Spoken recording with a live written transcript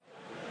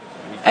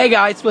Hey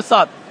guys, what's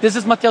up? This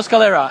is Mateus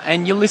Calera,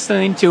 and you're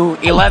listening to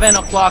 11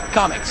 O'Clock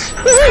Comics.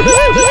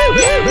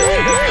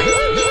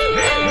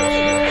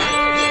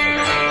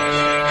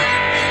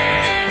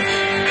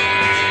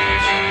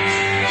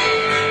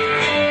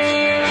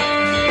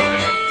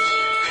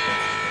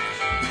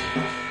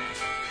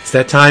 It's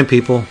that time,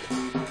 people.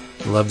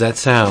 Love that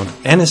sound.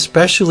 And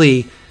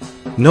especially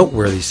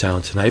noteworthy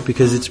sound tonight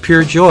because it's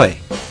pure joy.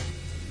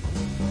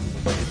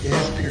 It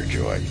is pure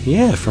joy.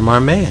 Yeah, from our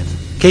man.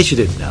 In case you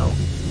didn't know.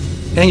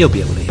 And you'll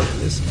be able to hear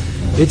this.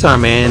 It's our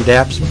man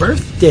Dap's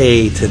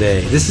birthday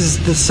today. This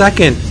is the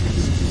second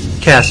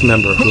cast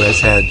member who has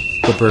had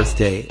the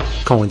birthday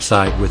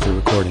coincide with the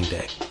recording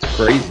day.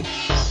 Crazy.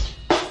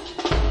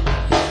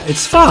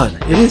 It's fun.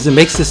 It is. It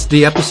makes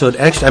the episode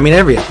extra. I mean,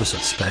 every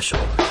episode's special,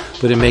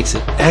 but it makes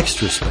it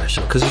extra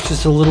special because there's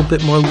just a little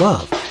bit more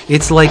love.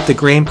 It's like the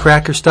graham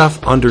cracker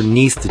stuff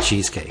underneath the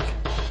cheesecake.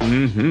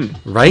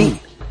 Mm-hmm.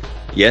 Right?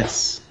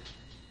 Yes.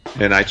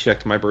 And I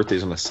checked my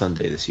birthday's on a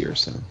Sunday this year,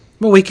 so...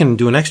 Well, we can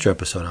do an extra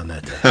episode on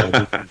that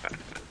day.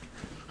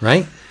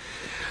 Right?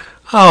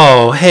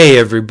 Oh, hey,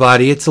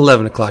 everybody. It's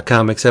 11 O'Clock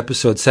Comics,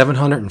 episode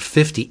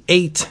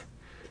 758.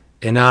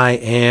 And I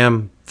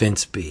am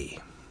Vince B.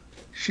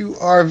 You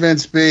are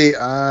Vince B.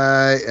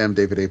 I am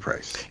David A.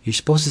 Price. You're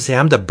supposed to say,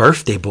 I'm the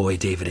birthday boy,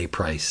 David A.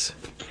 Price.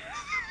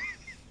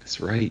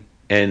 That's right.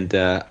 And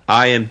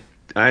I'm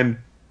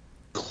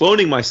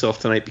cloning myself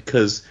tonight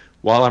because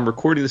while I'm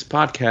recording this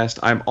podcast,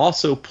 I'm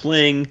also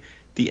playing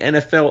the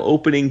NFL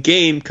opening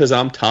game because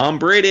I'm Tom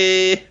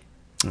Brady.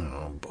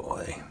 Oh,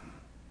 boy.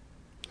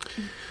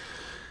 You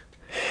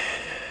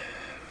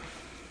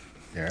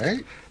all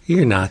right?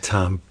 You're not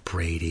Tom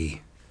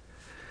Brady.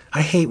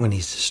 I hate when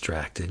he's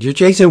distracted. You're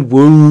Jason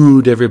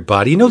Wood,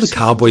 everybody. You know the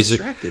Cowboys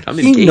are... I'm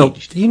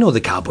engaged. You know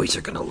the Cowboys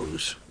are going to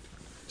lose.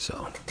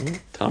 So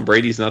Tom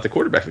Brady's not the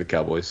quarterback for the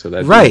Cowboys, so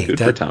that's right, good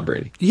for Tom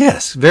Brady.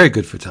 Yes, very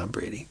good for Tom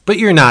Brady. But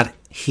you're not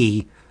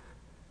he.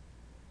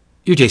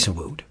 You're Jason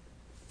Wood.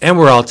 And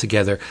we're all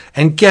together.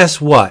 And guess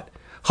what?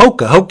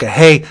 Hoka, hoka,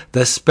 hey,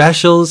 the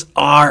specials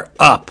are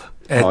up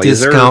at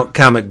Discount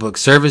Comic Book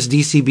Service,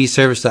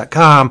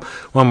 dcbservice.com.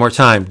 One more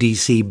time,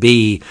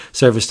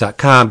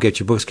 dcbservice.com. Get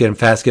your books, get them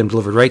fast, get them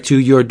delivered right to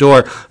your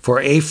door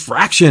for a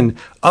fraction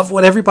of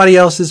what everybody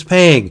else is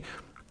paying.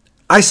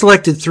 I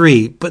selected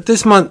 3, but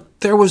this month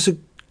there was a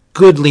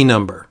goodly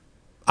number.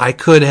 I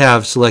could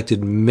have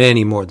selected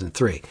many more than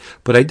 3,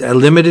 but I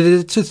limited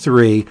it to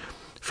 3.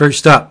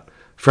 First up,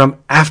 from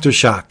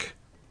Aftershock,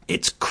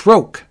 it's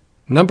Croak,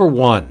 number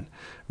 1,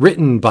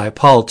 written by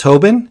Paul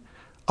Tobin,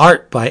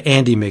 art by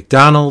Andy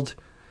McDonald.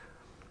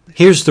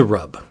 Here's the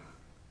rub.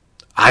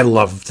 I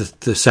love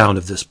the sound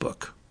of this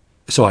book,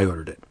 so I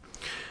ordered it.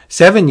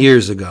 7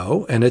 years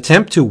ago, an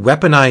attempt to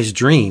weaponize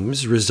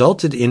dreams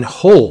resulted in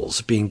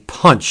holes being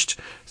punched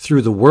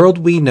through the world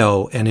we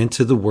know and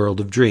into the world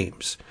of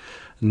dreams.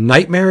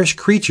 Nightmarish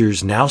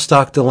creatures now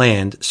stalk the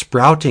land,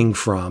 sprouting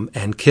from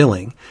and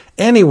killing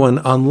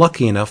anyone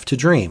unlucky enough to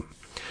dream.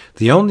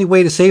 The only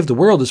way to save the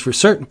world is for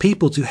certain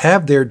people to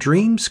have their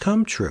dreams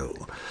come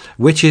true,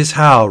 which is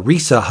how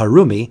Risa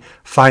Harumi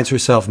finds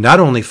herself not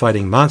only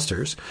fighting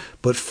monsters,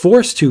 but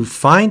forced to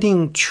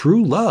finding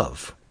true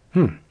love.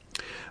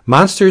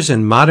 Monsters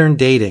and modern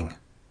dating.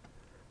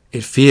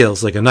 It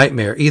feels like a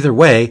nightmare either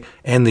way,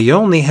 and the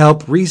only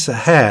help Risa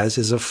has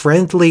is a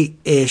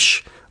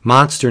friendly-ish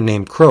monster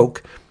named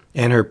Croak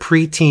and her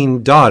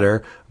preteen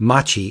daughter,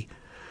 Machi,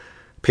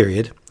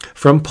 period.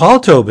 From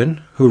Paul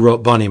Tobin, who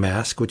wrote Bunny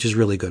Mask, which is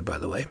really good, by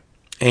the way,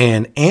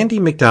 and Andy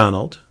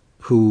McDonald,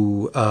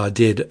 who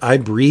did I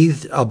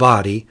Breathed a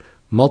Body,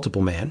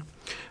 Multiple Man,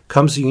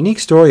 comes a unique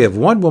story of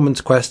one woman's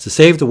quest to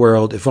save the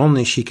world if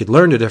only she could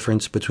learn the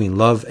difference between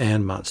love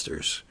and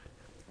monsters.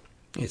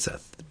 It's a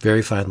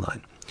very fine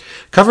line.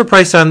 Cover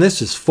price on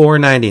this is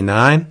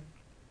 $4.99,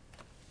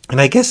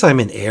 and I guess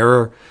I'm in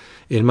error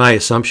in my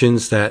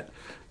assumptions that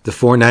the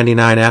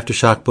 $4.99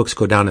 Aftershock books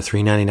go down to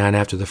 $3.99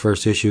 after the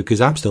first issue because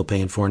I'm still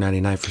paying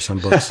 $4.99 for some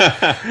books,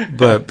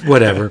 but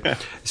whatever.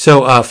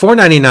 So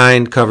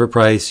 $4.99 cover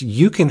price.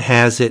 You can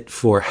has it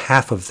for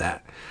half of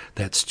that.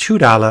 That's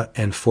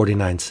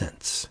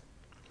 $2.49.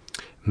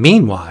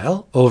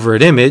 Meanwhile, over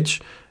at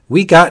Image,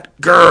 we got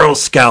Girl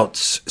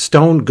Scouts,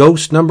 Stone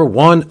Ghost number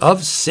 1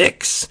 of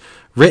 6,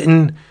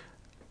 written,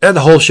 the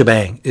whole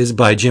shebang is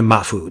by Jim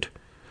Mahfood.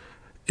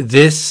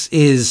 This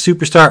is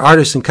superstar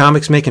artist and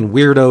comics making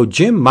weirdo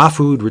Jim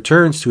Mahfood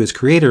returns to his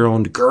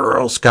creator-owned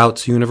Girl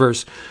Scouts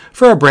universe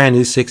for a brand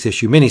new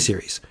 6-issue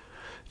miniseries.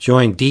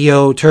 Join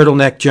Dio,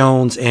 Turtleneck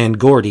Jones, and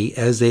Gordy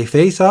as they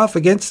face off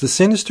against the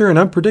sinister and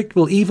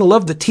unpredictable evil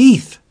of the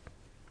Teeth.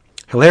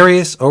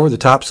 Hilarious,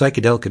 over-the-top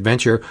psychedelic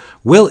adventure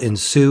will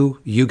ensue,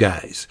 you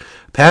guys.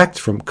 Packed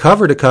from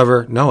cover to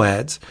cover, no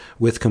ads,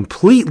 with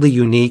completely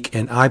unique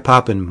and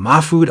eye-popping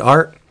Mahfood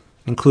art,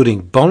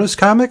 including bonus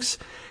comics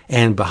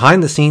and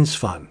behind-the-scenes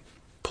fun.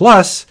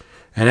 Plus,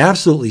 an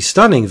absolutely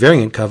stunning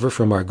variant cover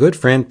from our good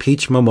friend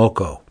Peach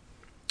Momoko.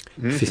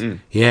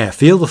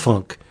 Feel the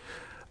funk.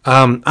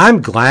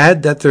 I'm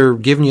glad that they're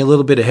giving you a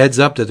little bit of heads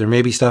up that there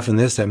may be stuff in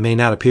this that may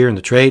not appear in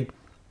the trade,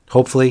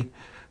 hopefully.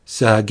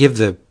 give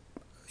the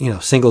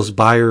singles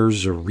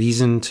buyers a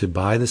reason to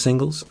buy the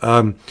singles.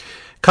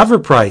 Cover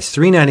price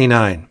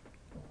 $3.99.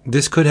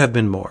 This could have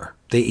been more.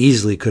 They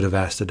easily could have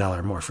asked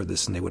 $1 more for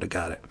this and they would have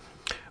got it.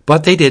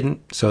 But they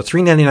didn't. So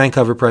 $3.99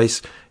 cover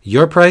price.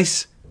 Your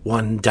price,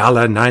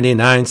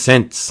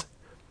 $1.99.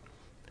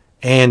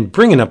 And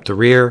bringing up the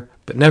rear,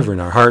 but never in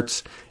our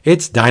hearts,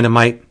 it's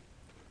Dynamite.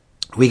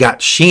 We got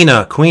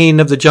Sheena, Queen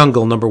of the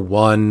Jungle,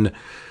 #1.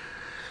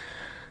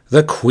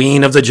 The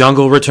Queen of the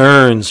Jungle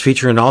returns,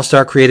 featuring an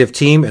all-star creative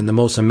team and the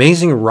most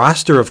amazing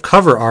roster of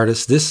cover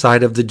artists this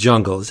side of the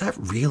jungle. Is that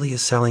really a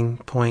selling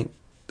point?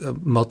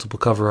 Multiple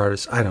cover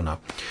artists? I don't know.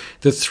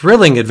 The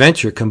thrilling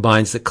adventure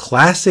combines the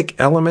classic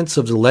elements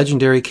of the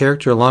legendary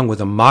character along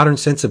with a modern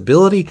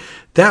sensibility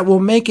that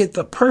will make it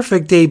the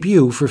perfect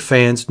debut for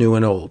fans new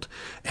and old.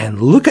 And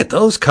look at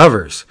those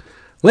covers.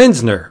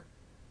 Linsner,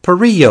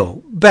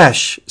 Perillo,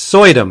 Besh,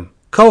 Soydam,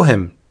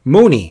 Cohen,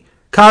 Mooney,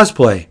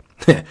 Cosplay.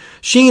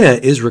 Sheena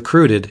is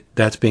recruited,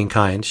 that's being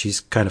kind,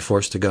 she's kind of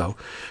forced to go,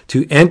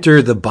 to enter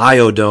the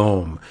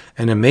Biodome,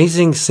 an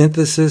amazing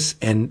synthesis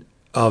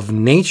of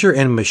nature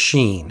and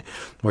machine,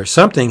 where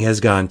something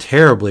has gone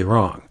terribly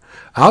wrong.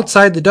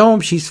 Outside the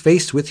dome, she's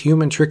faced with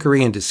human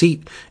trickery and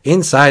deceit.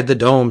 Inside the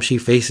dome, she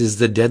faces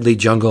the deadly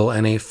jungle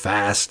and a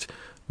fast,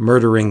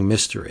 murdering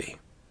mystery.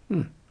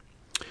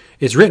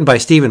 It's written by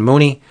Stephen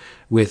Mooney,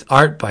 with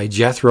art by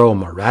Jethro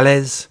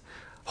Morales.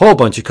 Whole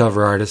bunch of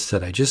cover artists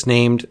that I just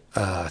named.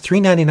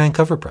 $3.99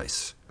 cover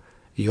price.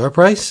 Your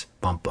price?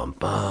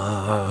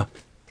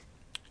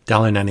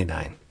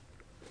 $1.99.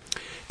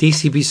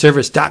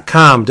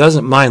 DCBService.com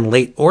doesn't mind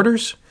late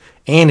orders.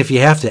 And if you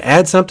have to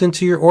add something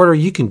to your order,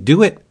 you can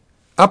do it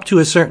up to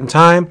a certain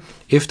time.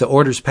 If the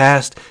order's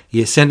passed,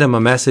 you send them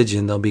a message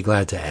and they'll be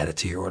glad to add it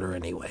to your order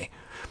anyway.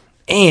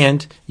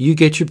 And you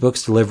get your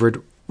books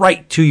delivered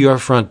right to your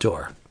front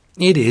door.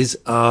 It is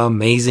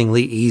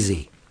amazingly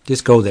easy.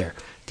 Just go there.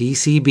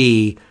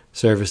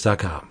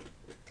 DCBService.com.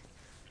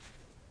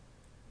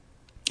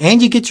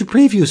 And you get your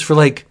previews for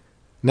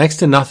next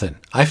to nothing.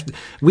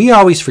 We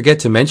always forget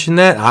to mention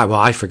that.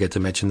 I forget to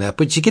mention that.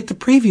 But you get the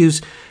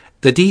previews,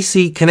 the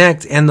DC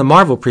Connect and the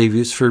Marvel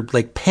previews for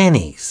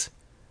pennies.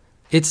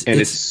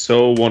 It's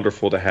so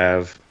wonderful to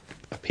have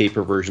a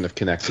paper version of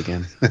Connect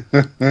again.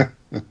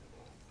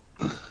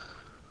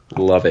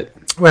 Love it.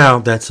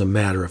 Well, that's a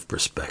matter of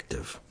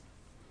perspective.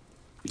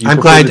 I'm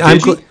glad.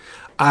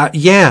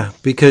 Yeah,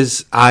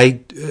 because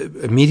I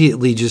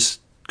immediately just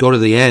go to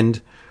the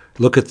end,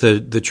 look at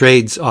the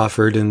trades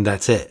offered, and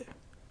that's it.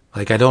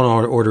 I don't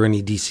order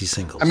any DC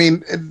singles. I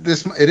mean,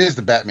 it is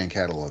the Batman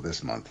catalog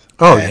this month.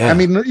 Oh, yeah. I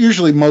mean,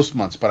 usually most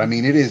months, but I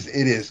mean, it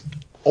is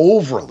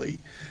overly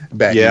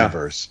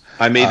Bat-Universe.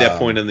 I made that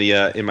point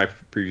in my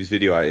previous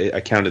video.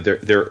 I counted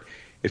there.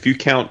 If you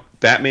count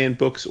Batman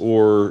books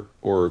or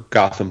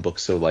Gotham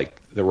books, so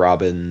like the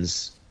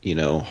Robins,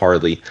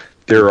 Harley,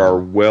 there are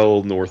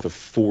well north of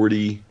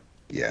 40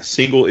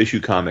 single issue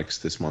comics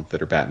this month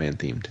that are Batman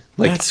themed.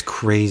 That's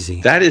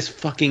crazy. That is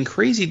fucking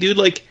crazy,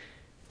 dude.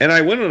 And I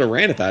went on a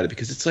rant about it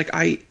because it's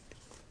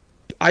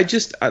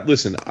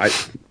listen.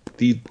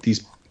 The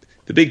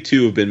big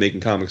two have been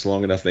making comics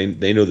long enough.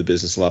 They know the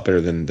business a lot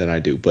better than I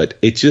do. But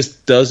it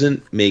just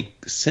doesn't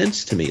make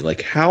sense to me.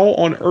 How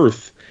on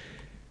earth,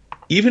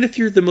 even if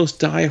you're the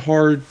most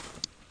diehard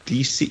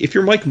DC, if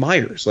you're Mike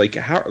Myers,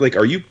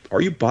 are you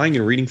buying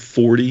and reading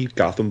 40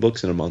 Gotham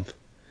books in a month?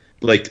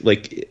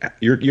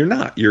 You're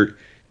not.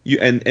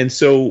 And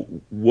so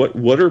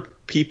what are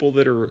people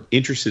that are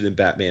interested in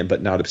Batman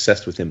but not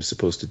obsessed with him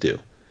supposed to do?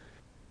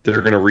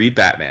 They're going to read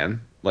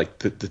Batman,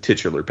 the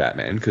titular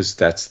Batman, because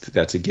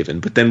that's a given.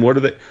 But then what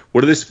are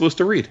they supposed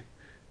to read?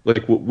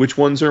 Which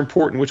ones are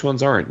important, which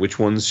ones aren't? Which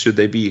ones should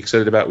they be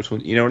excited about? Which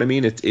one? You know what I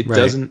mean? It right.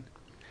 Doesn't.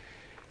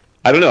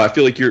 I don't know. I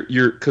feel like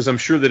you're because I'm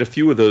sure that a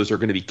few of those are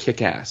going to be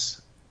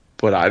kick-ass,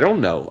 but I don't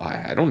know.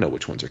 I don't know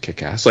which ones are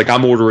kick-ass.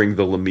 I'm ordering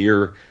the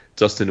Lemire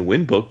Dustin to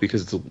Win book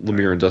because it's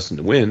Lemire and Dustin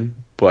to Win,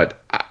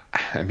 but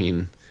I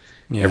mean,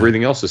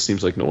 everything else just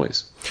seems like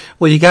noise.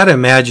 Well, you got to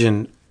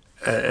imagine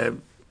that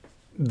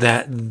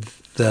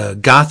the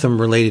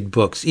Gotham-related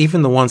books,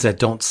 even the ones that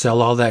don't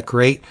sell all that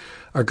great,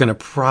 are going to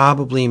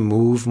probably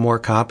move more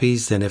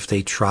copies than if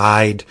they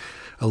tried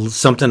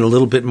something a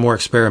little bit more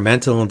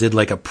experimental and did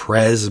a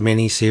Prez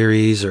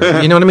miniseries,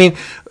 or you know what I mean?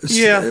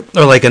 Yeah.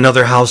 Or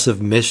another House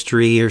of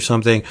Mystery or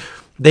something.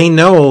 They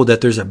know that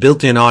there's a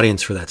built-in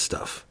audience for that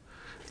stuff.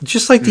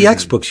 Just like the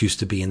X-Books used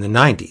to be in the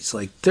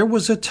 90s. There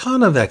was a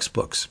ton of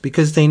X-Books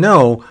because they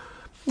know,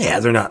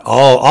 they're not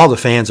all the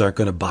fans aren't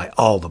going to buy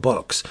all the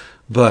books,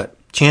 but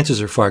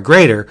chances are far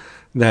greater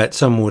that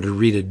someone would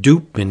read a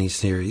Dupe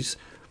miniseries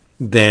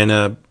than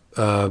a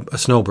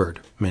Snowbird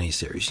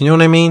miniseries. You know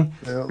what I mean?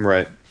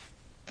 Right.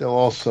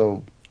 They'll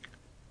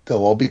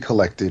all be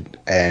collected,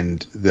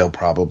 and they'll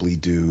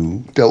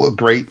look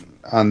great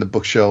on the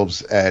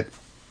bookshelves at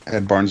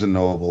Barnes and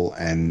Noble,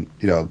 and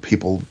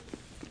people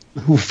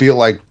who feel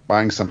like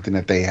buying something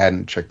that they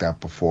hadn't checked out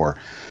before.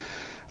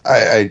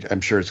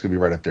 I'm sure it's going to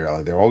be right up there,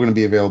 alley. They're all going to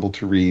be available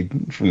to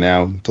read from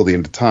now until the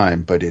end of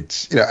time. But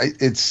it's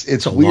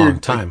it's a weird. long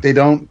time.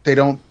 Like, they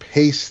don't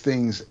pace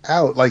things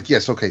out. Like,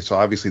 yes, okay, so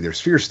obviously there's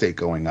Fear State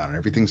going on and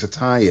everything's a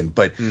tie-in.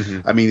 But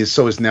I mean,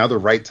 so is now the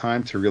right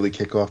time to really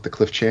kick off the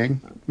Cliff Chang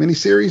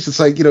miniseries? It's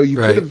like, you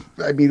Right. could have.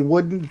 I mean,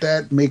 wouldn't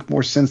that make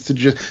more sense to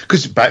just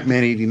because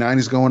Batman '89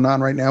 is going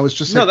on right now? It's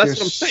just No, like, that's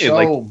there's what I'm saying.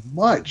 so Like,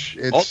 much.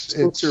 all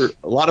the books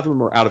a lot of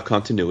them are out of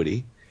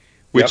continuity,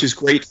 which is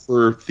great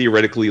for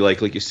theoretically,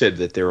 like you said,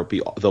 that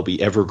they'll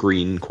be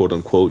evergreen, quote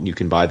unquote, and you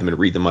can buy them and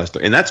read them,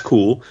 and that's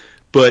cool.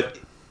 But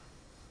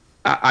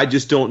I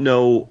just don't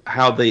know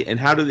how do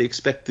they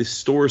expect the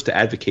stores to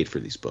advocate for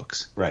these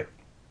books, right.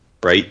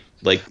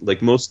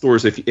 Like most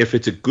stores, if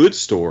it's a good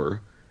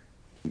store,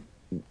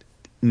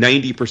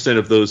 90%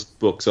 of those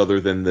books, other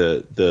than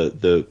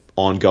the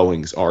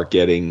ongoings, are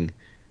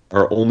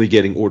only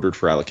getting ordered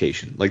for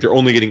allocation. Like, they're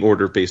only getting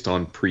ordered based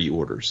on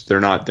pre-orders. They're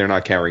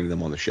not carrying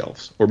them on the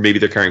shelves, or maybe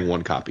they're carrying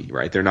one copy.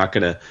 Right? They're not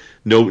gonna.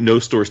 No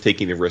store's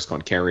taking the risk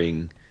on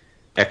carrying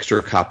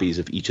extra copies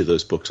of each of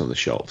those books on the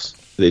shelves.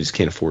 They just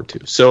can't afford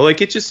to. So,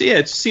 like, it just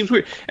seems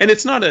weird. And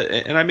it's not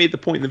and I made the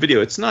point in the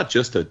video, it's not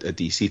just a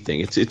DC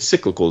thing. It's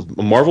cyclical.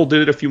 Marvel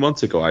did it a few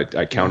months ago.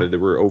 I counted there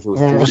were over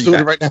 40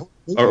 doing it right now.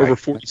 over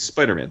 40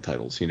 Spider-Man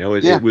titles. You know,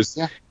 it was,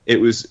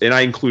 and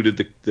I included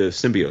the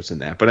symbiotes in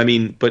that. But I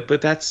mean,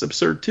 but that's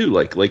absurd too.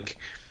 Like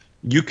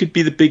you could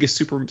be the biggest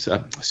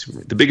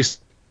the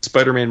biggest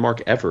Spider-Man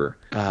mark ever,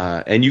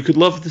 and you could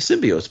love the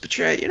symbiotes, but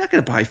you're not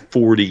going to buy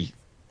 40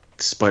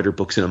 Spider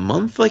books in a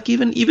month. Like,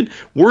 even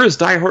we're as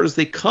diehard as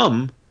they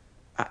come.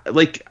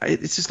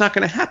 It's just not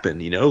going to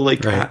happen. You know,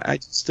 like, right. I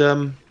just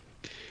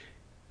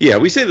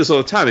we say this all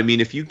the time. I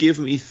mean, if you give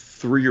me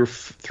 3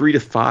 to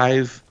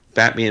 5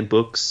 Batman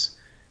books,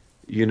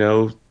 you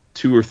know,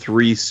 2 or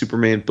 3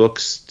 Superman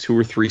books, 2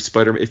 or 3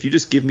 Spider-Man, if you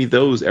just give me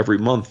those every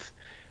month,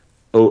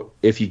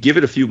 if you give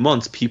it a few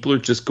months, people are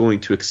just going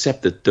to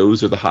accept that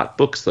those are the hot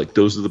books. Like,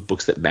 those are the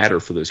books that matter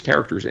for those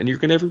characters, and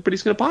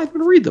everybody's going to buy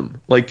them and read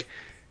them. Like,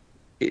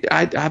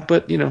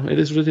 but you know, it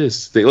is what it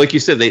is. Like you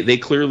said, they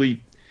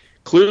clearly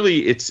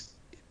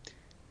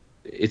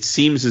it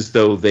seems as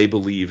though they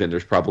believe, and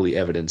there's probably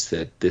evidence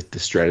that the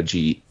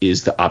strategy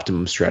is the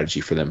optimum strategy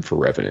for them for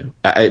revenue.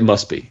 It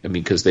must be. I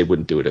mean, because they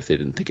wouldn't do it if they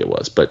didn't think it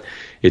was. But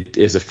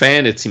as a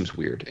fan, it seems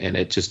weird, and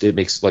it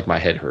makes, like, my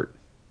head hurt.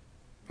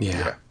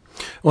 Yeah.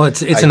 Well,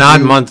 it's an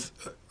odd month.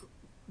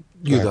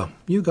 You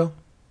go.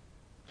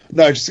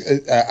 No,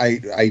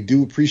 I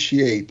do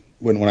appreciate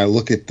when I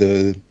look at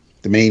the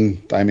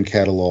main Diamond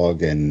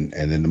catalog and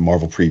then the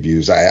Marvel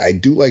previews. I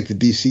do like the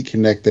DC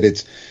Connect, that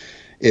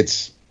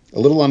it's a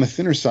little on the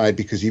thinner side,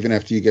 because even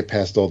after you get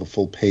past all the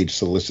full page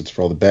solicits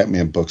for all the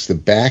Batman books, the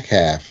back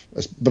half,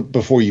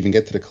 before you even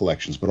get to the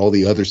collections, but all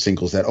the other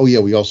singles that,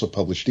 we also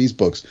published these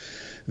books,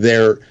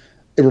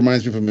 it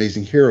reminds me of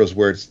Amazing Heroes,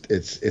 where it's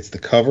the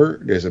cover,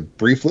 there's a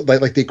brief,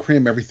 like they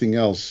cram everything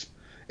else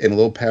in a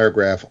little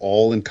paragraph,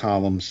 all in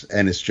columns,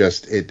 and it's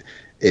just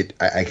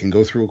I can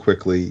go through it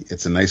quickly.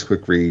 It's a nice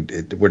quick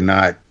read. We're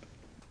not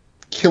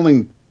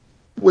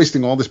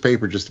wasting all this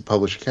paper just to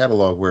publish a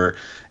catalog where,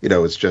 you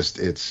know, it's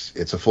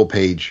a full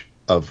page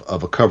of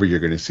a cover you're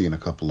going to see in a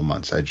couple of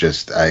months.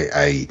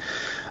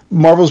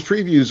 Marvel's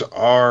previews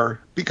are,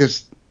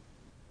 because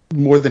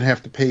more than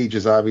half the page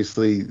is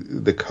obviously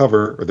the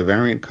cover or the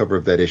variant cover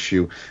of that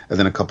issue, and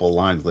then a couple of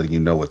lines letting you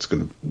know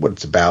what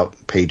it's about,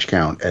 page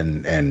count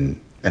and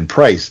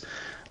price.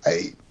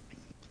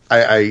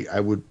 I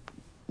would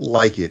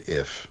like it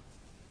if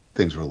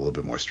things were a little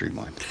bit more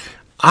streamlined.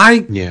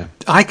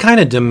 I kind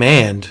of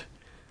demand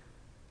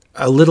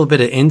a little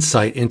bit of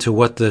insight into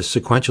what the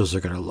sequentials are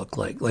going to look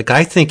like. Like,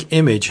 I think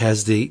Image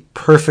has the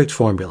perfect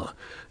formula.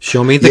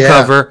 Show me the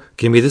cover,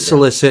 give me the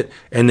solicit,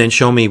 and then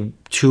show me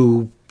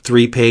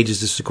 2-3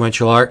 pages of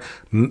sequential art.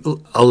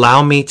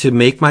 Allow me to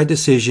make my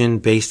decision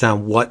based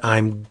on what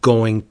I'm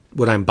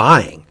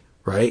buying,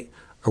 right?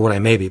 Or what I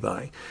may be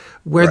buying.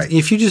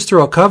 If you just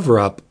throw a cover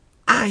up,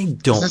 I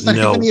don't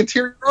know. Even the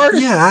interior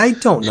artist. Yeah, I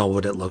don't know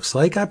what it looks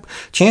like.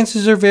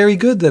 Chances are very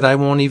good that I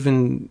won't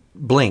even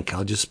blink.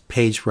 I'll just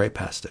page right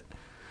past it.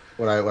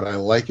 What I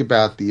like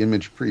about the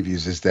Image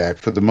previews is that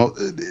for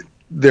the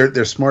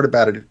they're smart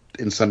about it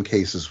in some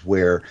cases,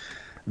 where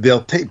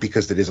they'll take,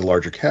 because it is a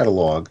larger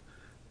catalog,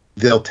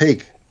 they'll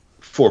take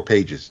 4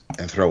 pages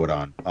and throw it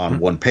on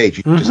one page.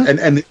 You just,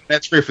 and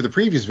that's great for the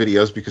previous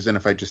videos, because then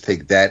if I just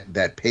take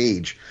that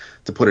page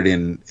to put it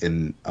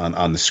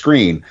on the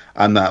screen,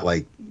 I'm not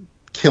like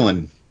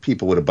killing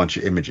people with a bunch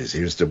of images.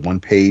 Here's the one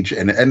page,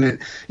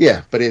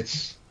 but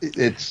it's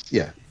Image,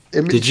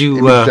 did you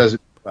Image does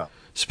it well.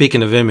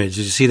 Speaking of Image,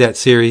 did you see that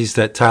series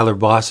that Tyler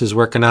Boss is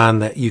working on,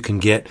 that you can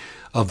get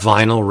a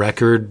vinyl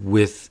record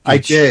with I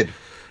did.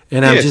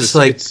 And I'm just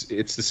like,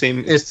 it's the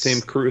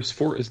same crew as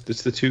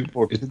it's the two.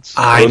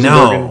 I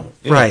know,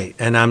 right?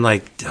 And I'm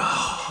like,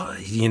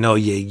 you know,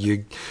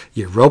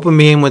 you're roping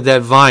me in with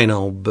that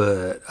vinyl,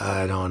 but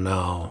I don't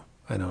know.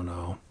 I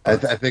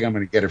think I'm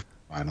going to get it for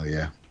vinyl.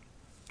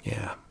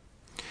 Yeah.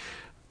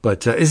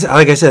 But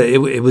like I said,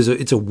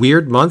 it's a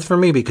weird month for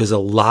me because a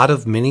lot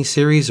of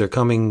miniseries are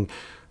coming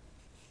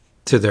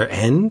to their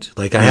end.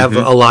 Like I have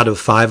a lot of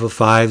 5 of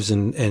 5s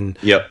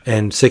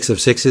and 6 of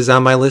 6s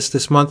on my list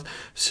this month.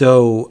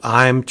 So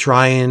I'm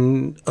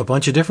trying a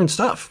bunch of different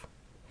stuff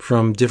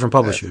from different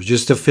publishers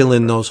just to fill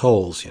in those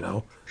holes,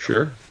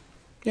 Sure.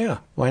 Yeah,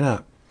 why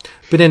not?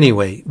 But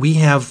anyway, we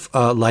have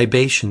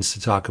libations to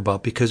talk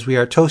about because we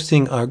are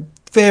toasting our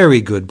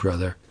very good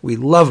brother. We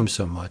love him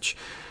so much.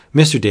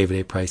 Mr. David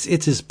A. Price,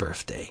 it's his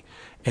birthday.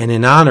 And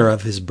in honor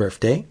of his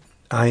birthday,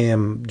 I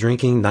am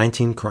drinking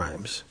 19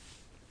 Crimes.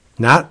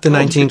 Not the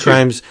 19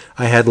 Crimes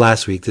I had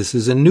last week. This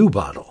is a new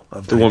bottle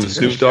of the one with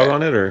Snoop Dogg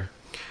on it, or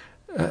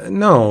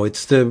no?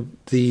 It's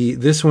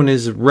this one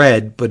is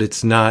red, but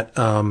it's not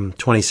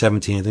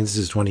 2017. I think this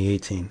is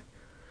 2018.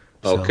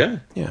 So, okay,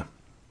 yeah,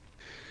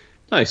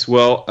 nice.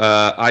 Well,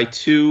 I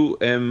too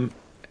am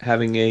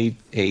having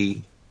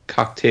a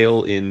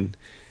cocktail in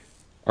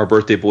our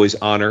birthday boy's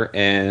honor,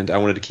 and I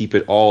wanted to keep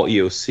it all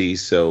EOC.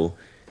 So,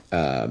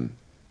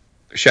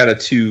 shout out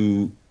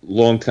to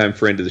longtime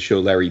friend of the show,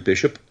 Larry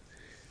Bishop,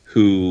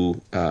 who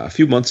a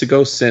few months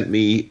ago sent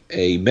me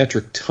a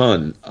metric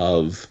ton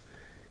of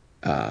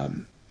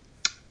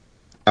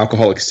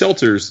alcoholic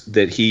seltzers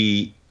that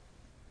he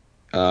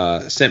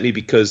sent me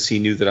because he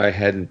knew that I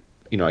hadn't,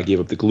 I gave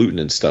up the gluten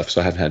and stuff,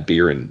 so I haven't had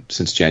beer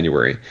since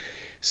January.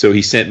 So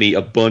he sent me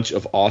a bunch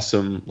of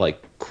awesome,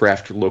 like,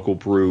 craft local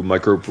brew,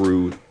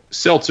 microbrew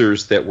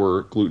seltzers that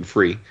were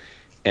gluten-free,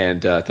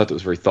 and I thought that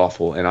was very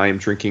thoughtful. And I am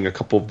drinking a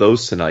couple of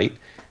those tonight.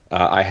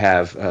 I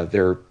have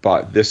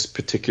this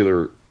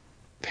particular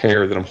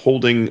pair that I'm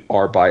holding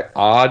are by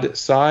Odd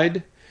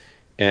Side,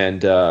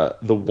 and the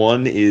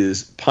one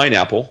is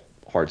pineapple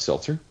hard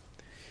seltzer,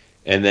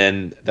 and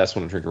then that's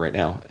what I'm drinking right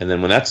now. And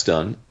then when that's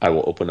done, I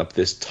will open up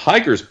this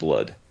Tiger's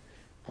Blood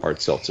hard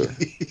seltzer,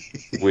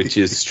 which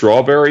is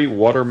strawberry,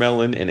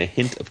 watermelon, and a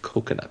hint of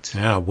coconut.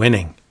 Yeah,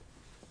 winning.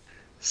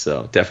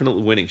 So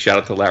definitely winning. Shout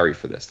out to Larry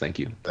for this. Thank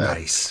you. That's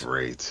nice.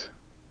 Great.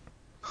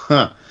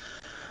 Huh.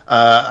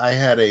 I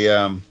had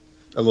a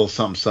little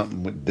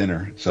something with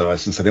dinner. So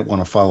since I didn't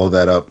want to follow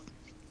that up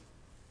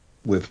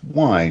with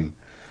wine,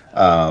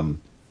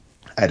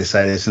 I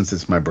decided since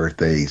it's my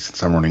birthday,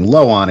 since I'm running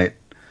low on it,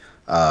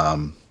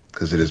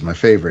 because it is my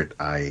favorite,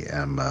 I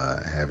am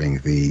having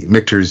the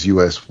Michter's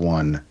US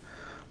 1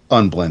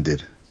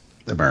 unblended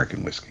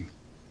American whiskey.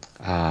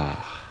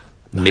 Ah,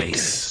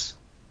 nice.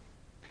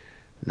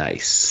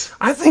 Nice.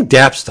 I think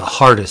Dap's the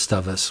hardest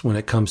of us when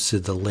it comes to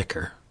the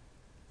liquor.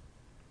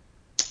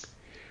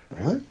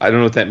 Really? I don't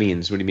know what that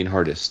means. What do you mean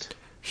hardest?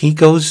 He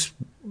goes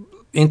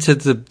into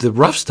the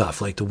rough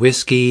stuff, like the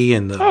whiskey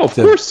and the... Oh, of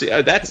course.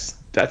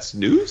 That's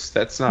news?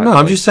 That's not... No,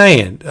 I'm just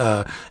saying,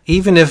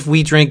 even if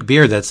we drink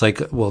beer that's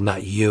like, well,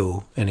 not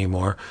you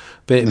anymore,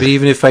 but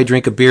even if I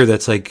drink a beer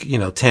that's like, 10,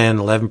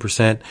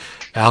 11%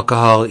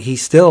 alcohol, he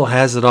still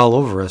has it all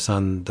over us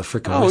on the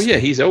freaking whiskey. Yeah,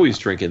 he's always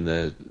drinking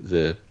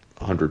the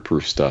 100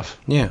 proof stuff.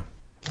 Yeah,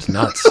 it's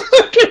nuts.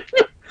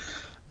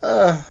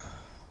 Dear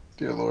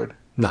Lord.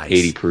 Nice.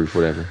 80 proof,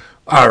 whatever.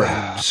 All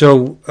right.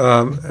 So,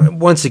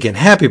 once again,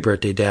 happy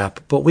birthday, Dap.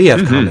 But we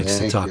have comics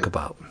to talk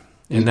about.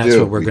 And that's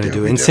what we're going to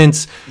do. And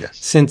since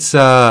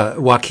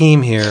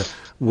Joaquim here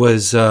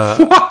was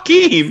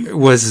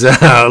was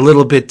a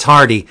little bit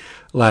tardy,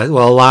 a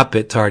lot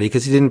bit tardy,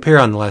 because he didn't appear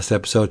on the last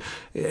episode,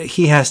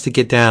 he has to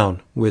get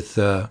down with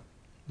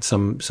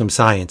some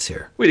science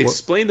here. Wait,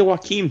 explain the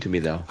Joaquim to me,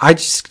 though. I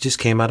just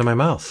came out of my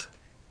mouth.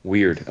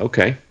 Weird.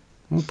 Okay.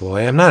 Oh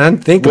boy, I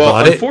didn't think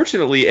about it.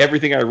 Unfortunately,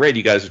 everything I read,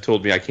 you guys have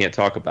told me I can't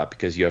talk about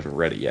because you haven't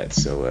read it yet.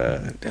 So,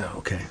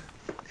 okay.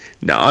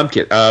 No, I'm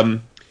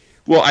kidding.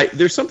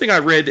 There's something I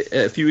read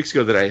a few weeks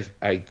ago that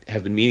I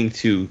have been meaning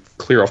to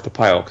clear off the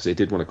pile because I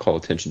did want to call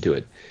attention to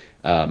it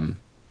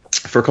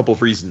for a couple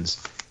of reasons,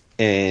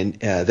 and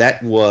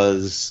that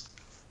was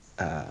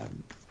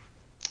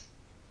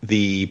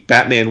the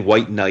Batman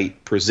White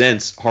Knight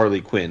presents Harley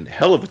Quinn.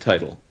 Hell of a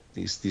title.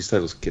 These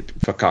titles get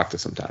fakakta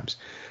sometimes.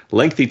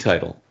 Lengthy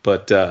title,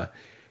 but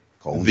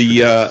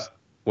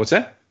what's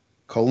that?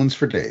 Colons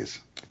for days.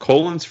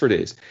 Colons for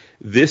days.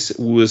 This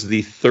was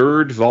the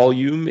third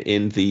volume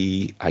in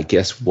the, I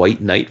guess, White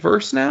Knight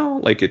verse now.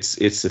 Like it's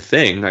a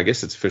thing. I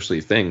guess it's officially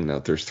a thing now.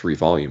 There's 3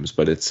 volumes,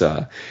 but it's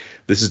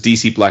this is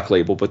DC Black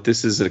Label, but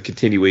this is a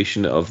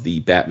continuation of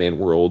the Batman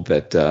world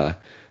that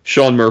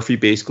Sean Murphy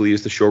basically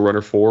is the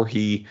showrunner for.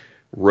 He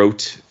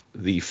wrote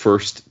the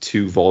first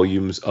 2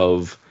 volumes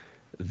of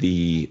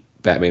the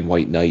Batman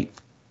White Knight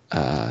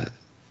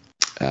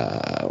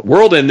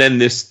world, and then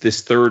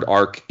this third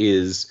arc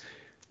is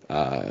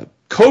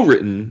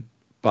co-written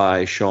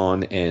by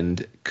Sean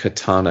and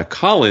Katana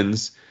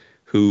Collins,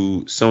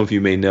 who some of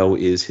you may know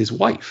is his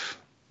wife,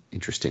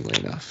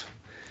 interestingly enough.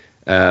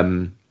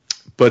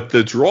 But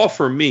the draw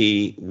for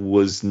me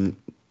was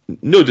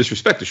no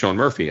disrespect to Sean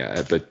Murphy,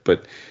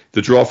 but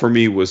the draw for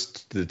me was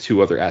the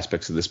 2 other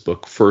aspects of this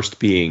book. First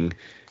being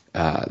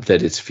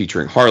that it's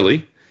featuring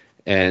Harley,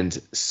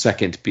 and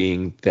second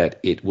being that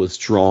it was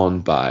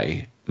drawn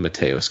by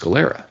Matteo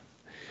Scalera.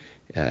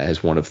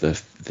 as one of the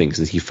things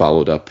that he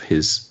followed up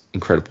his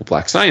incredible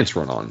Black Science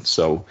run on.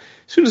 So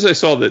as soon as I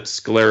saw that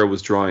Scalera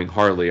was drawing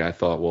Harley, I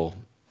thought, well,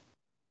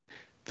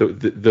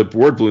 the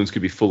word balloons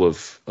could be full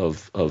of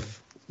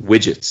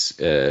widgets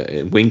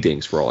and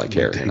wingdings for all I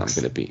care, and I'm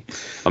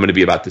going to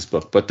be about this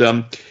book. But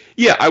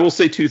yeah, I will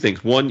say two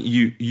things. One,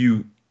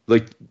 you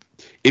like,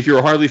 if you're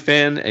a Harley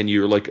fan and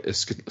you're like a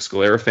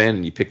Scalera fan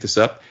and you pick this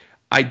up,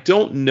 I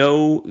don't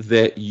know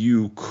that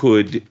you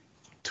could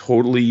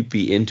totally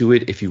be into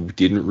it if you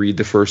didn't read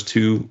the first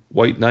two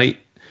White Knight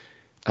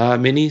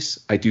minis.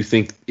 I do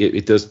think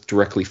it does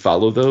directly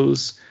follow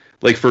those.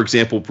 Like, for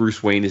example,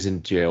 Bruce Wayne is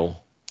in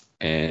jail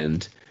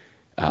and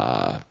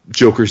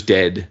Joker's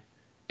dead.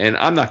 And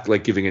I'm not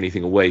like giving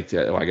anything away.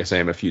 I guess I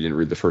am if you didn't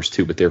read the first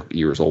two, but they're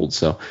years old.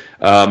 So,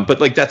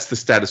 but like that's the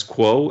status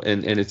quo,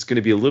 and it's going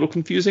to be a little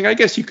confusing. I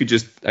guess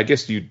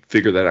you'd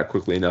figure that out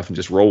quickly enough and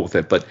just roll with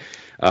it. But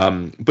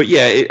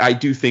yeah, I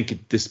do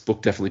think this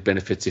book definitely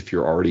benefits if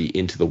you're already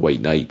into the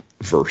White Knight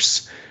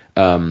verse.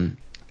 And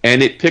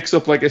it picks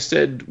up, like I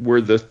said, where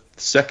the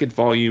second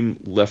volume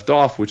left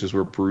off, which is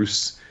where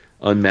Bruce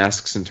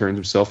unmasks and turns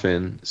himself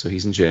in, so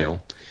he's in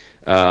jail.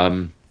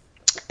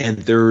 And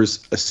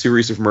there's a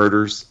series of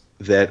murders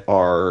that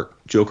are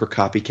Joker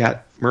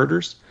copycat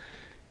murders.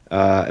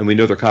 And we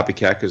know they're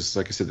copycat because,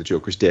 like I said, the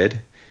Joker's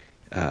dead.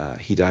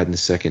 He died in the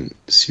second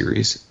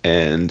series.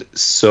 And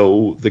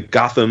so the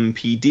Gotham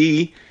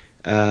PD,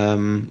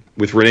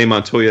 with Renee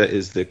Montoya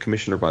is the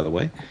commissioner, by the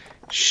way,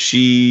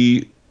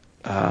 she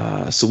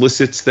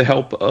solicits the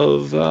help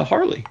of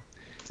Harley.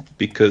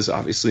 Because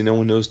obviously no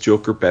one knows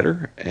Joker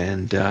better.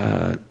 And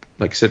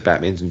like I said,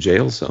 Batman's in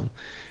jail.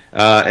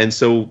 And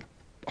so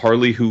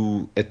Harley,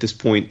 who at this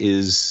point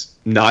is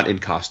not in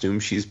costume,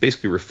 she's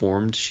basically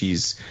reformed.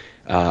 She's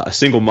a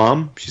single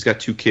mom. She's got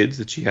 2 kids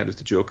that she had with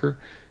the Joker.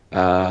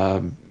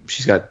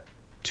 She's got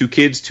 2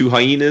 kids, 2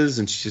 hyenas,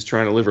 and she's just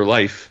trying to live her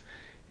life.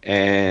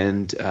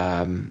 And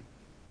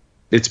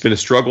it's been a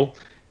struggle.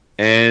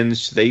 And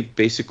they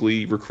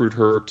basically recruit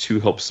her to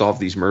help solve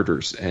these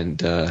murders. And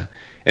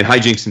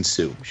hijinks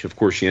ensue.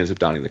 She ends up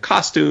donning the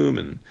costume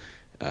and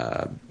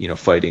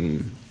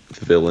fighting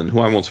the villain, who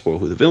I won't spoil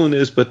who the villain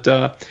is, but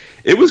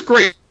it was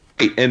great.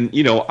 And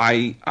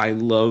I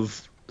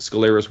love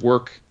Scalera's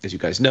work, as you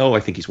guys know. I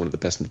think he's one of the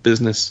best in the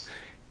business,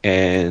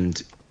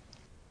 and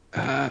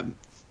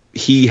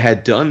he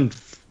had done,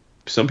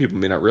 some people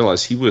may not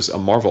realize, he was a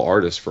Marvel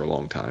artist for a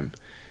long time.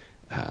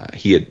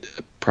 He had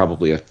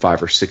probably a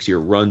 5 or 6 year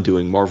run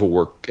doing Marvel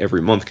work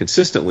every month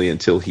consistently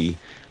until he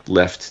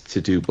left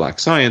to do Black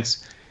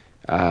Science,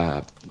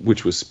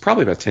 which was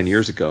probably about 10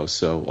 years ago,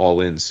 so all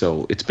in.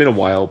 So it's been a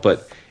while,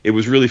 but it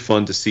was really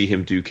fun to see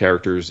him do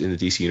characters in the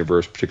DC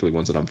universe, particularly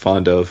ones that I'm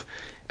fond of.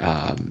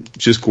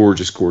 Just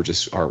gorgeous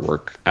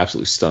artwork,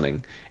 absolutely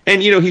stunning.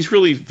 And he's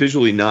really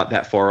visually not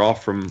that far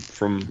off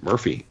from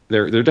Murphy.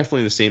 They're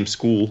definitely in the same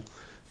school.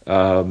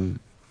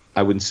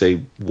 I wouldn't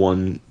say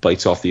one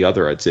bites off the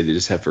other. I'd say they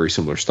just have very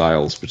similar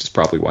styles, which is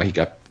probably why he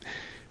got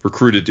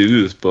recruited to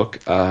do this book.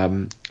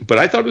 But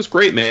I thought it was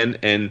great, man.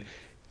 And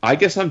I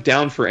guess I'm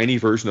down for any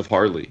version of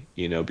Harley,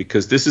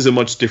 because this is a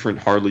much different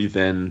Harley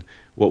than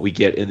what we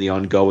get in the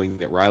ongoing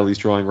that Riley's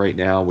drawing right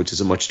now, which is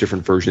a much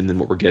different version than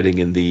what we're getting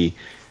in the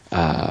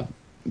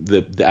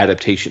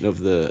adaptation of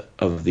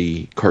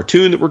the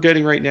cartoon that we're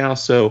getting right now.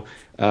 So,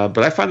 but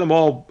I find them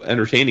all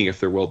entertaining if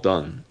they're well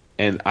done.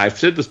 And I've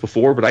said this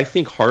before, but I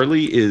think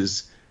Harley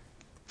is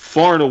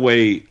far and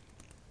away,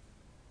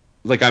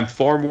 like, I'm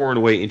far more in a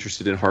way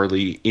interested in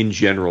Harley in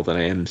general than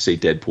I am, say,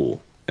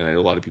 Deadpool. And I know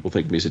a lot of people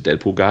think of me as a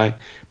Deadpool guy.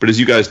 But as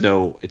you guys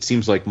know, it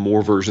seems like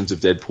more versions of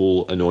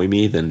Deadpool annoy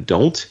me than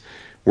don't.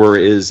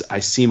 Whereas I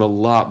seem a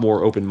lot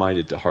more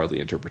open-minded to Harley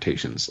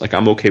interpretations. Like,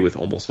 I'm okay with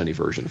almost any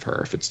version of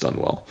her if it's done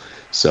well.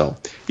 So,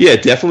 yeah,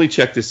 definitely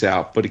check this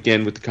out. But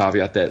again, with the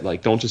caveat that,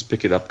 like, don't just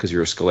pick it up because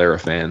you're a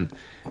Scalera fan.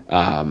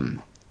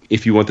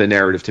 If you want the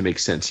narrative to make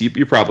sense,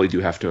 you probably do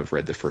have to have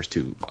read the first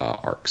 2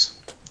 arcs.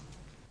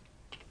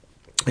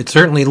 It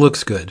certainly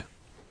looks good.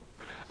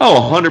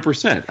 Oh,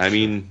 100%. I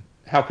mean,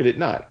 how could it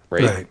not,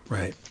 right?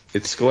 Right.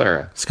 It's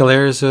Scalera.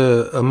 Scalera's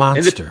a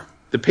monster. And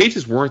the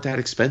pages weren't that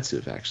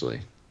expensive, actually.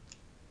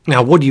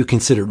 Now, what do you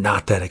consider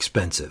not that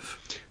expensive?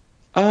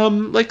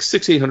 Like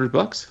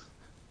 $600-800.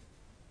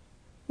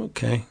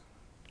 Okay.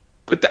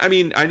 But I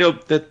mean, I know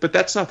that, but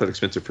that's not that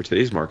expensive for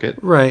today's market,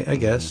 right? I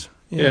guess.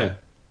 Yeah.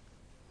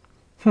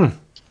 Do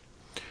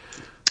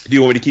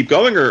you want me to keep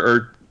going,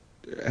 or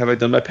have I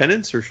done my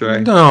penance, or should I?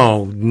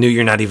 No,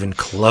 you're not even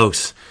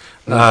close.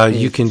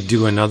 You can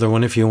do another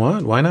one if you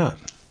want. Why not?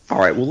 All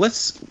right. Well,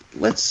 let's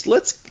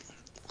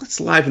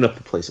liven up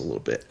the place a little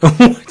bit.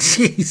 Oh,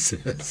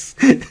 Jesus!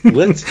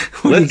 What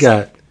do you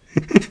got?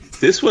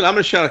 This one, I'm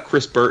going to shout out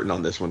Chris Burton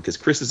on this one because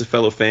Chris is a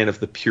fellow fan of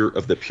the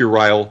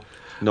Puerile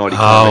Naughty Oh,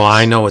 Comics.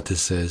 I know what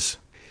this is.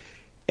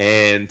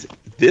 And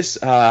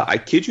this, I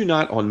kid you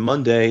not, on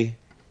Monday,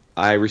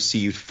 I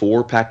received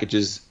 4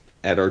 packages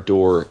at our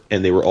door,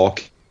 and they were all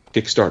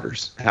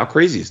Kickstarters. How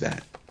crazy is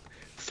that?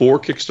 4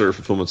 Kickstarter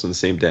fulfillments on the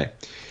same day.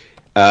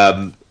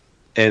 And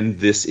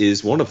this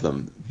is one of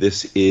them.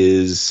 This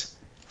is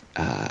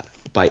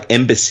by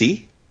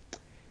Embassy.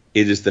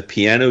 It is The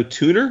Piano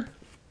Tuner,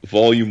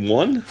 Volume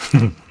 1,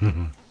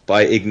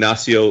 by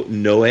Ignacio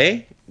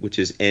Noé, which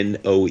is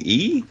Noe.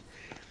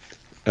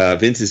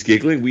 Vince is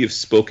giggling. We have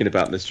spoken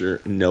about Mr.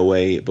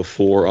 Noé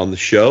before on the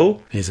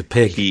show. He's a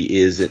pig. He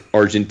is an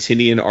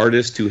Argentinian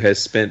artist who has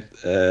spent...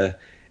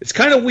 it's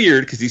kind of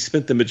weird because he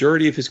spent the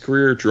majority of his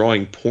career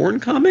drawing porn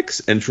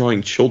comics and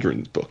drawing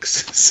children's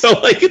books. So,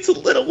 like, it's a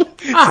little...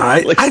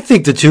 I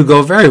think the two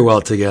go very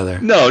well together.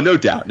 No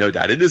doubt.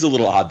 It is a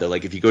little odd, though.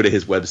 Like, if you go to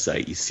his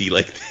website, you see,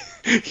 like...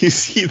 you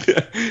see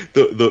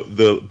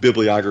the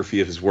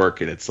bibliography of his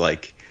work, and it's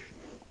like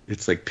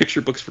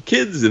picture books for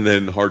kids and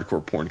then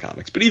hardcore porn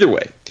comics. But either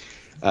way,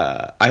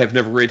 I have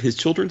never read his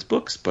children's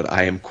books, but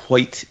I am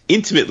quite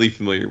intimately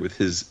familiar with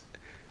his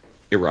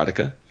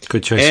erotica.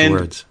 Good choice of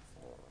words.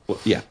 Well,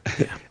 yeah.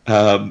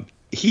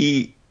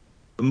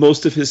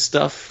 Most of his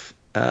stuff,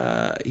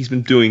 he's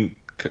been doing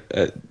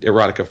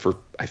erotica for,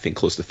 I think,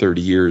 close to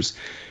 30 years.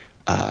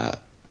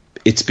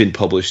 It's been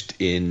published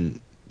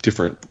in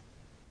different...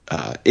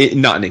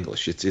 not in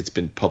English. It's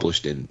been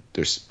published in.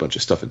 There's a bunch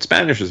of stuff in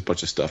Spanish. There's a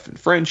bunch of stuff in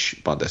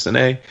French. Bande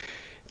dessinée.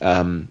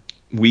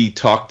 We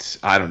talked,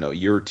 I don't know, a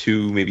year or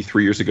two, maybe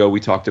 3 years ago. We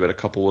talked about a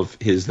couple of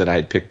his that I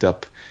had picked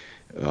up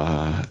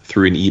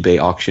through an eBay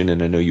auction,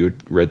 and I know you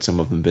had read some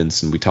of them,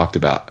 Vince. And we talked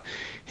about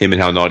him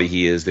and how naughty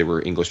he is. They were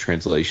English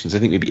translations. I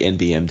think maybe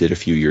NBM did a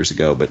few years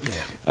ago. But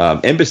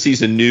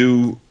Embassy's a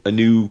new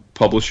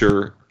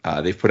publisher.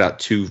 They've put out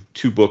two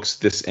books,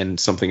 this and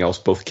something else,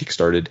 both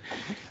kickstarted.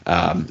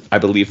 I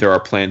believe there are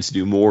plans to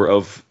do more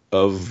of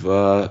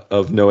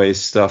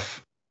Noé's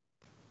stuff,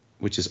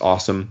 which is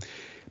awesome.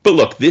 But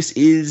look, this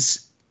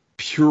is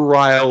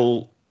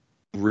puerile,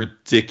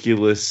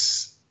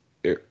 ridiculous,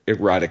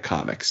 erotic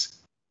comics.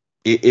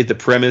 The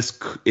premise,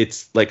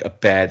 it's like a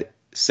bad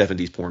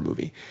 70s porn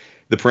movie.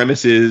 The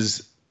premise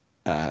is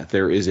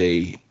there is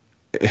an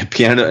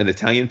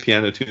Italian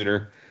piano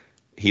tuner.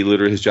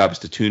 His job is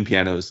to tune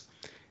pianos.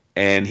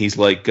 And he's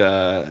like,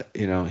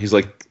 he's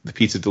like the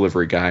pizza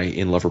delivery guy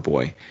in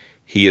Loverboy.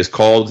 He is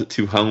called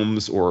to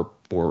homes or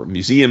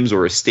museums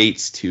or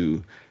estates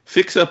to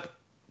fix up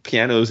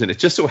pianos, and it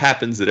just so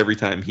happens that every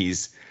time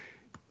he's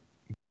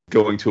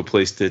going to a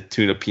place to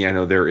tune a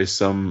piano, there is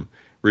some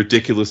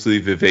ridiculously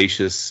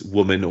vivacious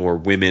woman or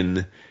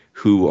women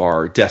who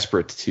are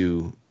desperate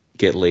to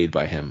get laid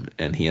by him,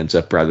 and he ends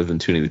up, rather than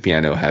tuning the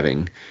piano,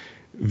 having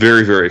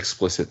very, very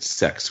explicit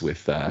sex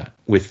with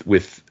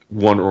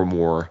one or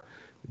more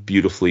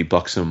beautifully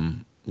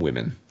buxom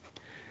women,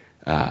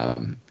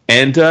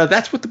 and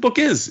that's what the book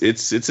is.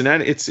 It's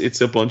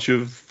a bunch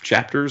of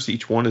chapters.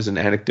 Each one is an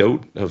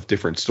anecdote of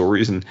different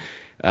stories, and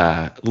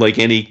like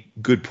any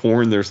good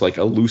porn, there's like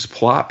a loose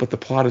plot, but the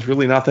plot is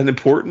really not that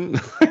important.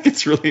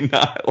 It's really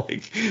not.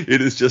 Like,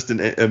 it is just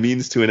a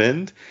means to an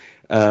end.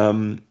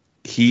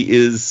 He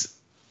is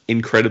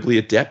incredibly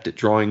adept at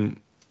drawing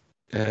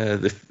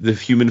the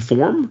human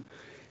form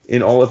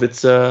in all of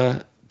its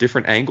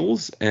different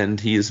angles, and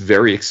he is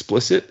very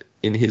explicit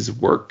in his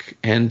work,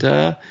 and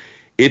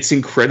it's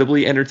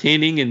incredibly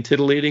entertaining and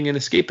titillating and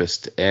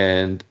escapist,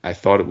 and I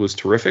thought it was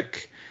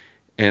terrific,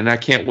 and I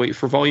can't wait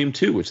for Volume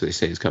 2, which they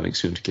say is coming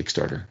soon to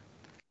Kickstarter.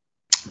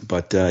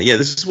 But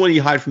this is one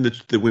you hide from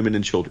the women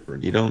and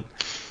children. You don't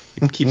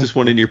keep this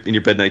one in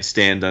your bed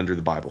nightstand under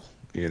the Bible.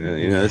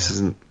 This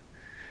isn't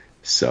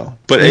so.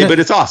 But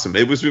it's awesome.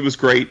 It was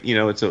great.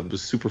 It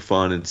was super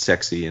fun and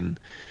sexy, and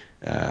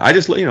I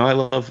just I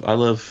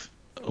love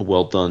a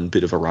well done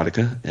bit of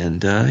erotica,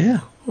 and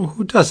Well,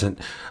 who doesn't?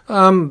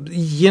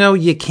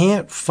 You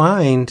can't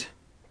find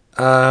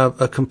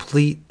a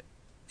complete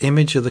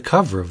image of the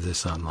cover of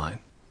this online,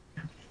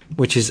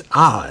 which is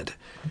odd.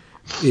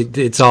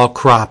 It's all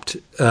cropped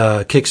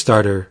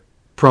Kickstarter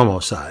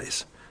promo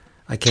size.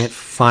 I can't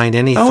find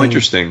anything. Oh,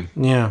 interesting.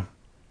 Yeah.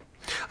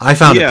 I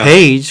found a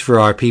page for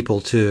our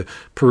people to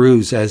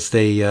peruse as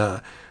they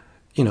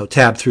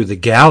tab through the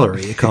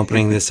gallery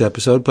accompanying this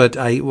episode, but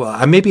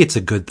maybe it's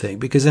a good thing,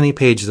 because any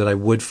page that I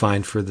would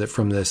find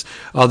from this,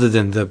 other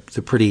than the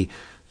pretty,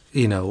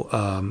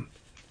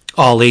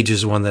 all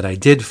ages one that I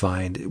did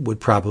find, would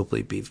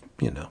probably be,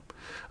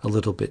 a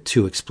little bit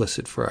too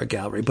explicit for our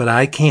gallery. But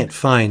I can't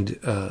find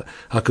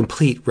a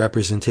complete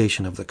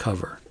representation of the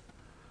cover.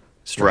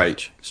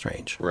 Strange.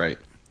 Right.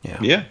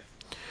 Yeah.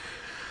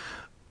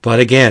 But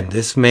again,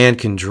 this man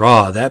can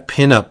draw. That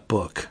pinup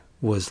book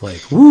was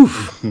like,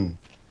 woof.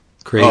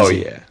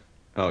 Crazy.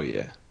 Oh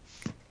yeah.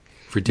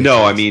 Ridiculous.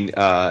 No, I mean,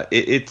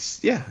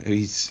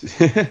 he's,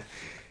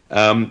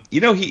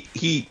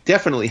 he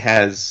definitely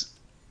has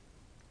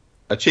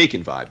a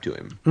Chaykin vibe to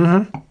him.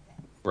 Mm-hmm.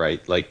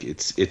 Right? Like,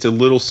 it's a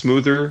little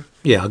smoother.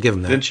 Yeah, I'll give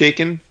him that. Than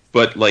Chaykin,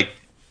 but like,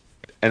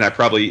 and I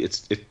probably,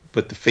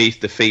 but the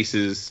face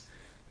is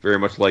very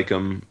much like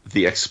him.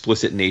 The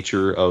explicit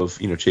nature of,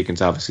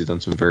 Chaykin's obviously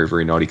done some very,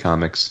 very naughty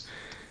comics.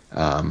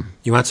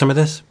 You want some of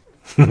this?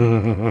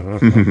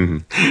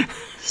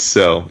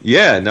 So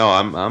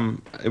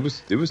it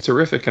was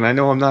terrific, and I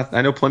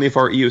know plenty of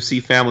our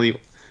EOC family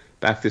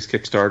backed this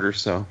Kickstarter,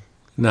 so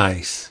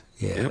nice.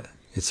 Yeah.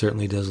 It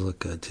certainly does look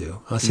good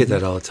too. I say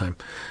that all the time.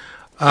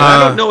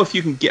 I don't know if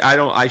you can get.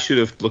 I should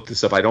have looked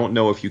this up. I don't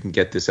know if you can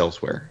get this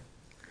elsewhere.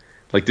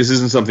 Like, this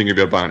isn't something you're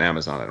going to buy on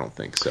Amazon. I don't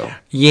think so.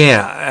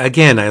 Yeah.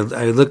 Again, I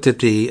looked at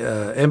the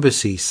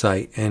embassy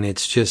site, and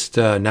it's just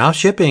now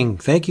shipping.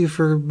 Thank you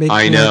for making.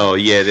 I know.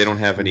 Yeah, they don't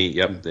have any.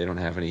 Yep, they don't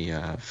have any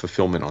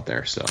fulfillment out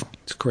there. So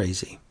it's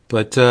crazy,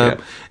 but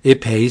it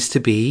pays to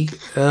be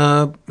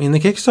in the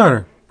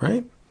Kickstarter,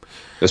 right?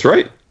 That's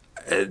right.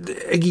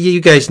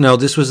 You guys know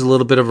this was a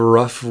little bit of a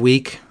rough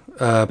week,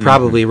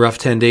 probably a rough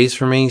 10 days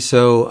for me.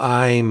 So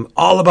I'm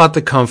all about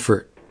the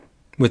comfort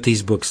with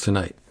these books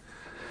tonight.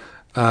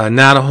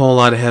 Not a whole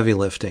lot of heavy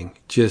lifting,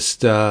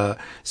 just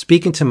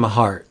speaking to my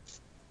heart.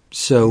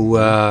 So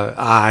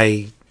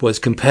I was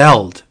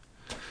compelled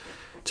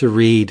to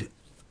read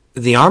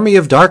The Army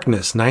of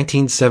Darkness,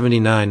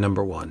 1979,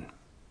 number 1.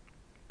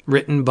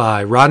 Written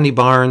by Rodney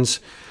Barnes,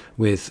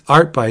 with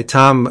art by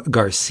Tom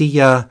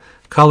Garcia,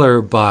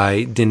 color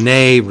by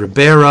Dene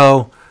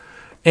Ribeiro.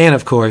 And,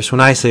 of course,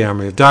 when I say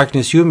Army of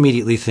Darkness, you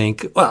immediately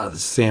think, well, the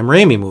Sam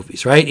Raimi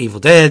movies, right? Evil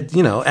Dead,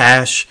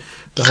 Ash,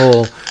 the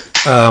whole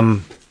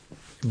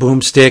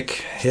Boomstick,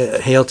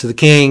 Hail to the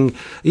King.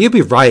 You'd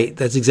be right.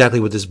 That's exactly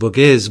what this book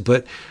is.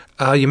 But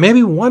you may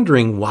be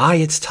wondering why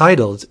it's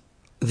titled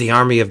The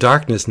Army of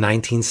Darkness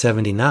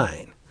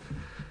 1979.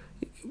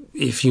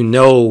 If you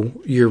know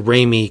your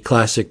Raimi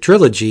classic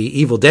trilogy,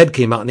 Evil Dead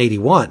came out in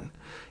 81.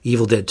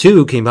 Evil Dead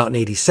 2 came out in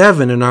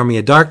 87, and Army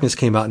of Darkness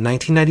came out in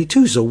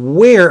 1992. So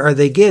where are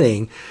they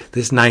getting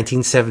this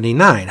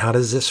 1979? How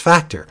does this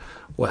factor?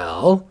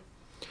 Well,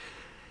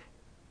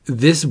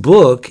 this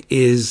book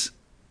is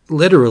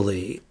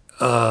literally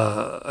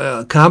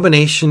a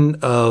combination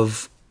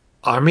of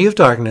Army of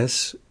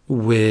Darkness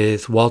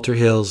with Walter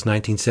Hill's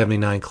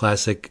 1979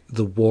 classic,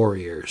 The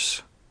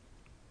Warriors.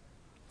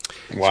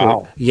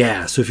 Wow.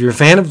 So if you're a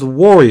fan of The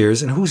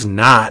Warriors, and who's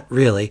not,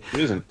 really? Who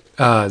isn't?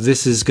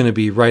 This is going to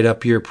be right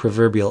up your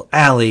proverbial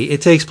alley.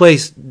 It takes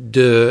place,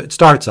 it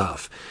starts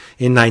off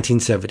in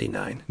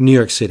 1979, New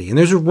York City, and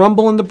there's a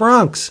rumble in the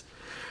Bronx.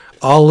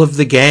 All of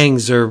the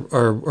gangs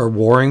are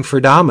warring for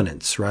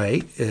dominance,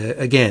 right?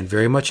 Again,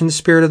 very much in the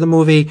spirit of the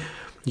movie.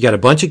 You got a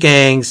bunch of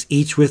gangs,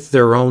 each with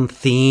their own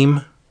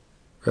theme,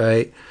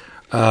 right?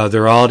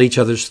 They're all at each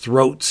other's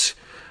throats,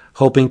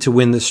 hoping to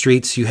win the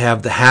streets. You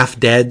have the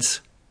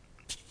half-deads,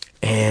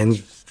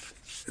 and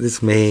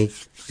this may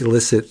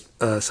elicit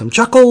some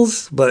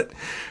chuckles, but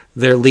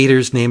their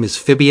leader's name is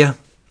Fibia,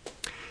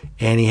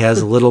 and he has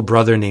a little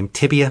brother named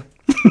Tibia.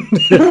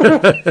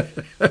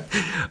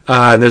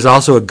 And there's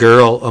also a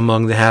girl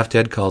among the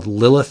half-dead called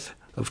Lilith.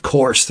 Of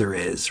course there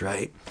is,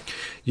 right?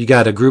 You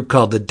got a group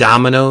called the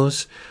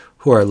Dominoes,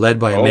 who are led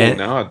by a man.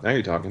 Oh, now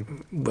you're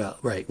talking. Well,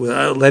 right.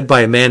 Led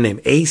by a man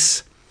named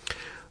Ace.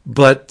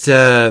 But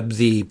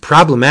the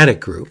problematic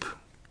group,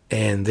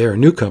 and there are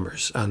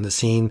newcomers on the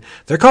scene,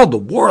 they're called the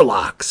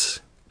Warlocks,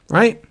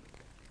 right?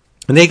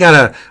 And they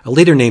got a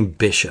leader named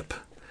Bishop.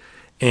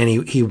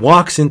 And he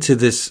walks into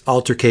this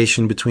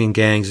altercation between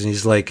gangs, and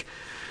he's like,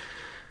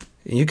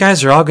 you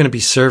guys are all going to be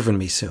serving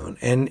me soon.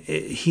 And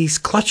he's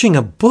clutching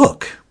a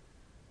book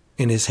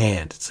in his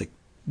hand. It's like,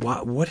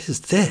 what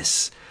is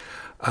this?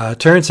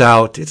 Turns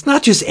out it's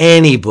not just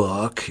any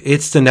book.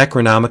 It's the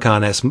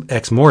Necronomicon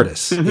Ex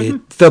Mortis.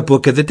 It's the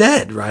Book of the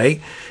Dead, right?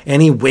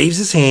 And he waves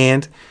his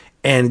hand,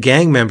 and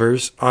gang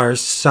members are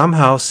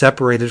somehow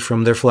separated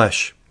from their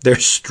flesh. They're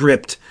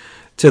stripped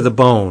to the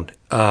bone.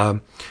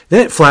 Then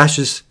it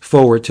flashes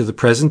forward to the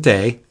present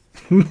day.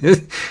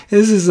 This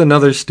is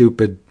another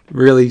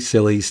really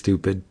silly,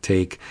 stupid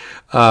take.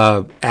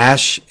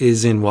 Ash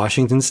is in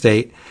Washington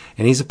State,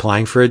 and he's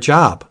applying for a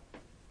job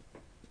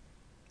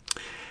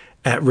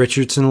at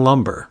Richardson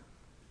Lumber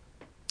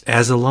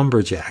as a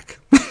lumberjack.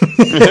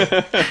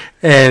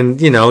 And,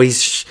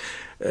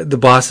 the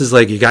boss is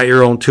like, you got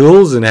your own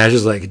tools? And Ash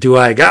is like, do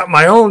I got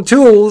my own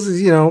tools?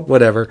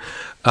 Whatever.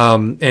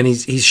 And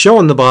he's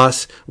showing the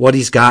boss what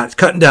he's got,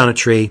 cutting down a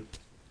tree.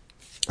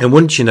 And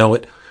wouldn't you know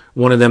it,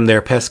 one of them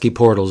there pesky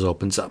portals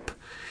opens up.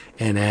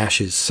 And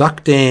Ash is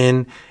sucked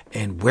in.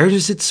 And where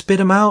does it spit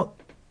him out?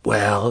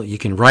 Well, you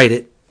can write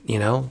it.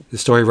 The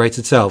story writes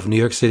itself. New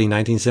York City,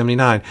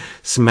 1979.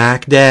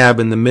 Smack dab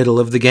in the middle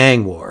of the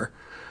gang war.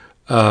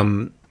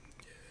 Fibula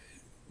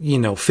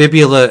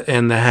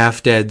and the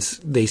half-deads,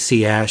 they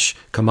see Ash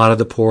come out of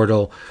the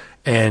portal.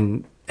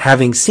 And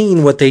having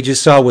seen what they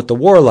just saw with the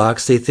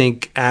Warlocks, they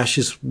think Ash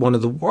is one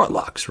of the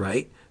Warlocks,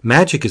 right?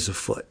 Magic is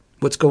afoot.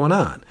 What's going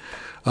on?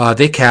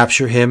 They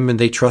capture him and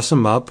they truss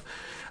him up.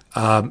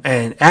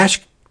 And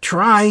Ash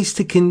tries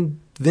to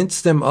convince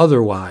them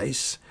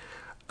otherwise.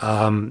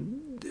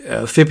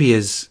 Phoebe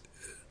is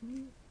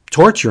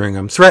torturing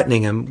him,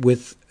 threatening him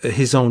with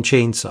his own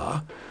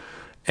chainsaw.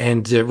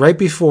 And right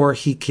before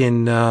he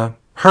can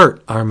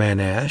hurt our man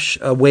Ash,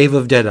 a wave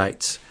of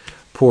deadites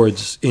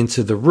pours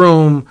into the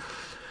room.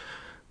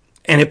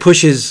 And it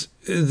pushes,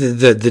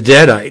 the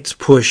deadites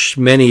push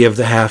many of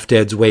the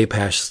half-deads way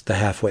past the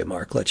halfway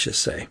mark, let's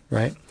just say,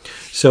 right?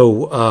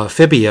 So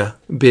Fibia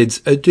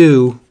bids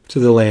adieu to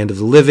the land of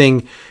the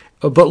living,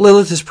 but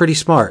Lilith is pretty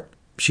smart.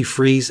 she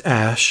frees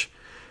Ash,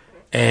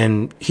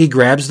 and he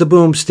grabs the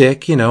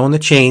boomstick, and the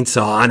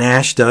chainsaw, and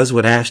Ash does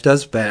what Ash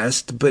does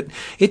best, but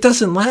it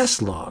doesn't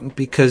last long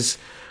because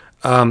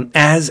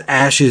as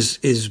Ash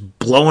is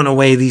blowing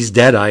away these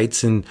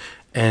deadites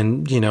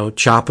and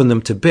chopping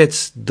them to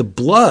bits, the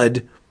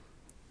blood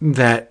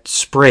that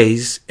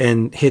sprays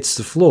and hits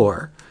the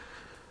floor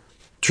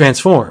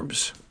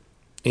transforms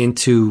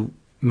into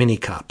mini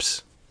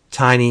cops,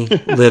 tiny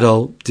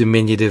little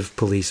diminutive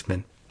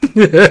policemen.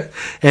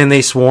 And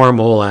they swarm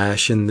old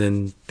Ash, and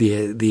then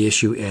the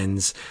issue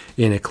ends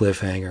in a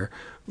cliffhanger.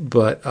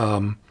 But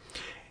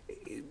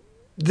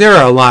there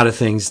are a lot of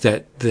things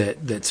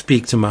that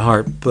speak to my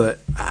heart, but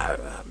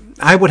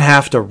I would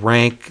have to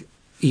rank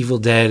Evil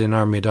Dead and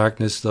Army of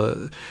Darkness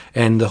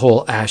and the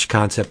whole Ash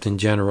concept in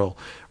general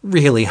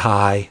really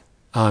high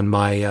on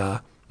my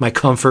my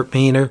comfort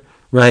meter,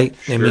 right?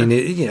 Sure. I mean,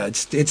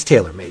 it's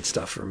tailor-made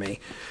stuff for me.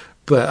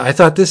 But I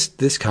thought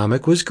this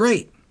comic was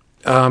great.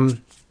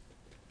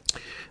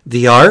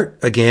 The art,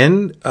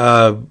 again,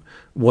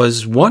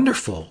 was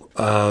wonderful.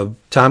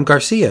 Tom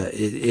Garcia,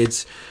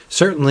 it's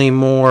certainly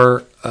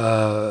more.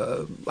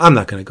 I'm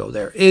not going to go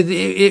there.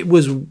 It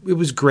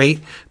was great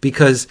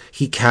because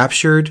he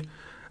captured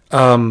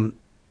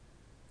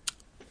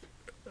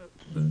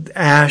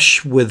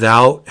Ash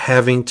without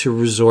having to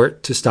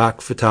resort to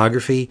stock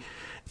photography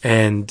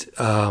and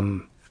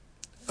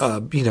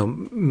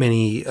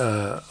many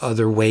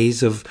other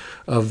ways of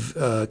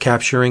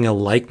capturing a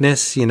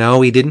likeness. He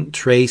didn't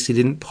trace, he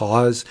didn't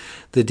pause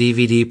the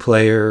DVD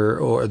player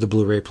or the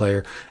Blu-ray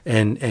player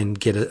and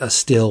get a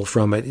still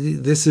from it.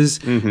 This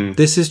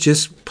is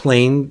just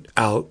plain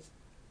out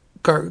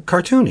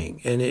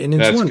cartooning, and it's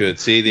that's wonderful. Good.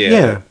 See,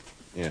 yeah.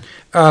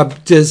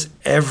 Does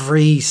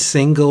every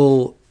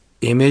single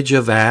image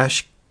of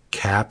Ash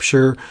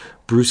capture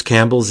Bruce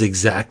Campbell's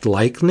exact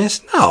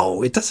likeness?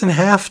 No, it doesn't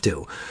have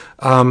to.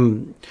 There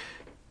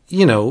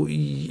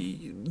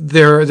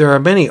are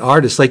many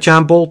artists like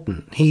John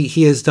Bolton.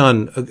 He has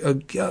done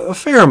a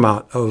fair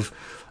amount of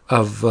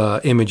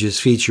images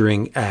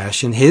featuring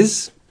Ash, and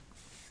his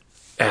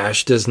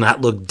Ash does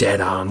not look dead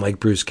on like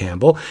Bruce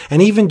Campbell.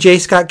 And even J.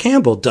 Scott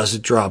Campbell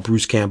doesn't draw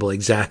Bruce Campbell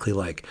exactly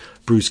like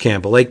Bruce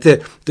Campbell. Like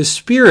the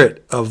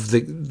spirit of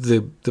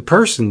the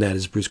person that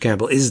is Bruce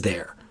Campbell is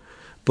there,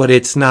 but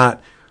it's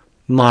not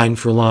line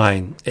for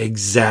line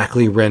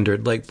exactly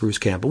rendered like Bruce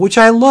Campbell, which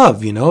I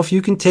love. If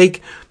you can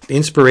take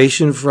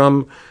inspiration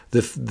from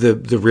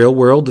the real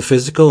world, the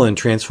physical, and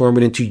transform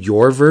it into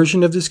your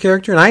version of this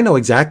character, and I know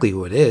exactly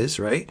who it is,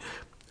 right?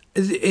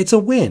 It's a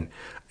win.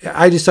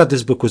 I just thought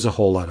this book was a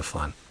whole lot of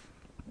fun.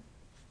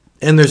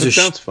 And there's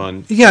sounds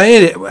fun.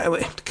 Yeah,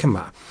 come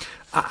on.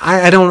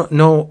 I don't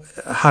know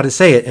how to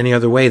say it any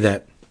other way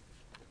that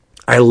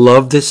I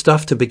love this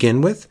stuff to begin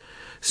with.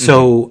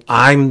 So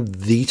I'm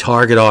the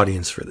target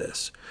audience for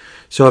this.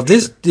 So if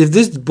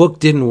this book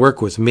didn't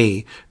work with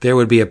me, there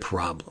would be a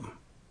problem.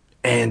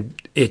 And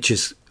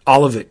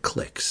all of it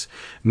clicks.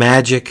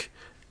 Magic,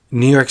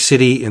 New York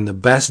City in the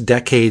best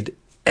decade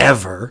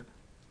ever.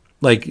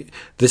 Like,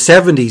 the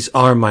 70s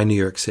are my New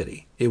York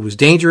City. It was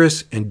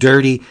dangerous and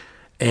dirty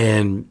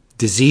and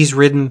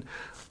disease-ridden,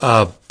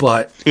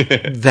 but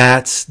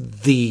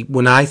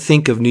when I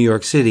think of New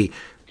York City,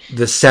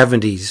 the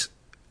 70s,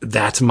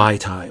 that's my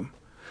time.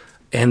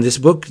 And this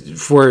book,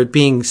 for it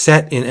being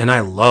set in, and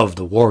I love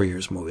the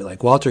Warriors movie,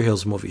 like Walter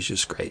Hill's movie is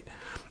just great.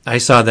 I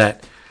saw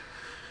that,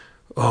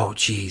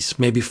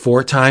 maybe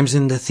 4 times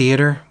in the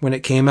theater when it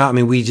came out. I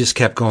mean, we just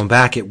kept going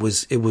back. It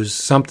was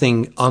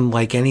something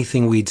unlike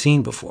anything we'd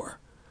seen before.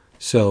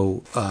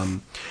 So,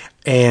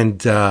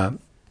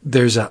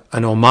 there's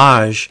an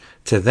homage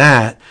to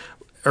that.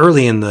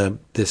 Early in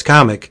this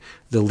comic,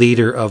 the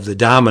leader of the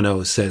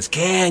Dominoes says,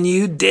 "Can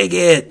you dig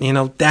it?"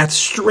 That's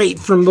straight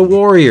from the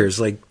Warriors.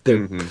 Like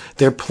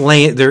they're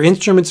playing, their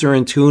instruments are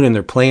in tune and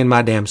they're playing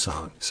my damn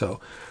song.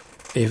 So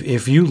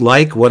if you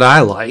like what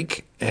I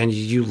like and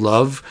you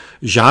love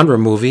genre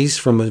movies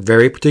from a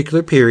very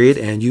particular period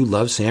and you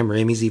love Sam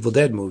Raimi's Evil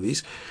Dead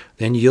movies,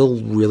 then you'll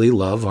really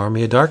love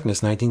Army of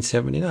Darkness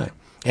 1979.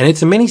 And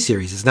it's a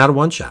miniseries. It's not a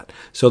one-shot.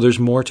 So there's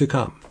more to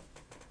come.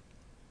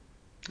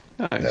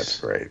 Nice. That's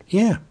great.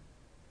 Yeah.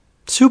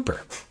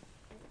 Super.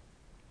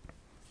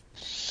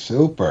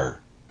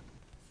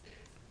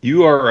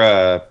 You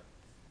are,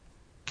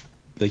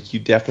 you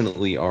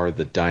definitely are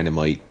the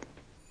Dynamite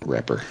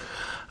rapper.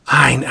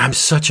 I'm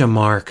such a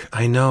mark.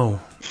 I know.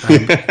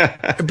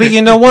 But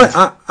you know what?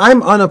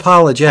 I'm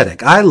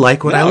unapologetic. I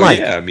like what I like.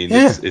 Yeah, I mean,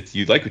 it's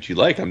you like what you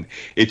like.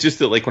 It's just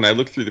that, like, when I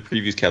look through the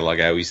previews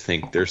catalog, I always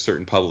think there's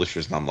certain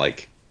publishers, and I'm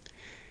like,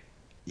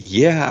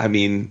 yeah, I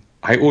mean,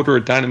 I order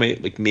a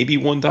Dynamite, like maybe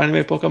one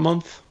Dynamite book a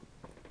month.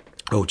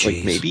 Oh,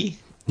 geez. Like, maybe.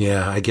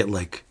 Yeah, I get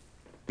like.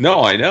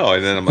 No, I know,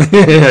 and then I'm like,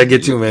 I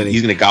get too many.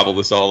 He's gonna gobble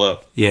this all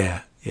up.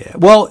 Yeah.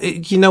 Well,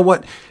 you know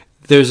what?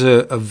 There's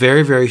a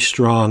very, very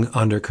strong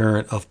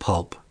undercurrent of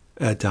pulp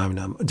at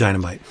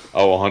Dynamite.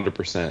 Oh,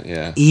 100%,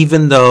 yeah.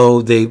 Even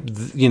though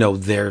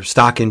their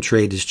stock in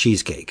trade is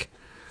cheesecake.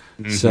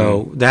 Mm-hmm.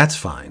 So that's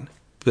fine.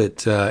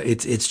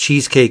 it's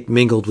cheesecake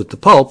mingled with the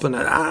pulp, and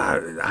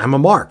I'm a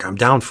mark. I'm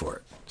down for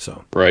it.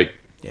 So Right.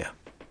 yeah,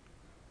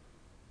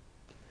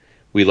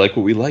 We like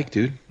what we like,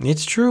 dude.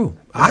 it's true.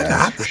 That's I'm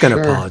not for going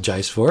to sure.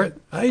 apologize for it.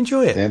 I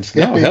enjoy it. And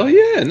Skippy. No, hell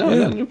yeah. No, Yeah.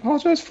 nothing to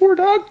apologize for,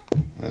 dog.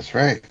 That's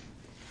right.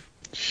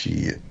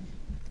 Shit.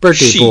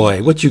 Birthday She-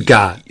 boy, what you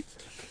got?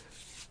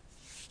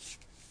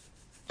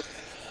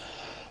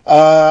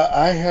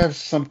 I have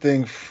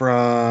something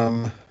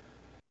from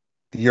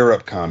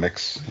Europe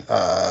Comics.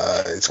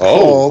 It's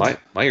Oh, called.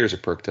 my ears are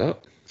perked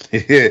up.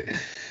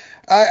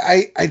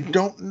 I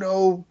don't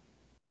know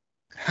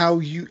how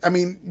you. I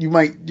mean, you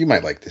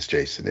might like this,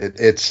 Jason.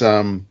 It's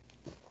definitely,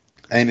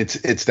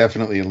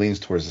 it leans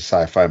towards the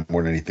sci-fi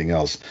more than anything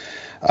else,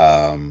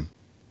 and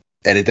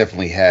it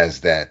definitely has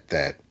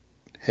that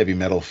heavy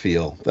metal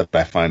feel that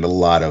I find a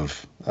lot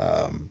of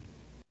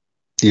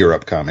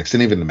Europe comics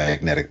and even the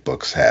Magnetic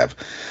books have.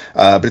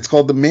 But it's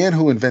called The Man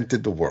Who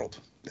Invented the World,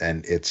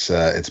 and it's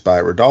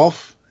by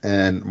Rodolphe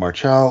and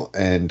Marchal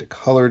and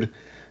colored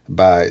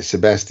by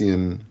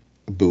Sebastien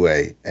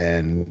Bouet.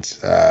 And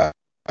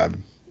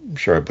I'm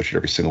sure I butchered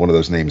every single one of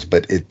those names,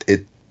 but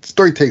it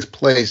story takes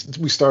place.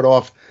 We start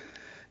off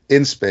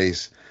in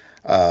space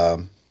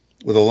with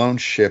a lone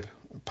ship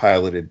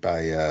piloted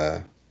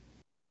by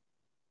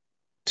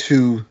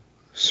two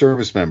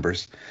service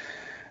members,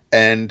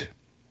 and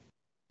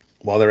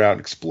while they're out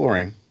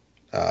exploring,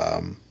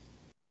 some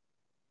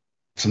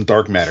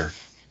dark matter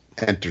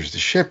enters the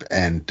ship,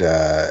 and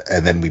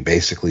then we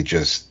basically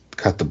just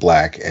cut to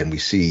black, and we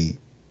see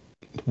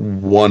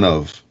one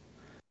of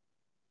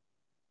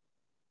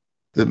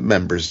the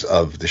members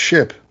of the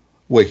ship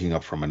waking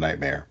up from a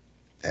nightmare,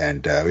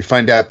 and we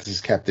find out this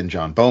is Captain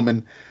John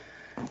Bowman,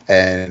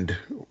 and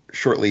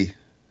shortly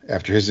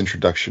after his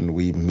introduction,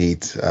 we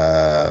meet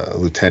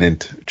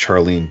Lieutenant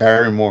Charlene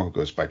Barrymore, who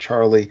goes by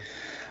Charlie.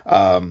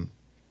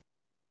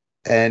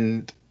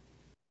 And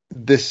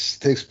this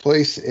takes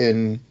place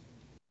in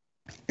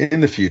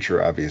the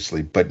future,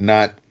 obviously, but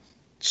not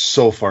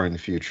so far in the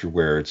future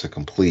where it's a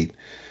complete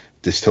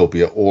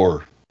dystopia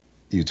or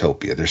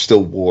utopia. There's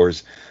still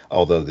wars,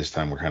 although this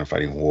time we're kind of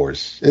fighting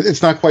wars.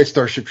 It's not quite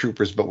Starship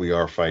Troopers, but we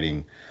are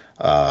fighting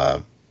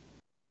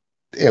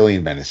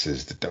alien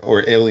menaces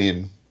or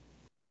alien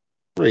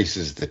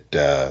races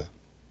that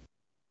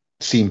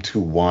seem to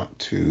want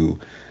to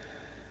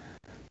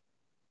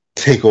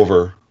take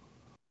over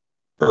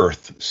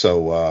Earth.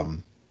 So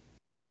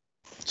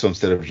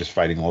instead of just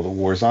fighting all the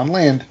wars on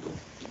land,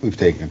 we've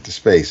taken it to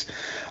space.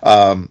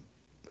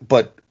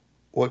 But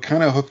what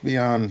kind of hooked me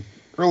on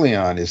early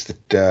on is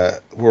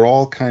that we're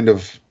all kind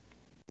of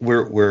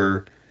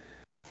we're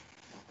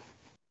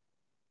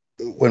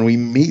when we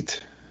meet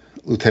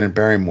Lieutenant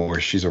Barrymore,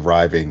 she's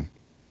arriving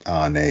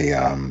on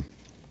in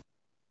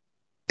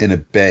a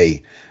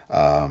bay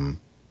on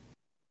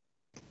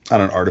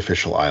an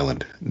artificial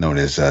island known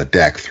as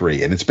DAC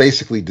 3, and it's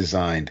basically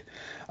designed.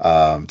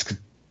 It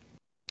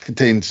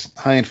contains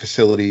high-end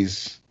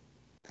facilities,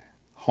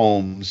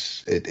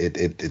 homes.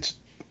 It's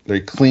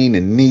very clean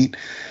and neat,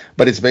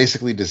 but it's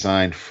basically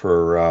designed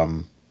for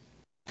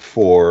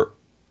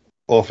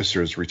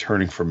officers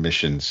returning from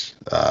missions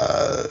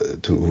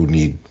who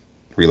need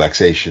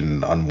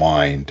relaxation,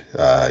 unwind,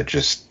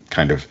 just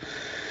kind of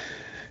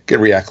get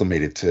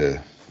reacclimated to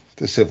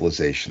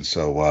civilization.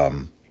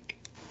 So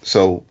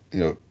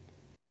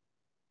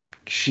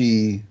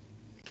she's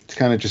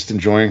kind of just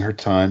enjoying her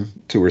time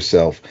to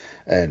herself,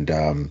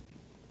 and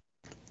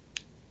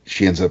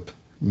she ends up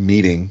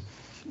meeting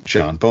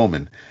John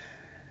Bowman,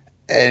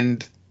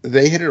 and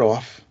they hit it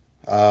off.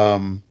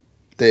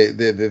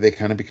 They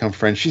kind of become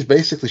friends.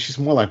 She's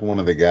more like one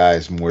of the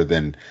guys more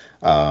than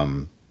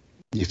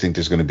you think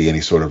there's going to be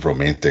any sort of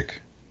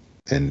romantic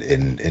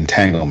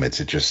entanglements.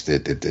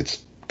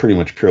 It's pretty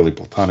much purely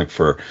platonic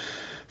for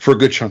a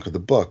good chunk of the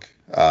book,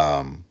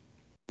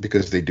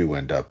 because they do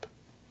end up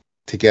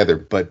together.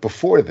 But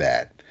before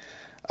that,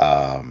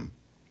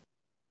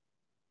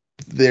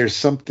 there's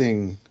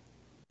something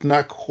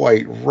not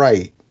quite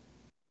right,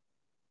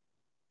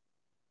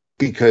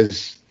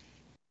 because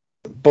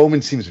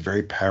Bowman seems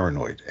very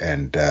paranoid,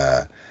 and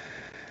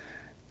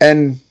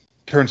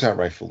turns out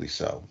rightfully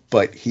so.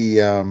 But he's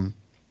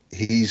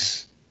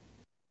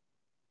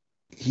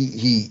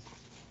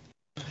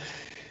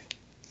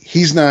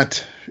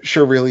not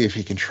sure really if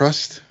he can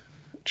trust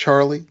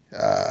Charlie,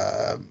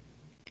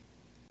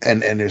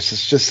 and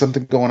there's just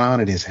something going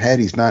on in his head.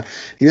 He's not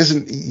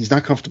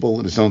comfortable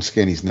in his own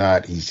skin. He's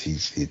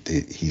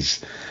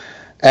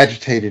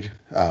agitated.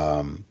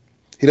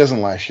 He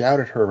doesn't lash out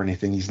at her or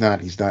anything. He's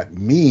not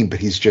mean, but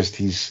he just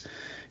seems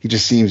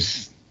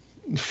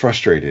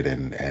frustrated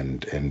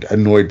and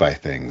annoyed by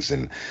things,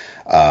 and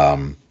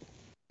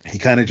he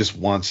kind of just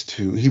wants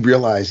to. He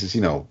realizes,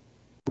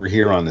 we're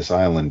here on this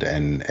island,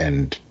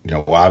 and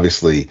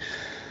obviously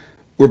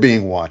we're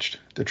being watched.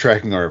 They're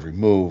tracking our every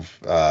move.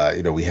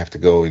 We have to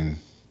go in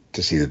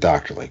to see the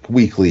doctor like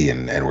weekly,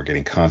 and we're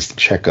getting constant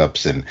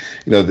checkups, and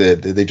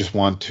they just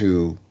want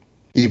to,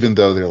 even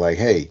though they're like,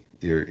 hey,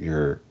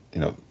 you're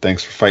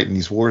thanks for fighting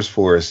these wars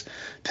for us.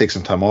 Take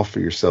some time off for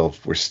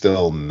yourself. We're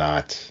still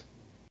not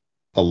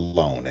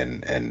alone,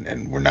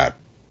 and we're not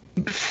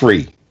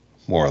free,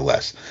 more or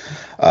less.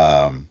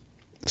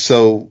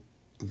 So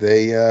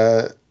they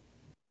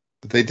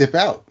dip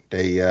out.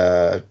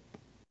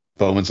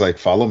 Bowman's like,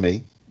 follow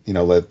me.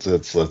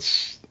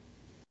 Let's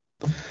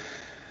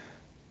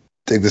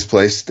take this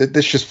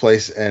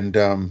place,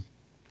 and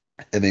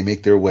they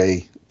make their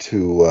way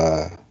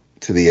to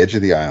the edge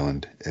of the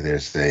island.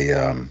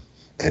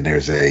 And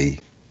there's a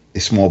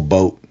small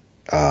boat,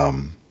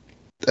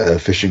 a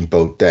fishing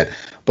boat that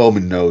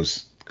Bowman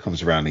knows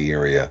comes around the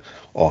area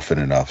often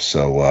enough.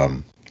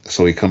 So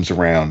he comes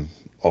around,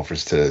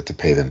 offers to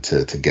pay them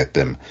to get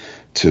them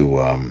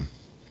to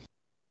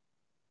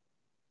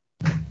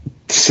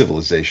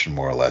civilization,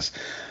 more or less.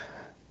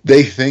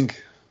 They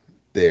think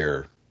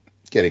they're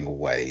getting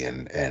away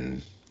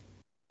and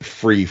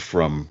free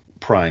from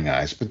prying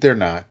eyes, but they're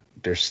not.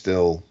 They're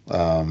still,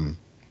 the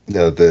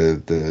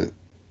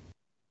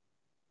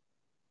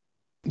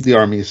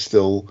army is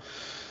still,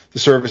 the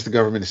service, the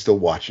government is still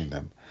watching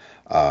them.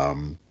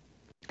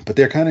 But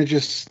they're kind of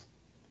just,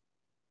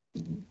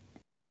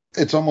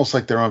 it's almost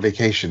like they're on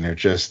vacation. They're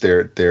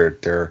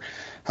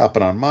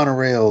hopping on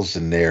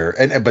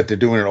monorails, but they're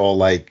doing it all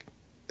like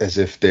as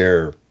if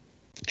they're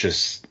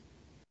just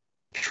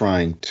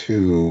trying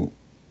to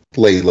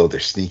lay low. They're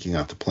sneaking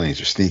onto planes,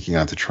 they're sneaking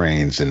onto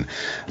trains, and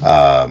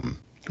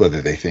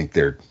whether they think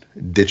they're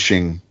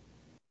ditching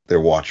their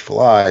watchful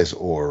eyes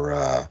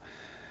or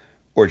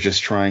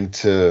just trying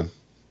to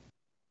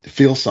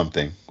feel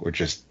something, or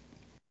just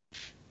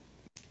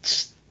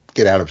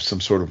get out of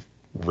some sort of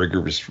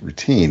rigorous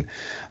routine.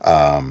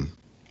 And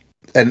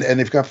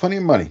they've got plenty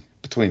of money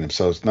between them,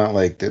 so it's not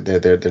like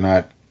they're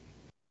not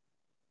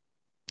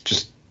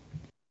just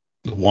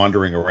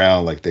wandering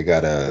around like they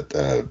got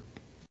a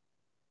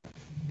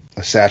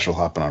satchel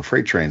hopping on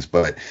freight trains.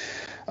 But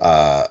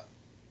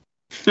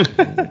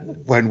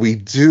when we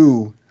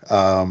do, it's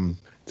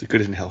a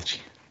good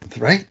analogy,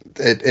 right?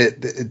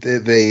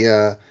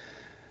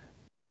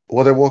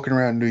 While they're walking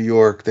around New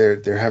York,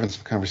 they're having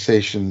some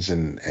conversations,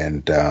 and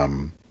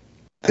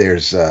there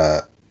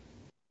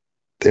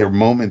are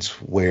moments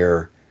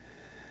where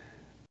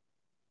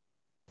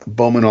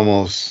Bowman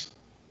almost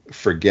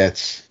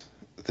forgets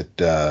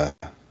that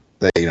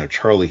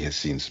Charlie has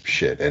seen some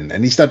shit, and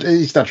he's not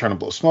trying to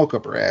blow smoke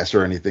up her ass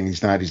or anything.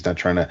 He's not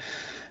trying to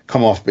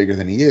come off bigger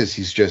than he is.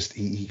 He's just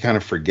he kind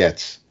of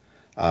forgets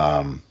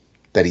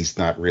that he's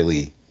not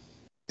really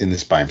in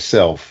this by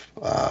himself,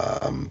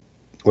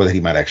 or that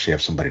he might actually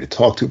have somebody to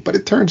talk to. But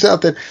it turns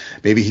out that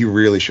maybe he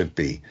really shouldn't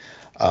be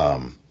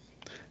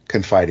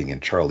confiding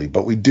in Charlie.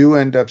 But we do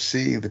end up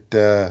seeing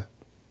that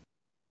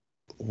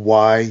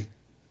why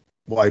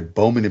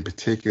Bowman in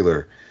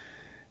particular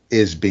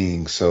is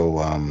being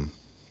so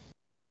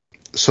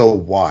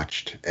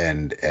watched,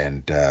 and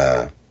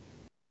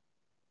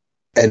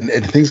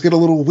things get a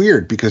little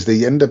weird, because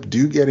they end up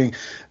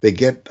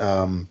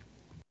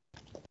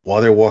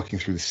while they're walking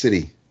through the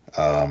city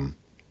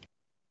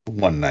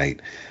one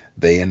night,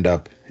 they end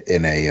up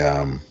in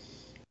an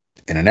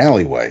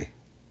alleyway,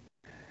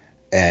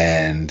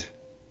 and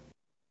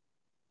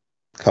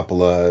a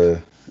couple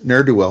of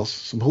ne'er-do-wells,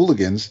 some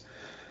hooligans,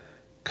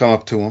 come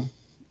up to him,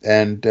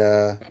 and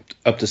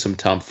up to some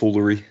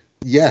tomfoolery.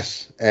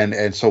 Yes,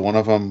 and so one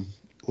of them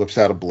whips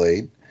out a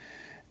blade,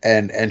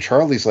 and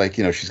Charlie's like,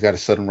 she's got a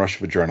sudden rush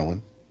of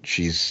adrenaline.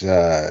 She's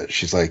like,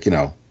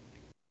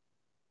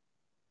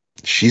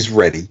 she's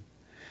ready.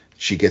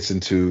 She gets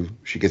into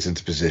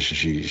position.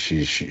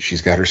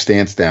 She's got her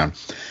stance down,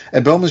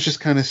 and Bowman's just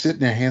kind of sitting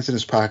there, hands in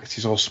his pockets.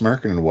 He's all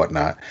smirking and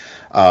whatnot,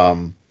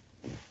 and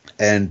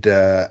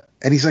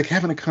he's like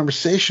having a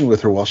conversation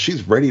with her while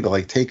she's ready to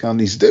like take on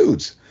these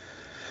dudes.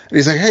 And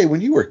he's like, hey,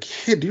 when you were a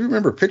kid, do you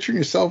remember picturing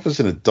yourself as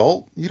an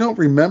adult? You don't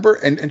remember?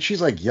 And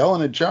she's like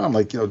yelling at John,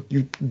 like,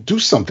 you do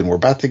something. We're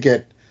about to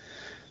they're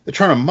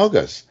trying to mug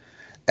us.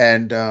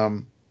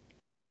 And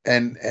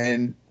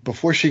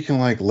before she can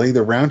like lay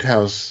the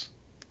roundhouse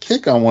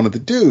kick on one of the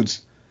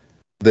dudes,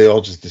 they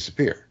all just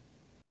disappear.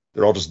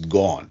 They're all just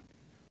gone.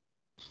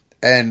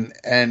 And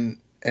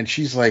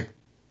she's like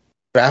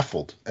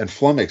baffled and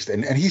flummoxed,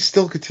 and he's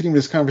still continuing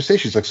this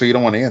conversation. He's like, so you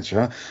don't want to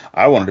answer, huh?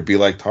 I wanted to be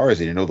like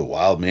Tarzan, the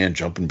wild man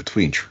jumping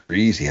between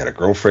trees. He had a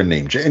girlfriend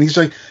named Jane. And he's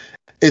like,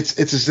 it's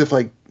as if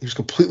like he was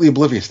completely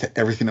oblivious to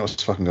everything that was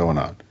fucking going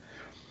on.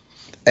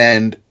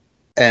 And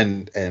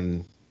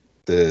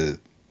his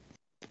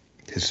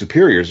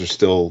superiors are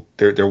still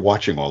they're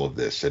watching all of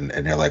this, and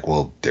they're like,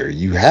 well, there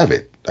you have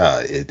it.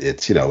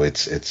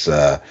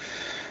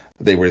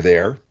 They were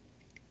there.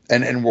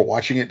 And we're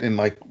watching it in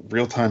like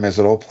real time as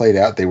it all played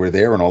out. They were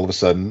there, and all of a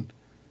sudden,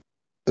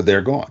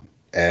 they're gone.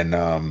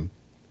 And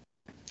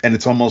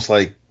it's almost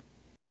like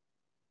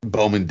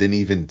Bowman didn't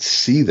even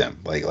see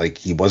them. Like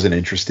he wasn't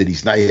interested.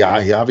 He's not. He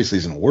obviously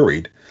isn't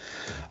worried.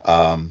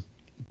 But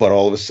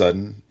all of a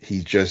sudden,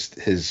 he just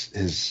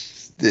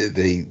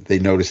they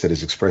notice that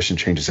his expression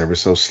changes ever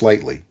so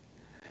slightly,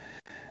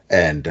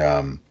 and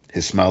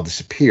his smile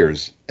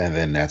disappears. And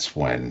then that's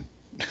when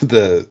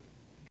the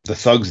the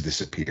thugs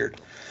disappeared.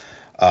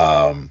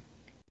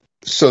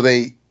 So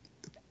they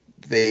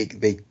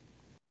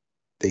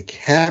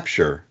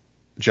capture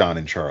John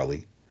and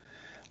Charlie,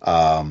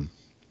 and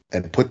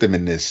put them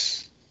in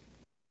this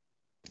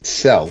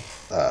cell.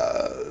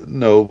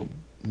 No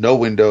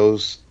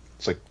windows.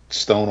 It's like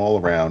stone all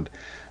around.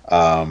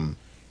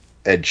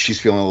 And she's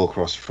feeling a little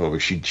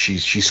claustrophobic.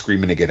 She's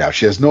screaming to get out.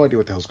 She has no idea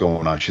what the hell's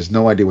going on. She has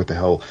no idea what the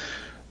hell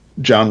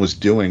John was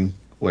doing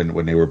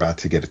when they were about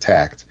to get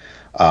attacked.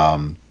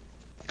 And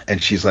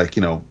she's like,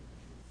 you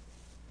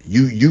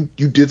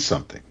did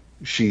something.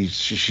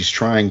 She's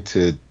trying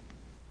to.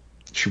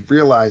 She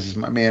realizes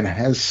my man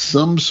has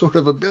some sort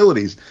of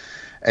abilities,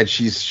 and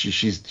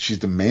she's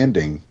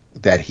demanding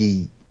that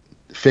he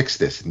fix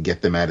this and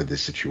get them out of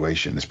this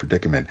situation, this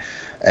predicament.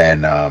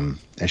 And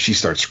she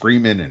starts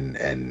screaming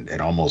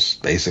and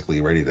almost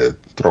basically ready to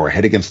throw her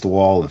head against the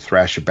wall and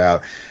thrash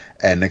about.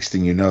 And next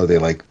thing you know,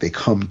 they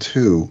come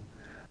to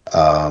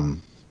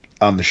on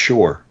the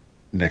shore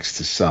next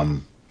to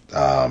some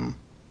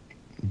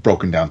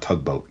broken down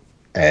tugboat,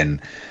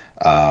 and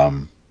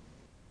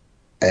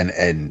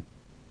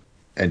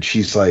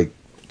she's like,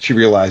 she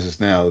realizes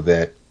now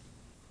that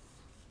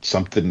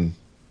something,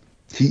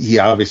 he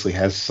obviously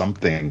has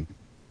something.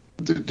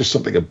 There's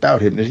something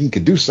about him that he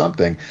could do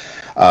something,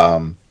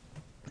 and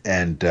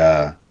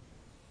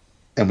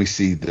we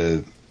see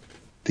the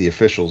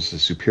officials, the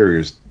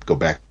superiors, go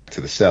back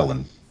to the cell,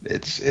 and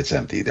it's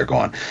empty. They're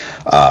gone.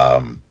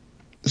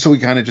 So we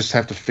kind of just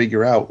have to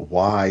figure out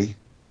why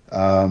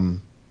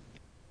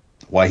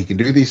he can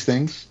do these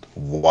things,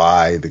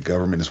 why the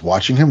government is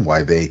watching him,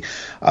 why they,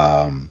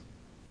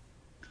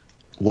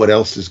 what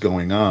else is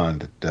going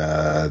on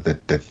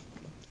that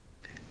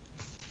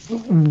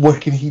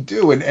what can he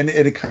do? And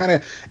it kind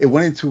of, it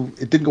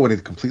didn't go in a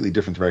completely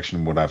different direction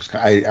than what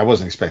I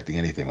wasn't expecting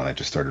anything when I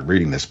just started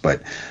reading this,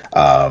 but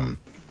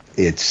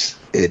it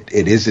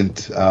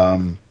isn't,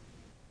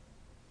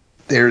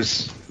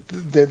 there's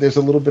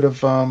a little bit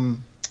of,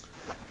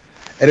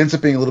 it ends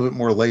up being a little bit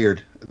more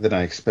layered than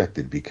I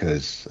expected,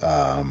 because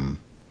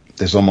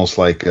there's almost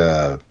like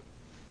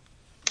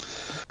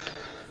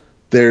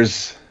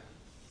there's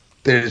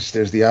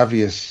the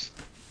obvious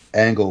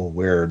angle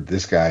where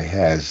this guy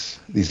has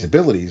these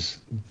abilities,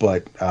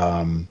 but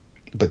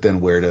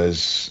then where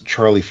does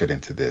Charlie fit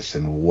into this,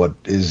 and what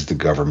is the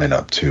government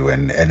up to?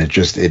 And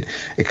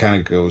it kind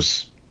of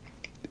goes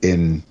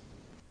in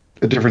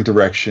a different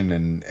direction,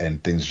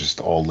 and things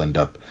just all end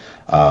up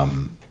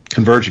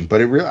converging.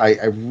 But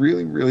I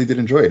really did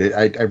enjoy it.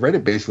 I read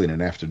it basically in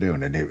an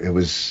afternoon, and it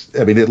was,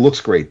 I mean, it looks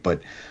great,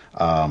 but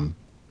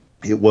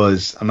it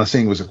was, I'm not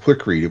saying it was a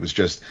quick read. It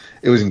was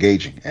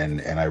engaging,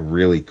 and I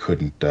really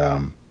couldn't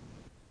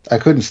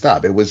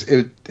stop. It was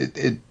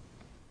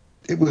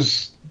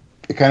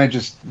kind of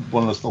just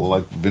one of those,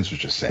 like Vince was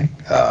just saying,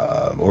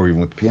 or even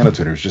with the piano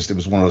tuner. It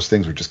was one of those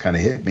things where it just kind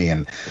of hit me,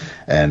 and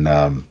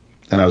I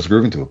was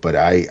grooving to it. But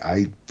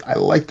I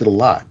liked it a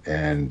lot,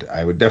 and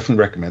I would definitely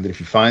recommend it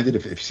if you find it.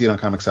 If you see it on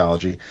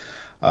Comixology,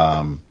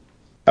 I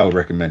would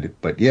recommend it.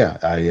 But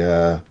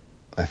yeah,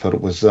 I thought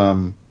it was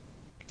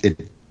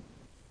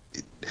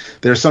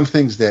there are some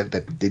things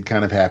that did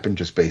kind of happen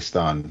just based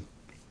on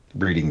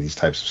reading these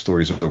types of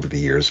stories over the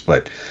years,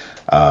 but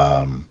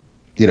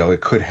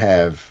it could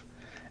have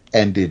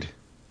ended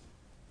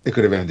a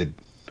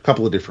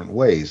couple of different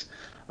ways.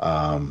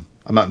 I'm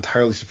not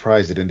entirely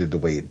surprised it ended the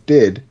way it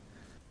did,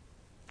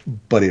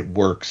 but it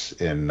works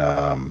in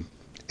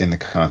the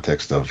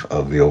context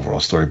of the overall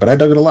story. But I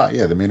dug it a lot.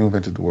 Yeah, The Man Who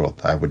Invented the World.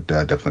 I would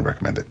definitely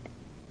recommend it.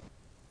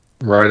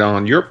 Right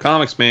on. Europe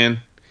Comics, man.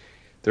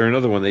 They're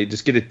another one. They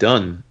just get it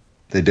done.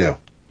 They do.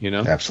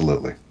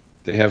 Absolutely.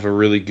 They have a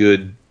really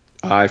good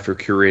eye for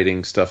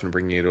curating stuff and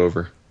bringing it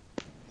over.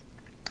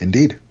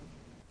 Indeed.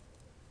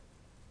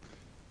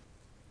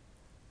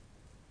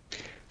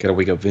 Gotta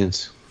wake up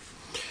Vince.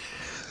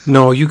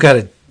 No, you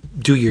gotta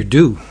do your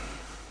due.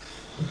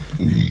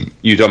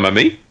 You talking about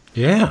me?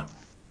 Yeah.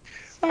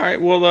 All right.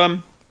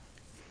 Well,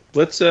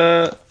 let's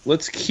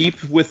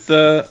keep with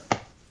the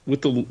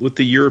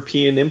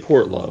European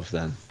import love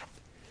then.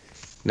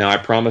 Now, I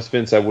promised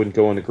Vince I wouldn't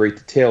go into great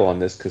detail on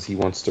this because he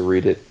wants to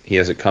read it. He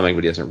has it coming,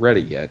 but he hasn't read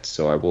it yet.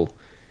 So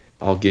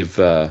I'll give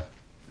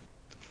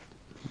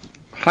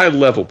high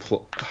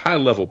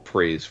level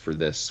praise for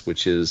this,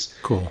 which is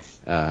cool.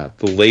 The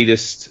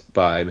latest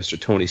by Mr.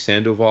 Tony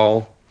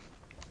Sandoval.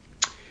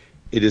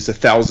 It is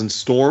 1,000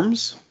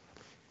 Storms,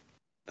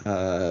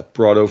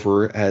 brought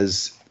over,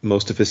 as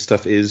most of his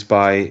stuff is,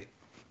 by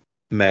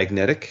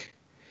Magnetic.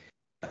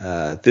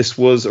 This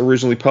was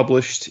originally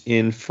published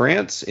in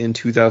France in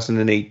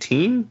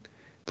 2018,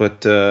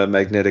 but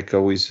Magnetic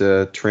always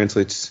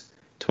translates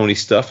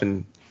Tony's stuff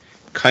and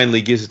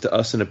kindly gives it to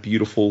us in a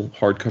beautiful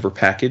hardcover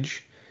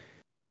package.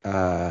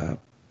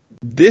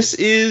 This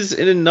is,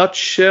 in a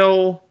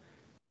nutshell,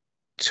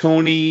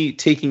 Tony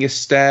taking a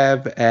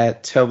stab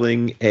at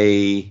telling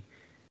a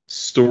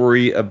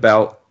story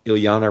about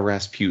Ilyana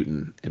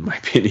Rasputin, in my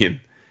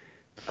opinion.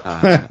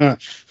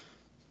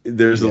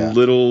 There's a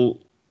little...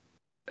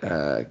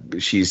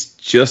 she's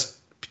just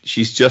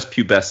she's just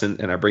pubescent,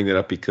 and I bring that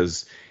up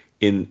because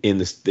in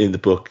the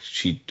book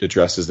she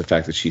addresses the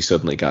fact that she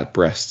suddenly got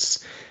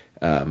breasts.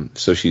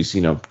 So she's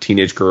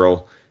teenage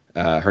girl.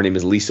 Her name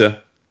is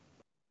Lisa.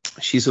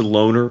 She's a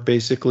loner,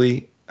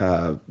 basically.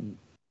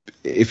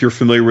 If you're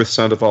familiar with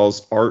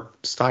Sandoval's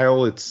art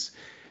style,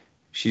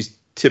 she's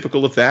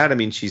typical of that. I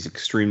mean, she's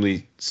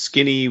extremely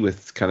skinny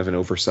with kind of an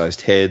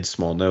oversized head,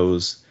 small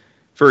nose.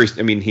 He's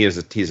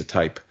a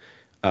type.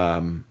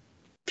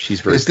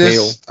 She's very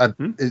pale.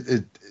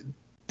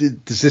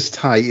 Does this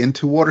tie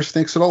into Water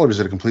Snakes at all, or is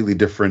it a completely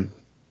different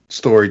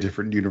story,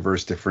 different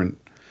universe, different?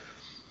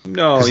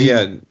 No,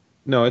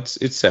 no,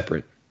 it's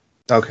separate.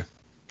 Okay.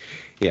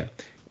 Yeah.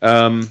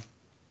 And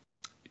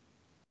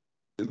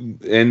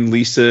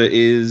Lisa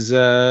is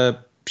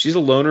she's a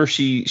loner.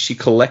 She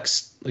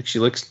collects,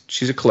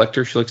 she's a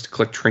collector. She likes to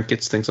collect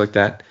trinkets, things like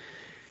that.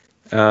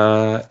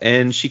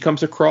 And she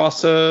comes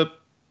across a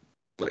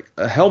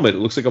helmet. It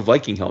looks like a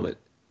Viking helmet.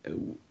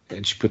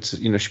 And she puts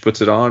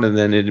it on, and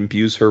then it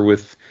imbues her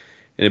with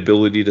an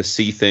ability to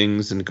see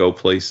things and go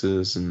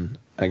places. And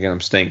again, I'm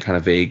staying kind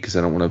of vague because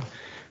I don't want to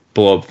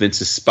blow up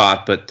Vince's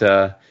spot, but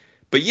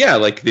yeah,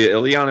 like the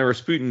Illyana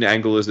Rasputin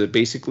angle is that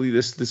basically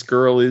this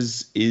girl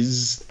is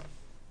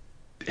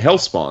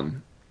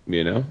Hellspawn,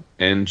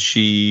 and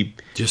she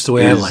just the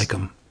way I like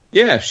them.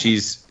 Yeah,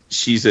 she's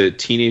a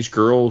teenage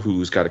girl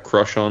who's got a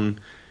crush on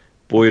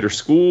boy at her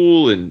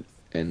school and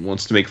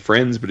wants to make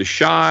friends, but is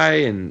shy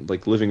and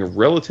like living a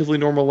relatively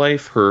normal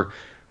life. Her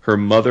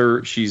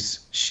mother, she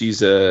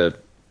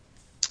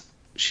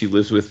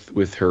lives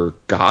with her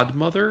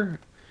godmother,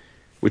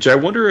 which I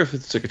wonder if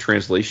it's like a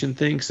translation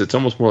thing, because it's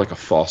almost more like a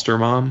foster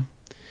mom.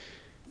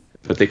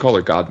 But they call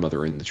her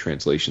godmother in the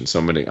translation, so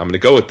I'm gonna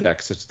go with that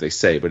because that's what they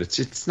say. But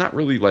it's not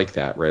really like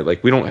that, right?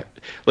 Like we don't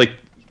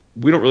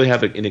really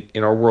have it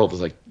in our world.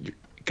 Is like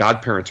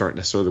godparents aren't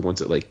necessarily the ones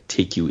that like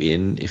take you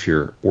in if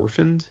you're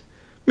orphaned.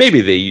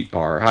 Maybe they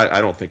are. I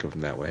don't think of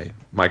them that way.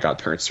 My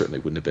godparents certainly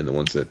wouldn't have been the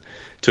ones that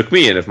took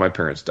me in if my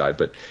parents died.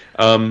 But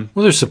well,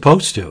 they're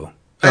supposed to.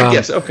 I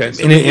guess okay.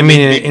 So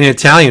in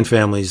Italian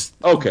families.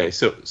 Okay,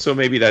 so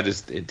maybe that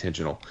is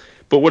intentional.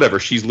 But whatever.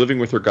 She's living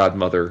with her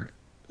godmother,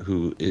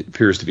 who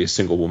appears to be a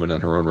single woman on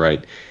her own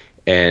right,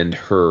 and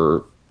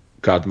her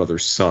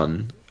godmother's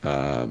son.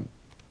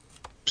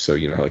 So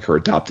like her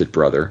adopted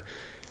brother,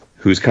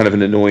 who's kind of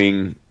an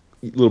annoying,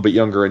 a little bit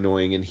younger,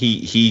 annoying, and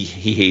he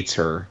hates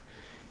her.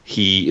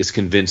 He is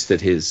convinced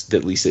that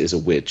Lisa is a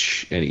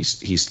witch, and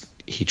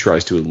he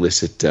tries to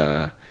elicit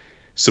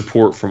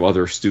support from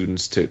other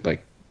students to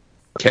like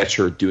catch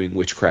her doing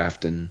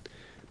witchcraft and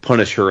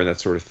punish her and that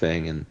sort of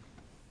thing. And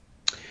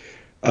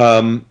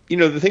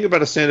the thing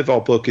about a Sandoval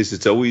book is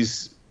he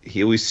always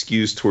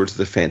skews towards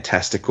the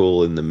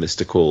fantastical and the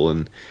mystical,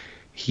 and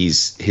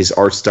his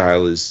art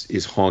style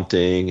is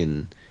haunting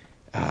and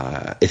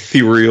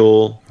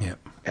ethereal. Yeah.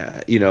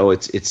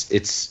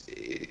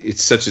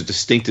 It's such a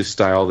distinctive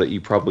style that you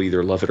probably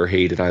either love it or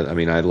hate it. I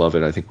love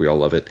it. I think we all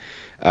love it.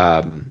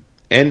 And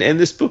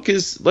this book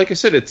is, like I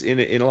said, it's in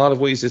a lot of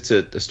ways it's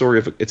a story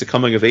of it's a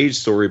coming of age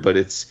story, but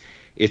it's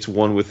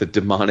one with a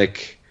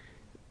demonic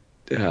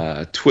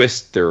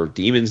twist. There are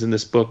demons in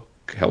this book,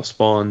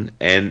 Hellspawn,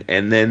 and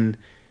then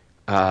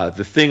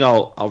the thing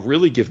I'll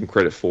really give him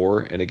credit for,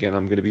 and again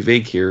I'm going to be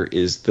vague here,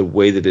 is the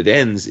way that it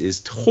ends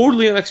is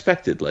totally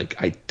unexpected. Like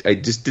I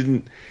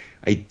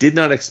did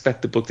not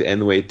expect the book to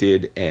end the way it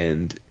did,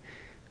 and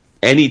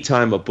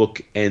anytime a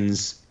book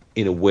ends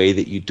in a way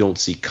that you don't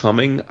see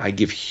coming, I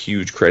give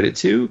huge credit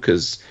to,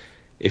 because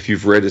if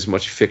you've read as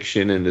much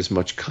fiction and as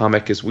much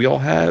comic as we all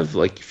have,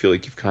 like you feel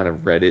like you've kind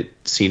of read it,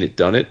 seen it,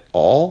 done it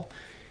all,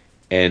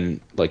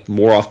 and like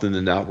more often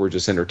than not, we're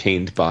just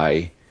entertained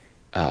by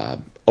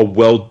a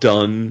well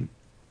done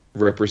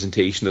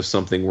representation of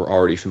something we're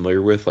already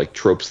familiar with, like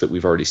tropes that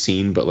we've already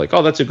seen, but like,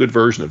 oh, that's a good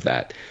version of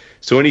that.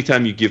 So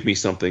anytime you give me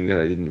something that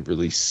I didn't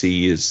really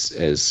see as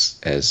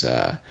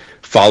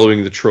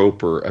following the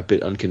trope or a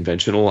bit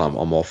unconventional,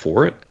 I'm all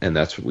for it, and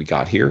that's what we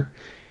got here.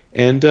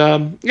 And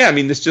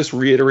this just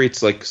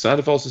reiterates, like,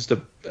 Sandoval's just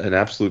an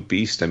absolute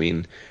beast. I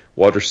mean,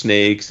 Water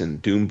Snakes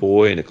and Doom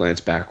Boy and A Glance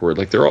Backward,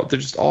 like they're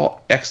just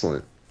all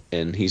excellent,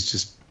 and he's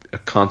just a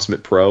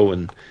consummate pro.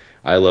 And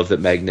I love that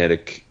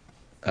Magnetic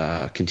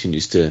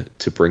continues to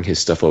bring his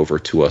stuff over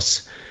to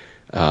us,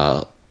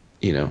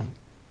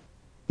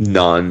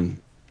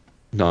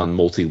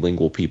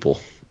 non-multilingual people.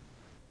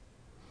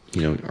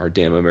 Our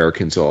damn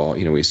Americans all,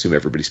 we assume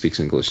everybody speaks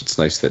English. It's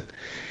nice that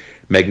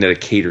Magnetic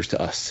caters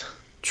to us.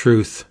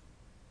 Truth.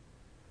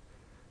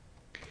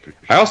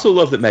 I also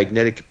love that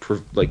Magnetic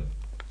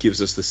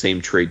gives us the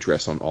same trade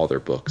dress on all their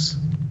books.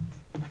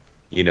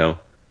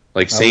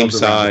 Same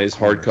size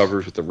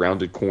hardcovers with the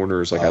rounded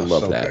corners. I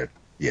love that. Good.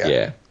 Yeah.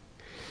 Yeah.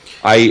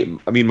 I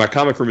mean, my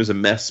comic room is a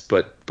mess,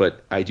 but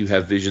I do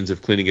have visions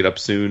of cleaning it up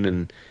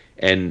soon,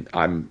 and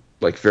I'm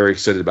very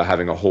excited about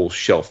having a whole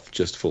shelf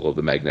just full of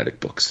the Magnetic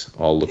books,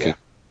 all looking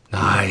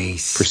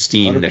nice,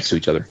 pristine 100%. next to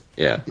each other.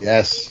 Yeah.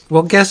 Yes.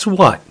 Well, guess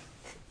what?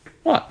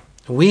 What?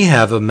 We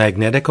have a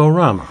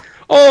Magnetic-orama.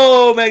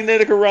 Oh,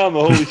 Magnetic-orama!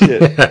 Holy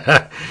shit!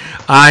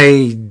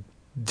 I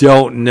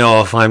don't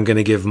know if I'm going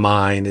to give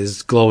mine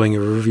as glowing a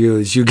review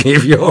as you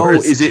gave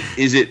yours. Oh,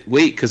 is it?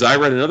 Wait, because I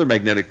read another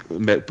Magnetic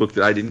book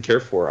that I didn't care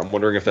for. I'm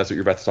wondering if that's what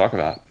you're about to talk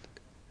about.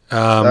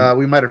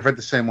 We might have read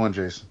the same one,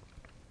 Jason.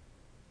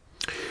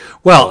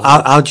 Well,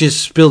 I'll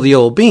just spill the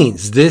old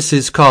beans. This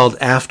is called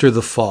After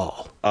the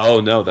Fall.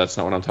 Oh no, that's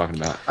not what I'm talking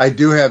about. I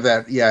do have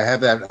that. Yeah, I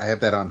have that. I have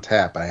that on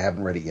tap, but I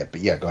haven't read it yet.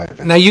 But yeah, go ahead.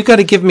 Now you got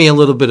to give me a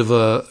little bit of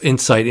a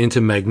insight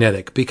into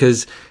Magnetic,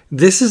 because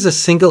this is a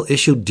single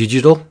issue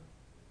digital.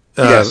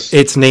 Yes.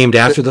 It's named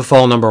After the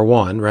Fall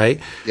 #1, right?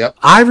 Yep.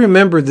 I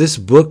remember this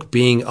book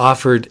being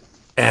offered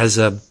as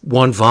a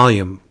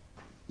 1-volume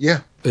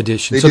Yeah.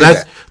 edition. They So do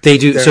that's that. they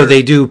do. So They're-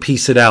 they do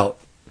piece it out.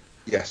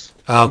 Yes.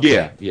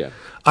 Okay. Yeah.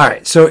 All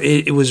right. So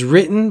it was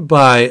written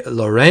by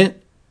Laurent.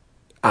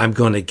 I'm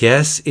going to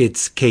guess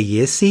it's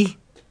Kayesi.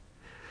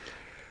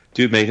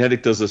 Dude,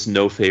 Magnetic does us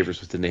no favors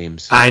with the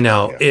names. I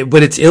know,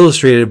 but it's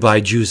illustrated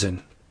by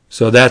Juzin,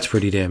 so that's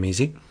pretty damn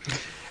easy.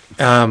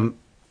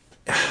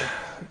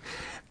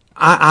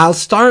 I'll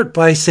start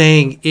by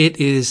saying it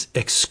is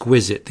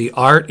exquisite. The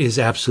art is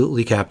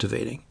absolutely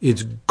captivating.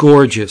 It's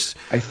gorgeous.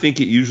 I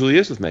think it usually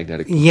is with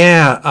Magnetic.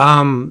 Yeah,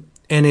 and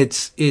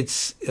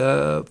it's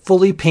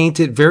fully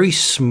painted, very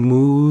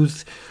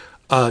smooth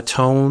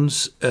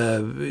tones.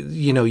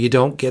 You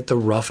don't get the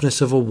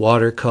roughness of a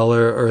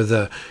watercolor or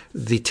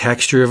the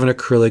texture of an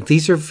acrylic.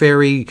 These are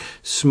very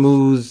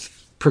smooth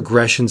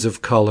progressions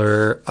of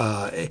color.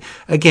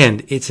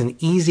 Again, it's an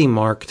easy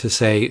mark to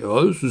say,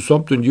 oh, this is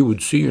something you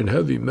would see in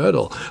heavy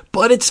metal,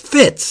 but it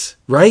fits,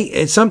 right?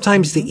 And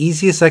sometimes the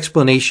easiest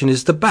explanation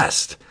is the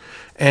best.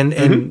 And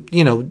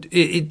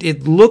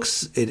it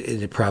looks,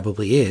 it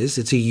probably is.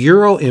 It's a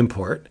Euro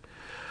import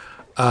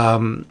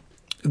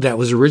that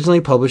was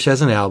originally published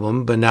as an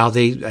album, but now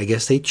I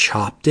guess they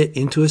chopped it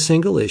into a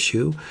single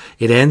issue.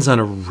 It ends on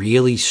a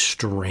really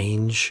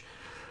strange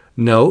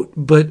note,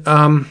 but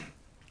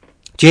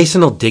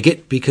Jason will dig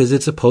it because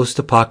it's a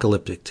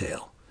post-apocalyptic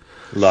tale.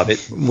 Love it.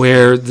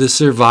 Where the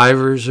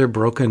survivors are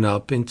broken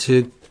up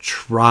into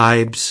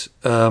tribes,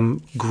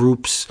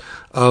 groups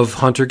of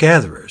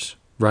hunter-gatherers,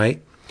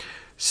 right?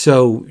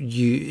 So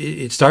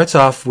it starts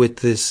off with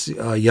this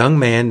young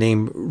man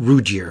named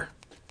Rugier.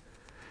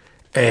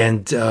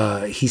 And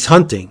he's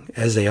hunting,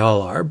 as they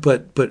all are,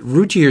 but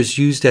Rugier is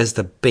used as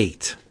the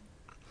bait.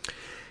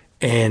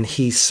 And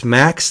he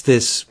smacks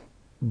this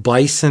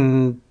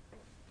bison,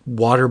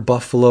 water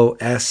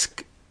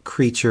buffalo-esque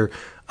creature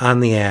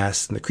on the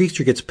ass, and the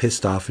creature gets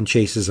pissed off and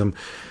chases him,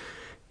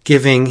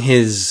 giving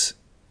his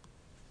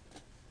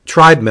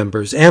tribe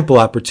members ample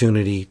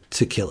opportunity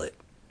to kill it.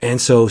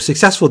 And so,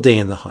 successful day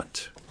in the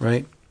hunt,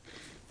 right?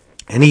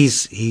 And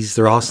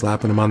they're all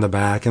slapping him on the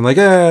back and like,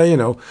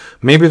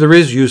 maybe there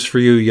is use for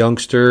you,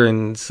 youngster.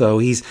 And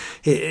so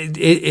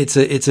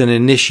it's an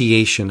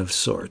initiation of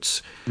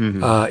sorts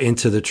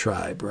into the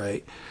tribe,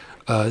 right?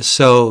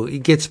 So he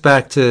gets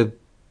back to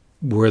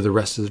where the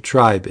rest of the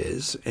tribe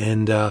is.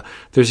 And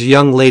there's a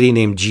young lady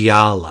named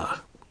Giala,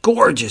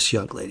 gorgeous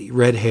young lady,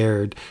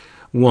 red-haired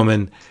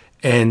woman,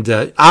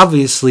 and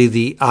obviously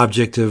the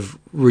object of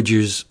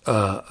Rugier's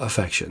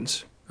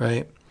affections,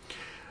 right?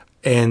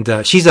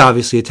 And she's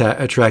obviously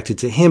attracted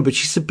to him, but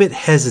she's a bit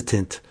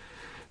hesitant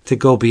to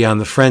go beyond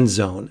the friend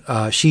zone.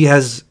 She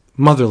has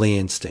motherly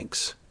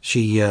instincts.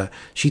 She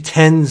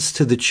tends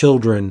to the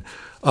children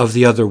of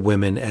the other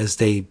women as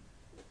they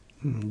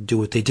do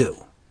what they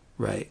do,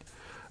 right?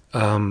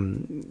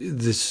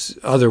 This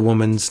other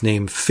woman's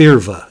named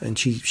Firva, and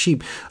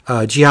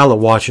Giala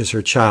watches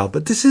her child.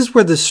 But this is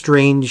where the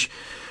strange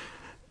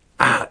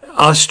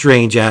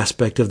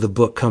aspect of the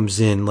book comes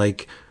in.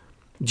 Like,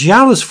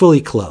 Giala's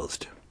fully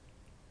clothed.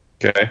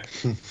 Okay.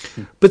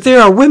 But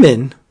there are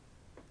women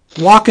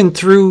walking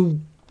through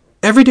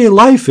everyday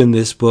life in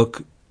this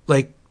book,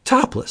 like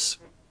topless.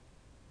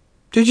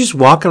 They're just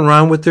walking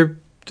around with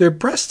their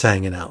breasts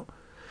hanging out.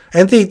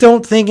 And they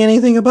don't think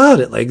anything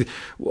about it. Like,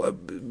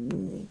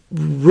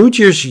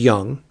 Rugier's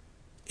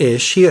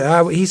young-ish. He's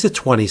a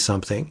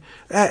 20-something,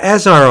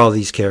 as are all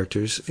these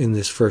characters in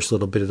this first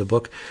little bit of the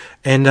book.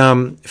 And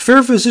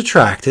Firva's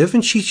attractive,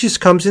 and she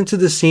just comes into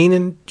the scene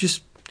and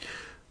just,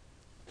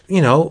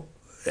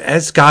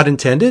 as God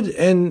intended,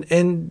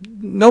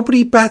 and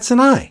nobody bats an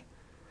eye.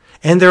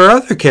 And there are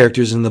other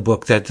characters in the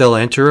book that they'll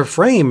enter a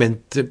frame,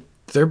 and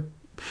they're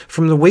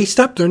from the waist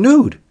up, they're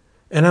nude.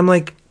 And I'm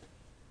like,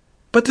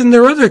 but then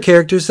there are other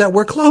characters that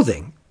wear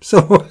clothing.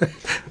 So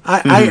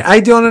I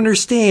don't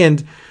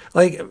understand.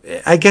 Like,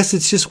 I guess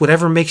it's just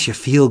whatever makes you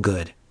feel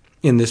good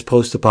in this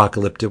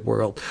post-apocalyptic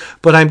world.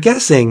 But I'm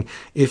guessing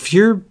if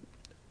you're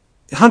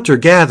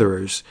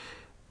hunter-gatherers,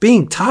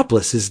 being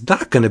topless is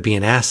not going to be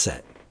an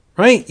asset.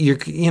 Right? You're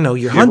If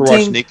you hunting.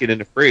 ever watch Naked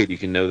and Afraid, you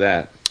can know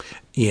that.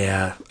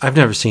 Yeah, I've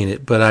never seen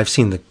it, but I've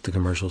seen the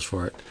commercials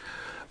for it.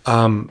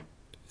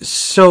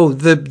 So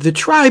the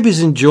tribe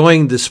is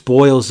enjoying the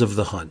spoils of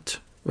the hunt,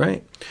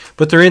 right?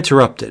 But they're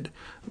interrupted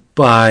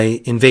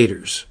by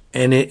invaders,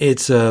 and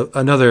it's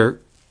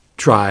another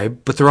tribe,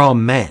 but they're all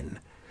men.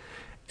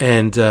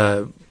 And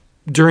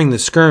during the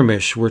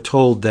skirmish, we're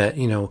told that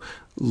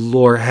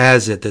lore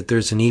has it that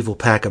there's an evil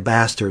pack of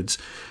bastards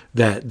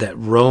that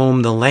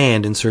roam the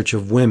land in search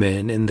of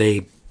women, and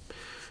they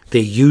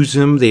use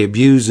them, they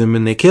abuse them,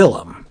 and they kill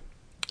them.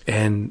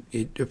 And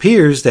it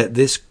appears that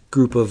this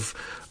group of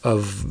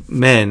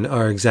men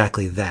are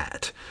exactly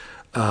that.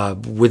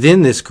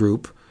 Within this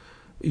group,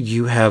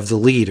 you have the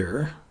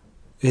leader.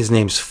 His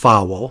name's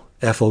Fowl,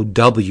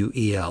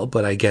 Fowel,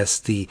 but I guess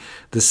the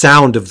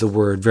sound of the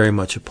word very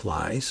much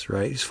applies,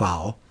 right? He's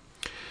Fowl.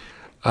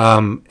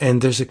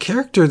 And there's a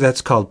character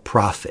that's called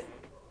Prophet.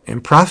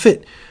 And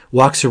Prophet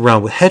walks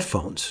around with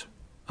headphones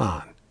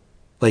on,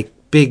 like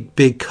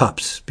big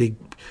cups, big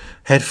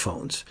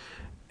headphones.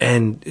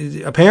 And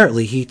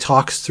apparently he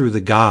talks through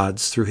the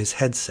gods through his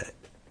headset.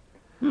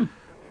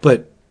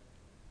 But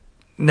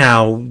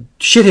now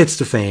shit hits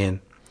the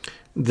fan.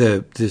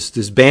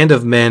 This band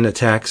of men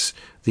attacks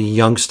the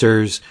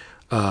youngsters.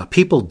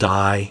 People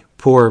die.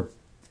 I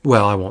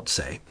won't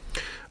say.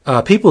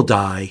 People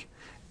die.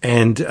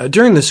 And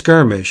during the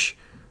skirmish,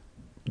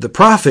 the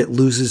Prophet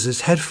loses his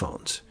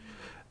headphones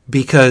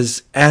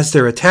because as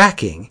they're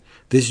attacking,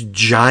 this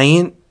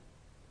giant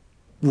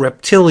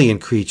reptilian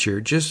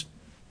creature just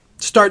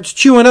starts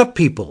chewing up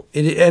people.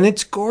 And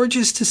it's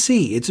gorgeous to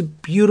see. It's a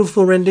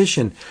beautiful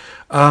rendition.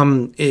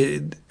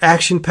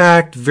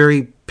 Action-packed,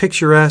 very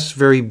picturesque,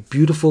 very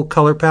beautiful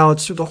color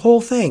palettes through the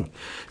whole thing.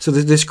 So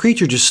this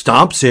creature just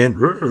stomps in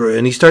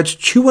and he starts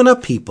chewing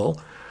up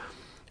people.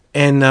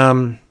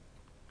 And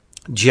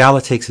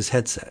Giala takes his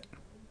headset,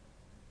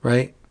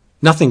 right?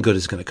 Nothing good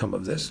is going to come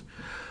of this.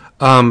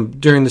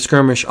 During the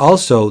skirmish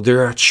also,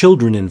 there are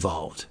children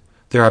involved.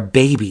 There are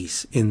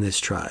babies in this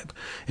tribe,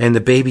 and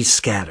the babies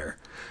scatter.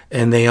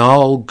 And they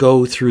all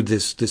go through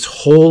this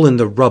hole in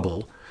the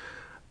rubble.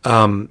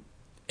 And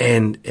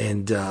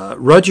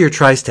Rudger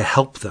tries to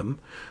help them,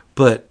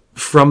 but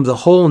from the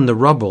hole in the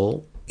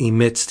rubble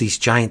emits these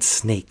giant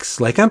snakes.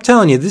 Like, I'm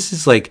telling you, this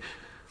is like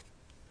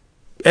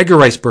Edgar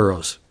Rice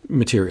Burroughs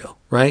material,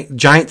 right?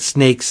 Giant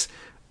snakes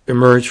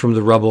emerge from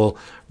the rubble.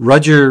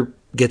 Rudger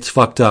gets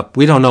fucked up.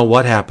 We don't know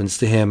what happens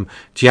to him.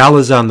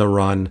 Giala's on the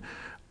run.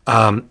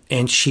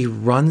 And she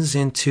runs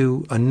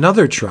into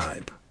another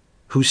tribe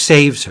who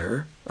saves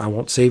her. I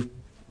won't say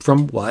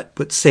from what,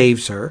 but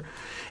saves her.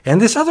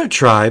 And this other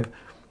tribe,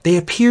 they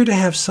appear to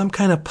have some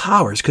kind of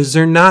powers because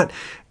they're not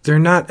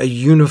a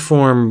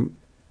uniform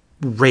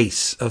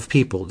race of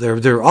people.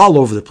 They're all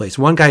over the place.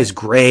 One guy's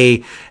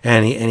gray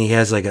and he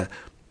has like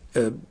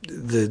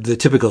the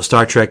typical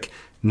Star Trek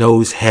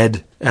nose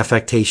head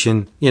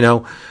affectation,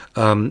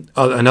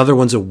 another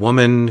one's a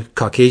woman,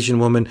 Caucasian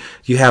woman.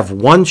 You have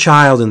one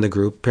child in the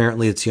group.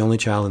 Apparently it's the only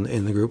child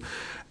in the group.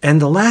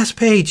 And the last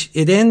page,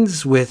 it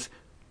ends with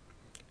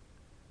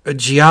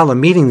Giala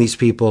meeting these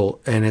people,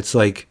 and it's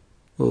like,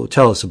 well,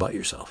 tell us about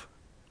yourself.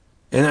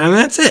 And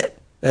that's it.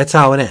 That's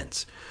how it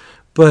ends.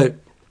 But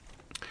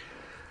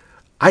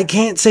I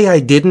can't say I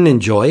didn't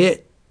enjoy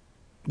it,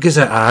 because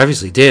I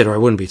obviously did, or I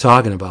wouldn't be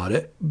talking about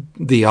it.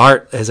 The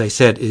art, as I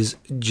said, is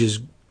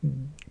just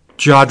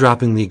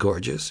jaw-droppingly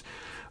gorgeous.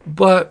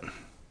 But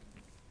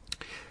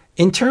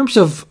in terms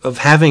of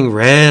having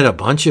read a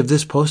bunch of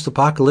this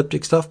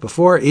post-apocalyptic stuff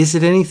before, is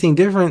it anything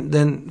different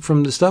than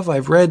from the stuff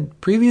I've read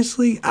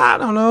previously? I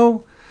don't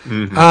know.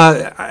 Mm-hmm.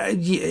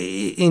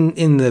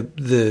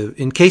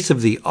 In case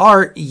of the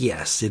art,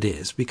 yes, it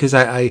is, because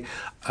I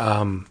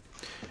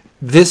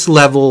this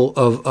level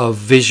of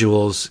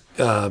visuals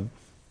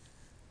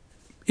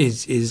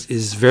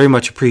is very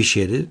much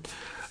appreciated.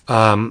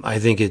 I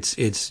think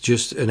it's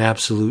just an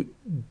absolute.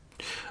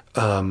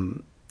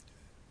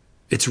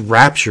 It's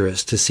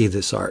rapturous to see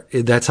this art.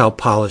 That's how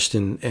polished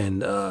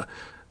and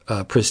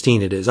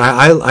pristine it is.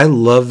 I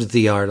loved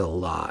the art a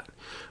lot.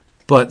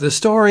 But the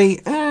story,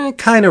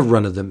 kind of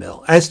run of the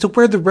mill. As to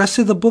where the rest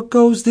of the book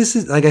goes, this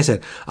is, like I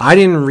said, I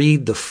didn't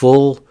read the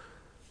full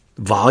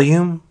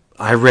volume.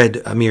 I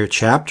read a mere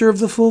chapter of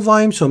the full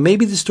volume, so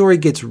maybe the story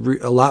gets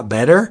a lot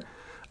better.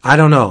 I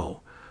don't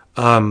know.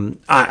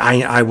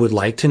 I would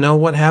like to know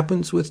what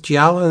happens with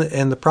Giala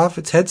and the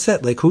Prophet's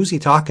headset. Like, who's he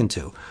talking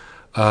to?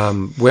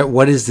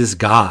 What is this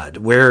God?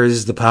 Where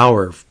is the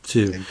power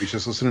to? I think we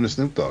just listening to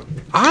Snoop Dogg.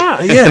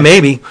 Yeah,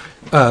 maybe.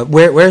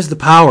 Where's the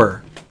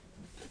power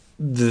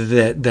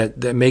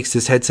that makes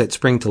this headset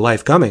spring to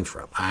life coming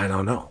from? I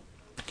don't know.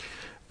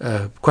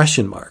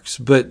 Question marks.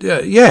 But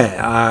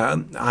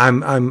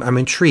I'm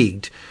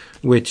intrigued,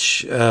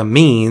 which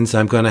means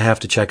I'm going to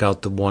have to check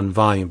out the one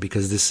volume,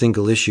 because this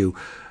single issue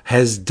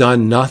has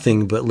done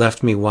nothing but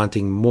left me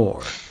wanting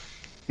more.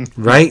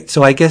 Right?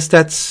 So I guess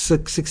that's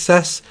a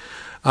success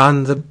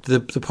on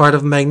the part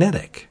of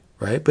Magnetic,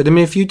 right? But I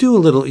mean, if you do a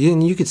little,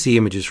 you could see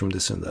images from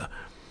this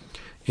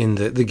in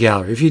the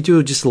gallery. If you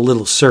do just a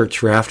little search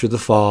for After the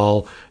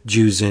Fall,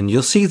 Juzin,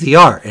 you'll see the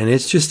art, and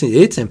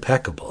it's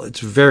impeccable.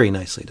 It's very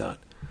nicely done.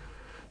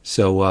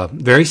 So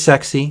very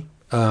sexy,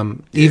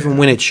 even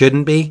when it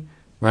shouldn't be,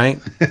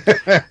 right?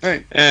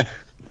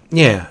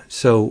 Yeah.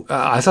 So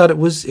I thought it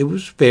was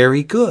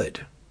very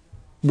good,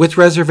 with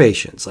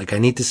reservations. Like, I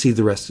need to see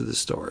the rest of the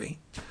story.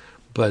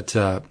 But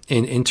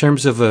in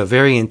terms of a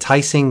very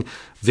enticing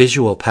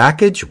visual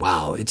package,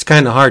 wow, it's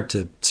kind of hard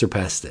to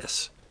surpass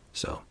this.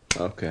 So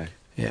Okay.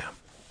 yeah.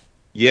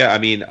 Yeah, I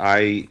mean,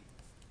 I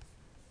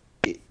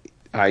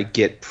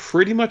get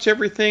pretty much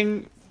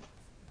everything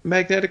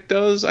Magnetic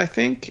does, I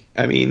think.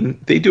 I mean,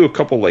 they do a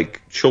couple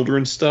like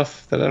children's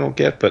stuff that I don't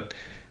get, but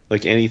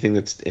like anything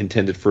that's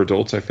intended for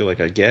adults, I feel like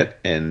I get,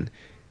 and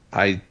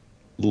I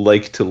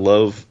like to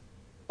love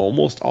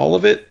almost all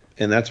of it,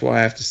 and that's why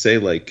I have to say,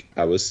 like,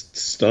 I was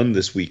stunned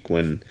this week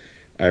when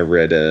I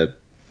read a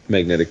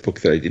Magnetic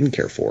book that I didn't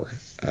care for.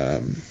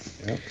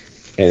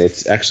 And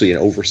it's actually an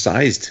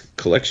oversized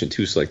collection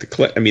too. So like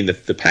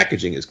the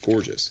packaging is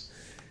gorgeous.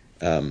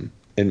 And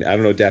I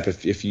don't know, Dap,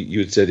 if you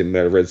had said you might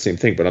have read the same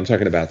thing, but I'm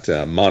talking about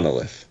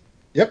Monolith.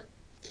 Yep.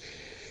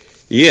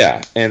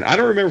 Yeah, and I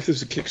don't remember if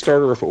this was a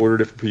Kickstarter or if I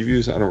ordered it for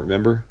previews. I don't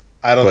remember.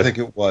 I don't think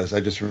it was. I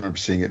just remember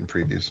seeing it in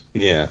previews.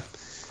 Yeah.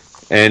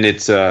 And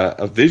it's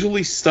a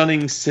visually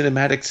stunning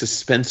cinematic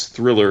suspense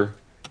thriller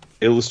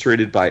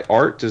illustrated by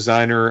art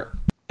designer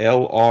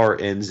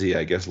LRNZ,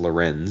 I guess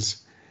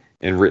Lorenz,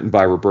 and written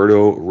by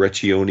Roberto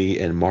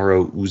Recchioni and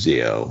Mauro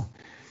Uzio.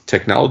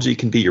 Technology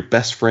can be your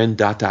best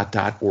friend, ...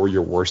 or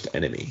your worst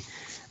enemy.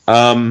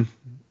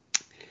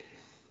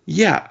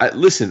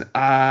 Listen,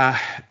 I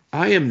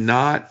am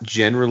not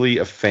generally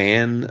a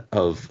fan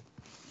of,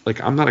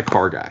 like, I'm not a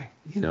car guy.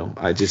 You know,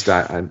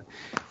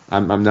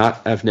 I'm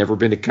not. I've never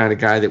been the kind of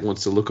guy that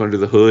wants to look under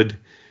the hood,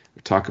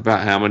 or talk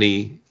about how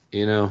many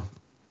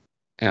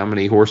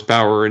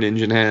horsepower an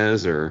engine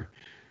has, or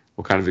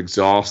what kind of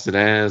exhaust it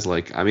has.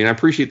 Like, I mean, I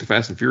appreciate the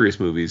Fast and Furious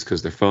movies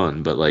because they're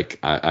fun, but like,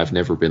 I've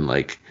never been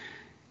like,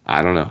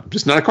 I don't know, I'm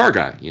just not a car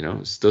guy. You know,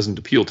 it doesn't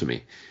appeal to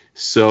me.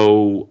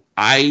 So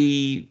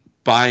I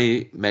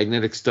buy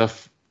Magnetic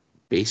stuff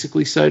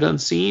basically sight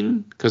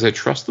unseen because I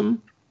trust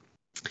them.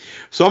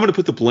 So I'm going to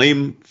put the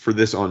blame for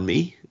this on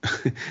me.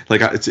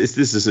 Like, this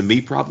is a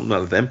me problem,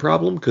 not a them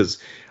problem, because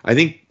I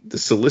think the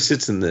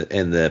solicits and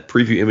the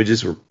preview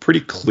images were pretty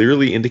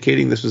clearly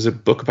indicating this was a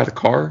book about a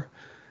car.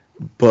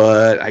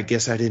 But I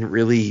guess I didn't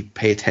really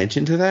pay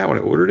attention to that when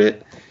I ordered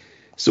it.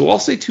 So I'll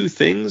say two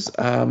things.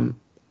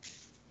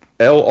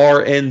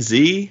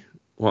 LRNZ,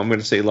 well, I'm going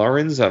to say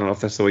Lorenz. I don't know if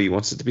that's the way he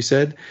wants it to be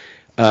said.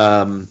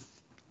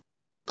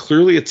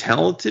 Clearly a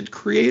talented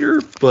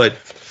creator, but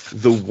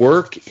the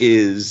work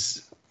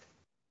is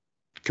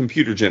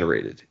computer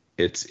generated.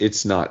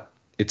 It's not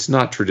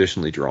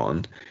traditionally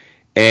drawn,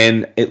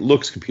 and it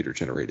looks computer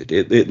generated.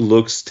 It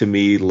looks to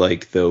me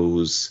like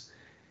those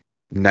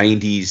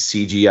 90s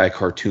CGI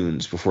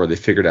cartoons before they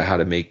figured out how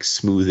to make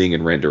smoothing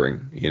and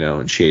rendering, you know,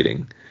 and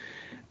shading.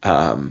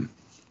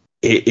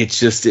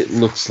 It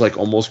looks like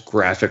almost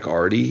graphic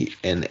arty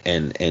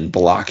and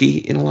blocky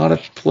in a lot of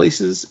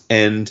places,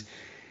 and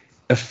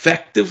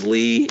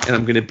effectively, and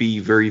I'm going to be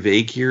very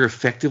vague here,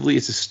 effectively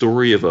it's a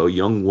story of a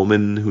young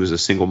woman who's a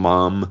single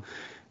mom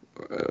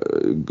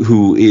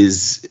who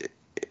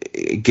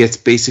gets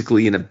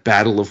basically in a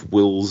battle of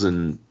wills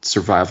and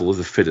survival of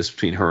the fittest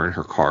between her and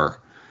her car,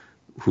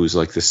 who's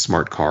like this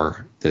smart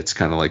car that's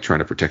kind of like trying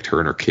to protect her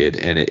and her kid,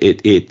 and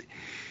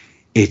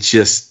it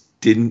just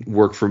didn't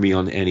work for me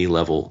on any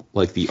level.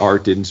 Like, the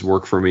art didn't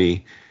work for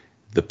me,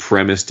 the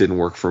premise didn't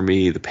work for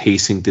me, the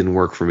pacing didn't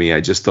work for me.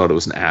 I just thought it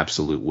was an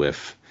absolute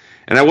whiff.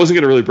 And I wasn't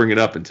going to really bring it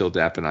up until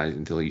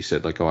until you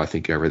said, like, oh, I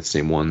think I read the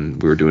same one.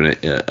 We were doing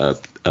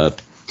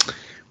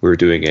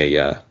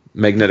a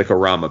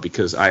Magnetic-orama,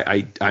 because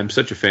I'm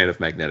such a fan of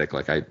Magnetic.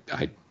 Like, I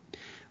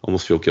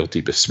almost feel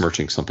guilty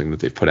besmirching something that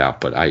they've put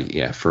out. But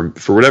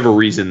for whatever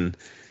reason,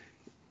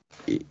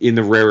 in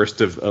the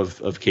rarest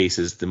of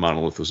cases, the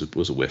Monolith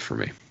was a whiff for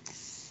me.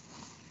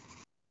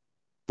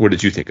 What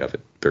did you think of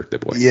it, Birthday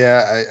Boy?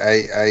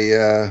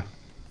 Yeah,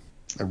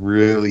 I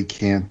really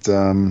can't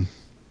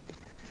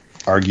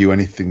argue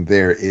anything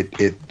there.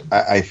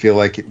 I feel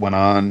like it went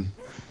on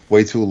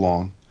way too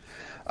long.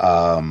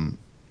 I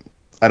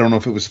don't know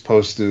if it was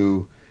supposed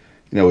to,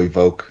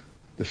 evoke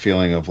the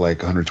feeling of like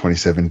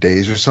 127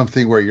 days or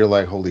something, where you're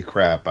like, holy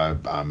crap,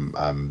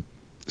 I'm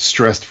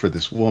stressed for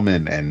this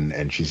woman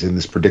and she's in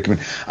this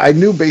predicament. I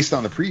knew based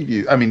on the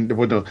preview. I mean,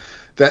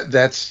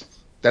 that's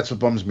what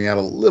bums me out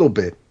a little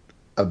bit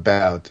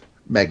about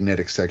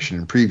Magnetic section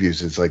and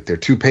previews. It's like their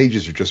 2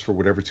 pages are just for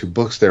whatever 2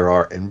 books there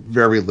are, and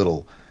very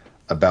little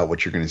about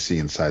what you're going to see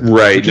inside the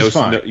right. book,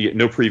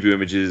 No preview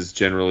images,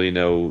 generally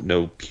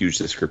no huge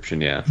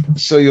description. Yeah.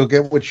 So you'll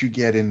get what you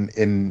get in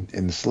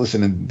the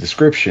solicit and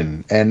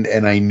description, and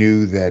I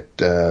knew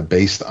that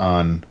based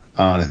on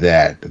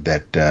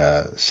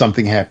that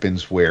something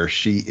happens where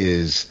she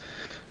is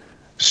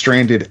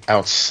stranded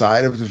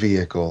outside of the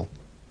vehicle,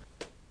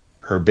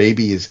 her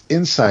baby is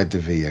inside the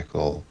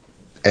vehicle,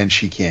 and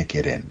she can't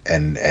get in,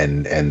 and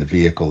the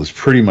vehicle is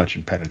pretty much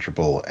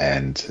impenetrable,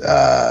 and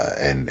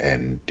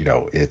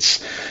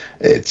it's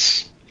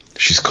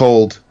she's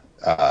cold.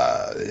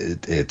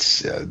 It's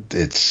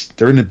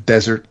they're in the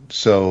desert,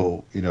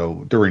 so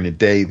during the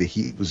day the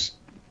heat was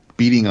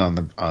beating on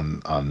the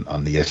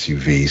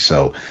SUV,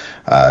 so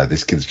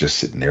this kid's just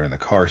sitting there in the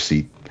car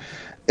seat.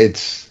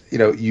 It's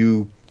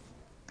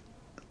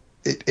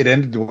it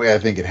ended the way I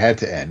think it had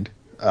to end.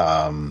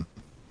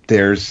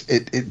 There's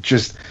it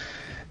just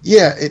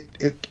yeah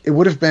it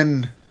would have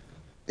been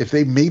if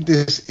they made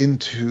this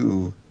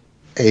into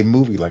a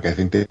movie like I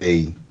think that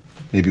they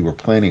maybe were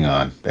planning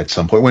on at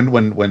some point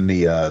when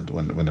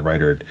the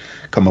writer had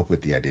come up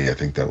with the idea. I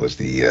think that was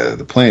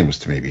the plan was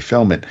to maybe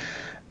film it.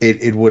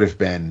 It would have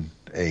been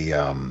a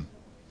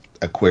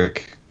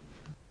quick,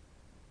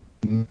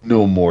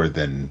 no more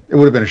than it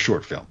would have been a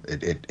short film.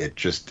 It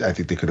just I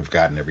think they could have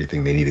gotten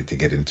everything they needed to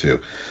get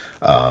into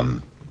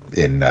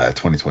in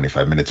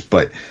 20-25 minutes.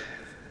 But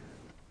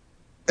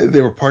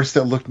there were parts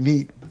that looked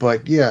neat.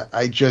 But yeah,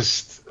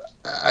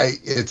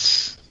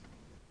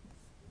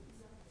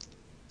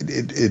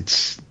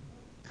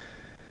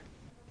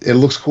 it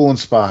looks cool in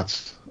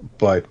spots,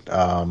 but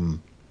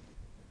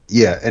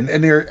yeah,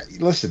 and there.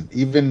 Listen,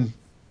 even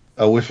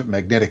A Whiff of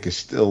Magnetic is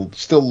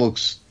still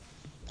looks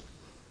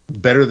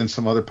better than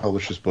some other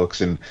publishers'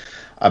 books, and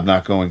I'm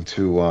not going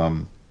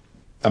to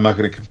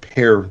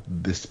compare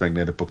this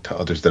Magnetic book to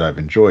others that I've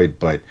enjoyed,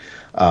 but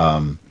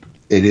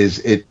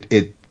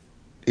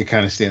it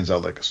kind of stands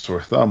out like a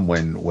sore thumb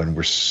when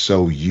we're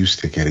so used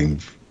to getting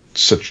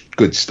such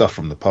good stuff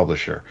from the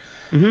publisher.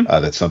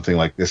 That something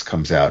like this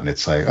comes out and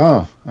it's like,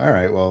 oh, all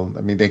right, well,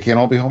 I mean, they can't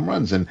all be home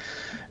runs, and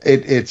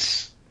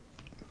it's.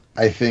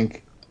 I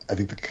think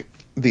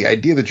the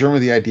idea, the germ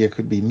of the idea,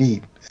 could be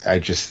neat. I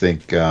just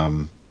think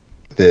the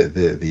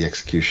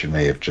execution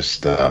may have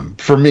just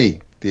for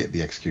me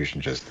the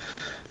execution just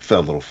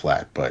fell a little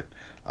flat. But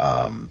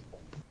I'm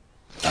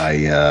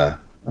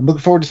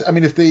looking forward to. I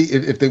mean, if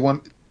they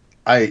want,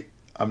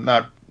 I'm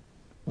not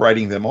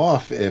writing them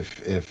off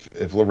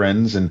if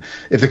Lorenz and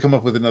if they come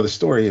up with another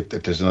story, if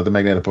there's another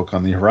Magnetic book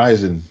on the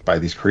horizon by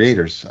these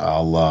creators,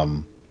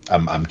 I'm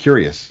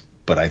curious.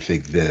 But I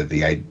think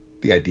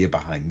the idea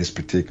behind this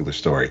particular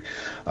story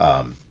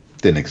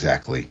didn't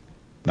exactly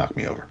knock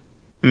me over.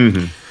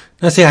 Mm-hmm.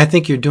 Now, see, I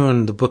think you're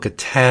doing the book a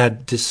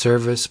tad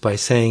disservice by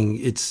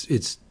saying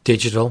it's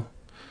digital.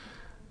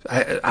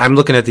 I'm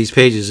looking at these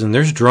pages, and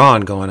there's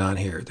drawing going on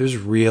here. There's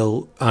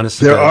real,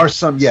 honestly. There are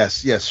some,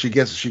 yes. She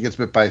gets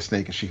bit by a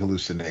snake, and she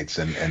hallucinates,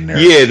 and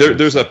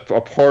there's a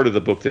part of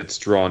the book that's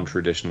drawn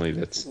traditionally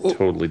that's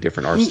totally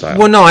different art style.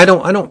 Well, no, I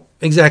don't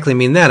exactly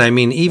mean that. I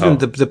mean even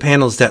the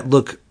panels that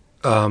look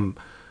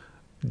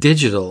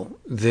digital.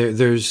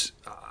 There's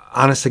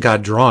honest to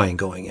God drawing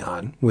going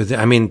on with.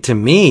 I mean, to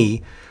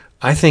me,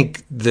 I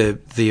think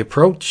the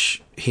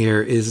approach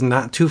here is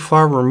not too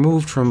far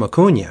removed from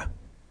Acuna.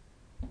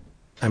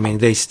 I mean,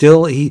 they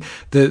still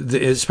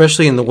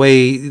especially in the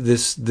way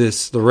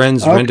this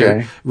Lorenz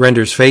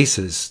renders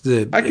faces.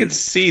 I could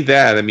see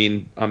that. I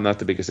mean, I'm not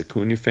the biggest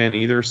Acuna fan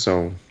either,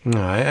 so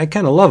no, I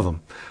kind of love him.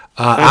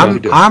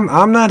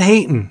 I'm not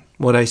hating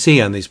what I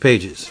see on these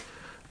pages,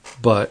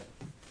 but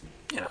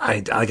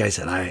like I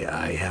said,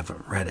 I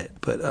haven't read it,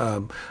 but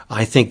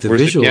I think the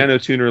visual. The piano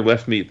tuner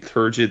left me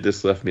turgid.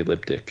 This left me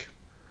liptic.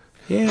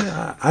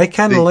 Yeah, I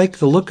kind of like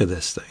the look of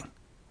this thing.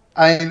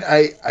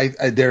 I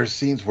there are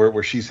scenes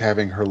where she's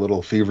having her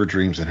little fever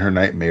dreams and her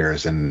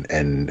nightmares,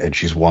 and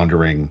she's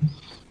wandering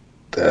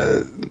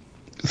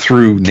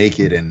through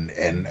naked,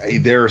 and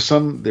there are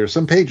some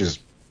pages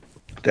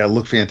that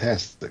look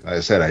fantastic. Like I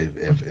said,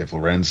 if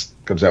Lorenz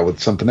comes out with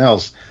something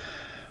else,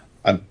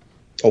 I'm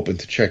open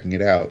to checking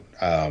it out.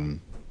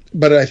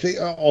 But I think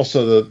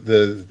also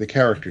the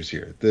characters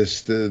here,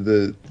 this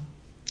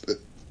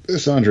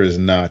Andra is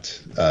not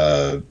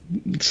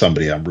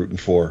somebody I'm rooting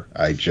for.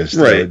 I just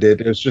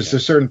there's just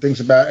there's certain things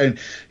about, and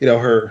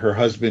her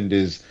husband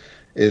is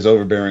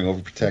overbearing,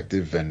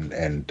 overprotective,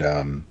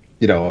 and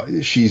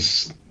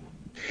she's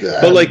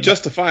but like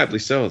justifiably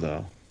so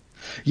though.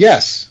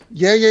 Yes,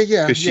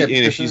 yeah. Because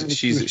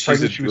she's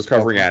a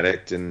recovering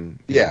addict, and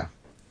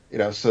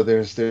so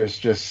there's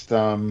just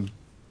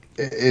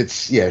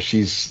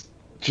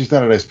she's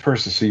not a nice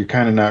person, so you're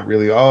kind of not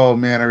really, oh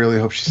man, I really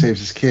hope she saves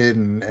this kid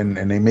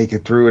and they make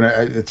it through.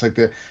 And it's like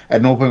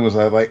at no point was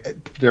I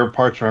like, there are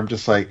parts where I'm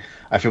just like,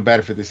 I feel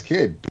bad for this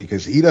kid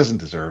because he doesn't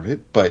deserve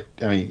it. But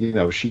I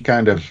mean, she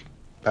kind of,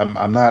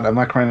 I'm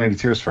not crying any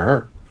tears for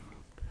her.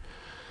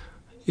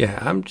 Yeah,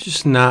 I'm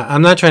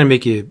not trying to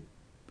make you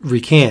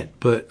recant,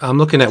 but I'm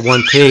looking at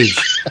one page.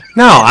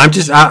 No,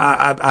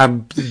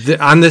 I'm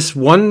on this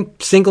one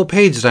single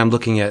page that I'm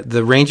looking at.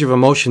 The range of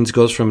emotions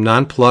goes from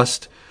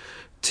nonplussed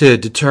to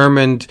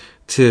determined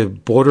to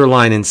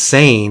borderline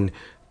insane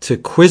to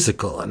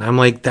quizzical. And I'm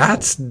like,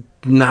 that's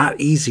not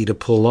easy to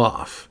pull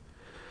off.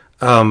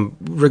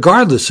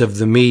 Regardless of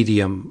the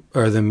medium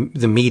or the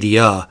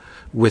media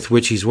with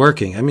which he's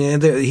working. I mean,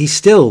 there's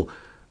still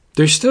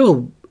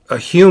a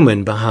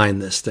human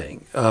behind this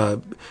thing.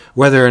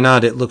 Whether or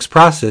not it looks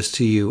processed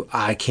to you,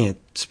 I can't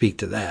speak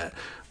to that.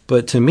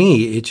 But to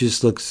me, it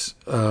just looks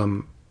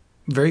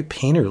very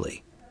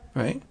painterly,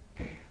 right?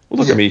 Well,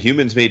 look, I mean,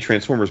 humans made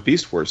Transformers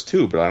Beast Wars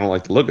too, but I don't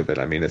like the look of it.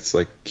 I mean, it's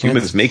like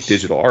humans make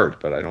digital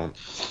art, but I don't.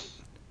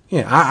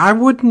 Yeah, I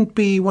wouldn't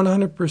be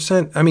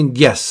 100%. I mean,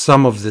 yes,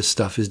 some of this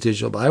stuff is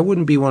digital, but I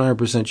wouldn't be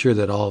 100% sure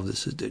that all of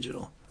this is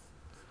digital.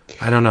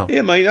 I don't know.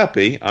 It might not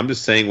be. I'm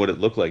just saying what it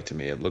looked like to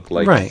me. It looked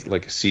like Right.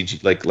 like a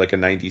CG like a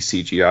 90s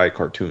CGI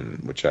cartoon,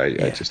 which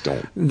I just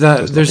don't.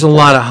 There's a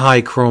lot of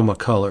high chroma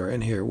color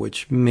in here,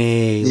 which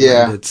may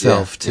lend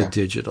itself to yeah.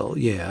 digital.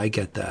 Yeah, I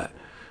get that.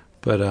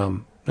 But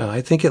no,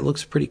 I think it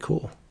looks pretty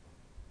cool.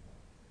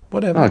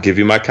 Whatever. I'll give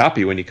you my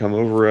copy when you come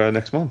over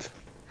next month.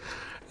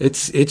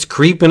 It's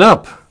creeping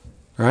up,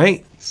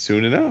 right?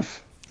 Soon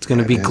enough. It's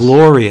going to be is.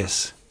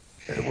 glorious.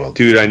 Yeah, well,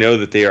 Dude, I know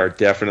that they are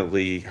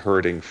definitely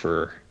hurting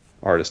for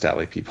Artist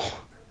Alley people.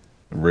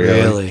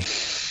 really?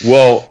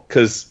 Well,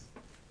 because,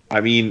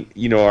 I mean,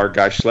 you know, our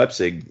guy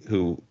Schlepsig,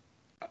 who,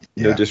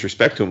 no Yeah.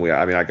 disrespect to him,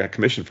 I got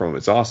commission from him.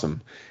 It's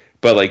awesome.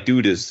 But, like,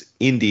 dude is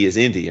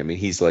indie. I mean,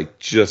 he's, like,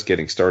 just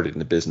getting started in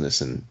the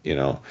business. And, you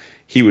know,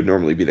 he would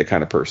normally be the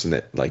kind of person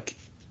that, like,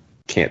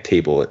 can't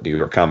table at New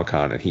York Comic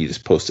Con. And he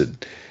just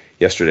posted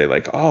yesterday,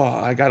 like, oh,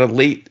 I got a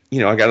late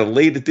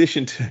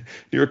addition to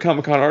New York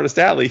Comic Con Artist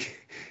Alley.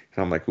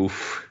 And I'm like,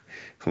 oof.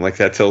 I'm like,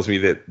 that tells me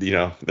that, you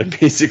know, they're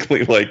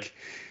basically like,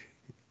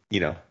 you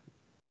know,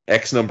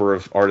 X number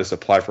of artists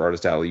apply for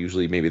Artist Alley.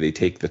 Usually maybe they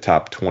take the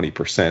top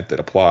 20% that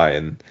apply.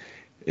 And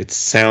it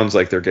sounds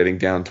like they're getting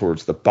down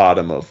towards the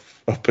bottom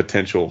of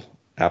potential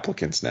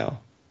applicants now.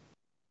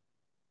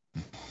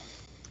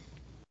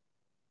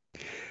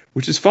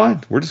 Which is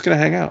fine. We're just going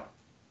to hang out.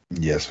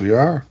 Yes, we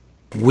are.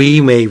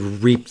 We may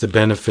reap the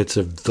benefits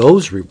of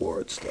those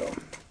rewards, though.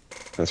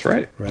 That's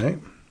right. Right?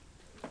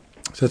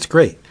 So that's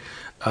great.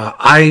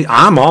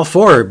 I'm all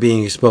for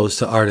being exposed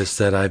to artists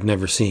that I've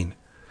never seen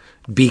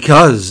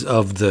because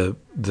of the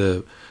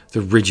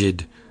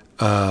rigid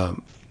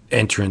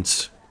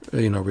entrance,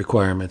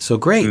 requirements. So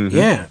great,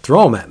 yeah,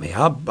 throw them at me.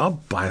 I'll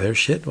buy their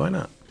shit. Why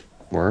not?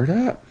 Word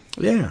up.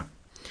 Yeah.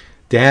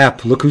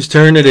 Dap, look whose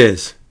turn it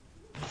is.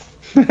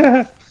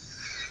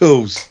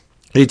 Whose?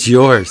 It's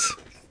yours.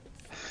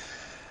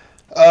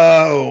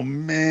 Oh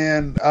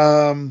man.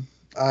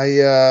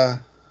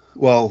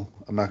 Well,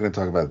 I'm not going to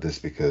talk about this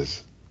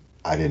because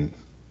I didn't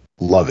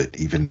love it,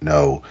 even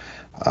though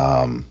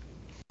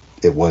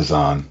it was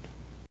on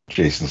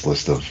Jason's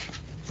list of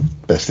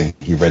best thing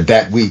he read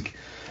that week.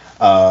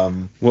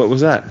 What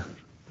was that?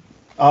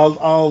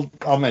 I'll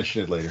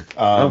mention it later.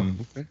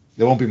 Okay.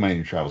 It won't be my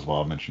new travels, but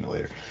I'll mention it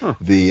later. Huh.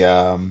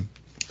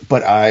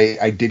 But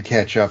I did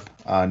catch up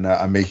on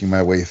I'm making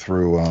my way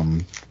through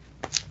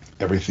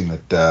everything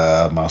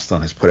that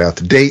Milestone has put out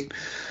to date.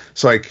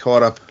 So I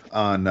caught up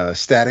on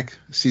Static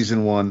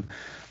Season 1,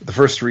 the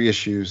first 3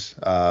 issues.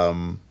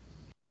 I'm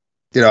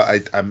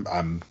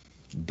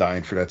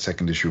dying for that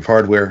second issue of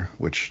Hardware,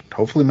 which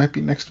hopefully might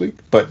be next week.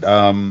 But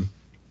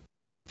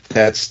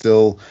that's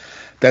still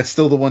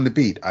the one to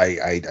beat.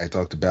 I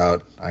talked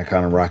about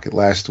Icon and Rocket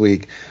last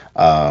week.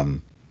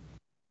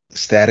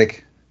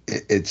 Static,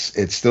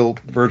 it's still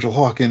Virgil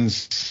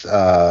Hawkins,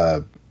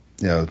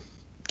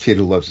 kid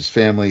who loves his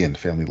family and the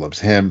family loves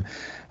him,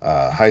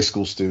 high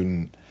school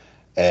student,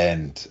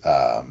 and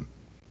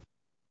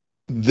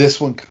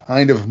this one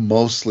kind of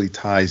mostly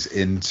ties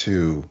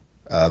into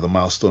the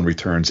Milestone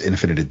Returns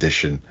Infinite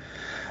Edition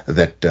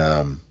that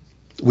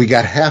we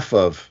got half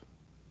of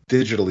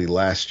digitally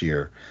last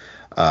year.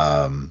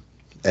 And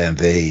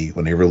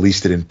when they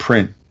released it in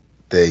print,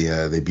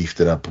 they beefed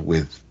it up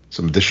with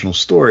some additional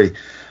story.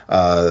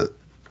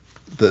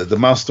 The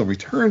Milestone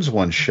Returns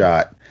one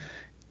shot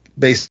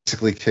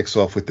basically kicks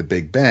off with the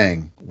Big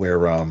Bang, where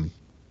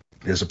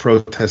there's a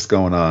protest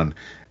going on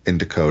in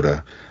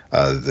Dakota,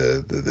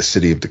 the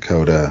city of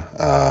Dakota.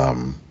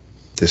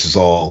 This is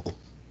all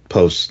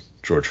post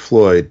George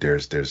Floyd.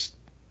 There's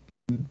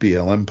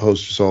BLM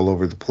posters all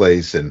over the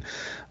place, and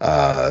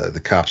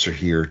the cops are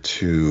here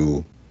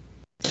to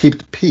keep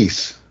the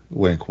peace.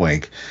 Wink,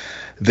 wink.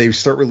 They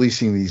start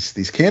releasing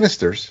these gas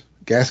canisters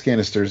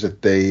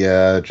that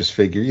they just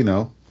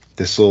figure,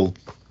 this will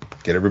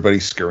get everybody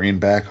scurrying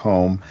back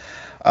home.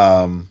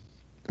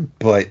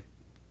 But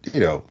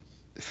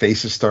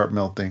faces start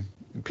melting,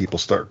 people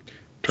start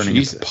turning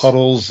into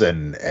puddles,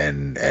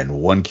 and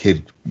one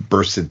kid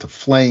bursts into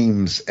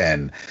flames,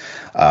 and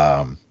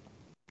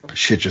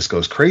shit just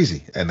goes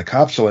crazy. And the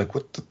cops are like,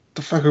 "What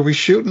the fuck are we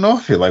shooting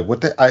off here? Like,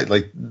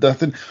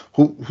 nothing.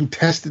 Who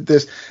tested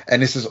this?"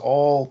 And this is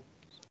all.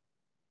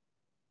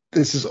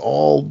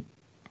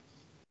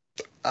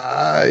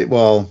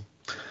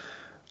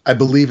 I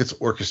believe it's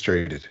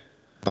orchestrated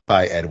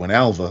by Edwin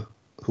Alva,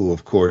 who,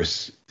 of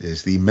course,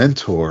 is the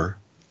mentor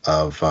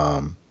of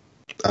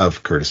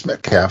Curtis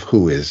Metcalf,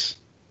 who is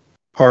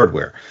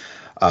Hardware.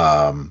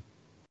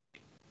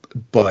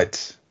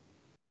 But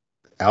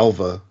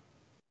Alva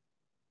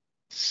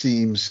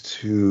seems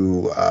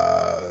to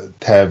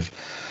have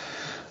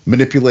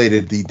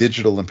manipulated the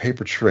digital and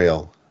paper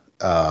trail.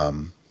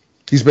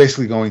 He's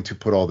basically going to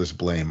put all this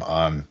blame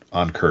on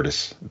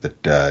Curtis.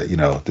 That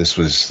this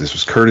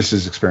was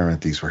Curtis's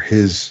experiment. These were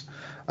his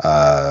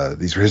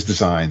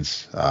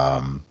designs.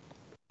 I'm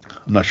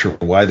not sure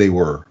why they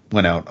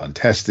went out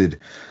untested.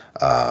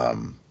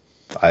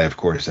 I, of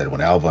course,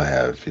 Edwin Alva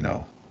have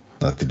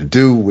nothing to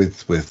do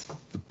with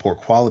the poor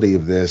quality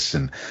of this,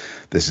 and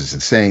this is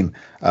insane.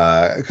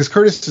 Because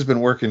Curtis has been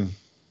working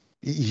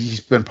he's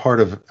been part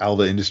of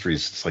Alva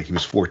Industries since like he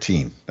was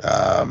 14.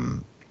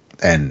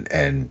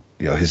 And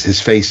you know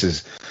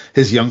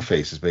his young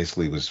face is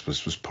basically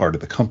was part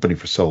of the company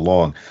for so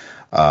long.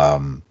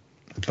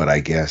 But I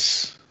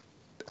guess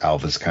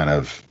Alva's kind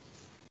of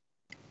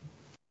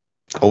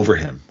over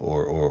him,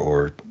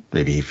 or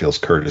maybe he feels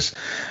Curtis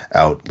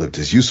outlived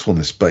his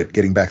usefulness. But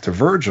getting back to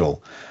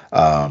Virgil,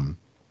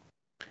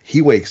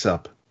 he wakes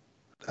up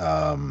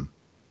in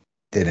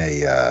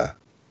a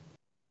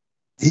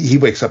he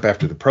wakes up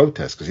after the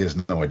protest because he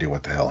has no idea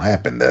what the hell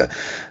happened.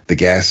 The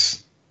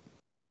gas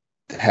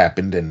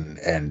happened,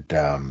 and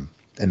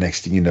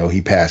next thing you know,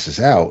 he passes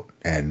out,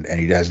 and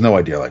he has no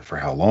idea like for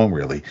how long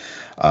really.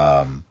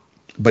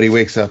 But he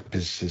wakes up,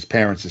 his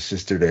parents, his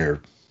sister,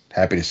 they're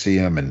happy to see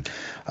him, and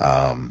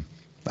I'm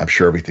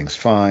sure everything's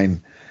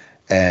fine.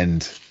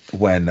 And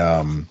when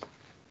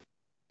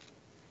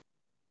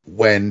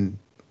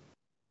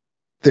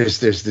there's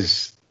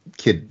this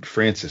kid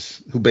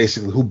Francis who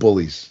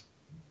bullies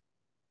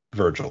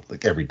Virgil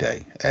like every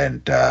day,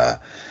 and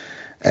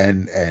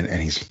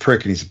he's a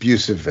prick, and he's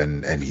abusive,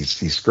 and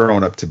he's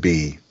grown up to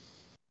be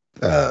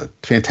a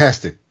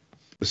fantastic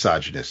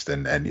misogynist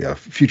and you know,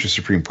 future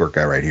Supreme Court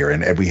guy right here.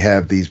 And we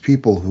have these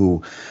people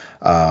who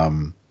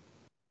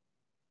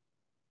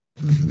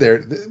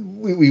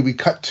we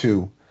cut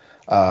to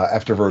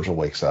after Virgil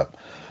wakes up,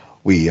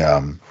 we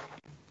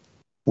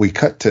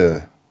cut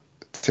to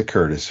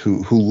Curtis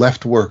who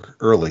left work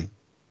early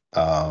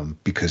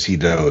because he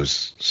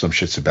knows some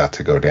shit's about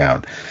to go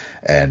down,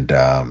 and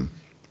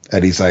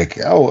he's like,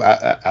 oh,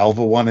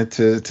 Alva wanted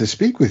to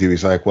speak with you.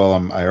 He's like, well,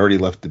 I already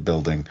left the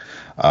building.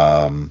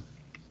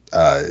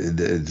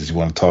 Does he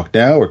want to talk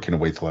now, or can I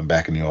wait till I'm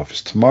back in the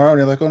office tomorrow? And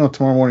they're like, oh no,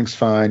 tomorrow morning's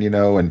fine, you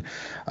know. And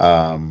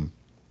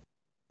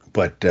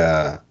but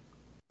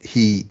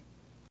he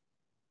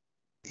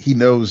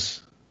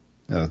knows,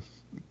 you know,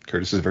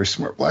 Curtis is a very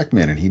smart black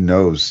man, and he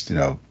knows, you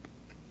know,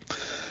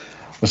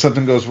 when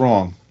something goes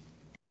wrong,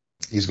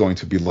 he's going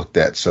to be looked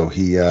at. So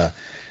he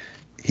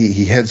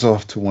heads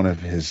off to one of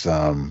his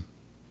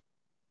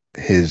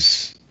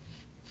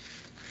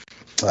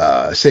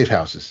safe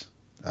houses.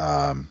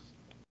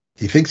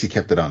 He thinks he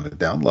kept it on the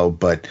down low,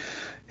 but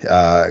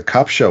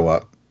cops show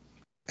up,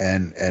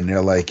 and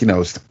they're like, you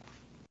know,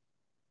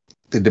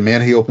 the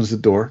demand. He opens the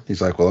door.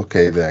 He's like, well,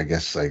 okay, I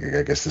guess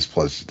this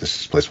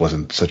place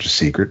wasn't such a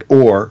secret,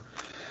 or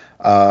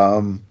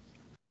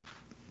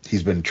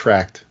he's been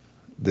tracked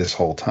this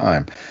whole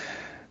time.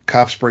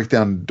 Cops break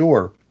down the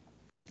door,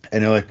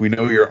 and they're like, we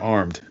know you're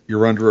armed.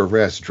 You're under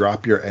arrest.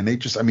 Drop your. And they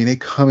just, I mean, they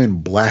come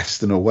in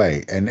blasting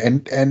away, and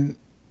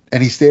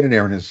he's standing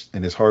there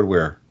in his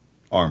hardware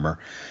armor.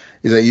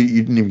 He's like, you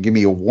didn't even give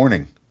me a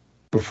warning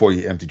before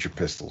you emptied your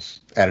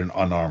pistols at an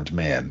unarmed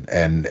man.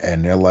 And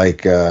they're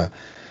like,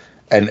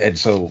 and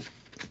so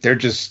they're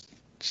just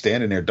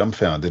standing there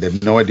dumbfounded. They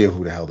have no idea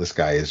who the hell this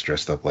guy is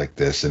dressed up like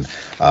this. And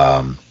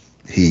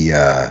he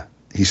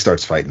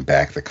starts fighting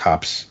back. The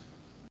cops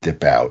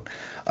dip out.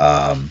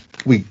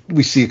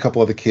 We see a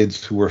couple other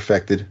kids who were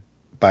affected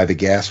by the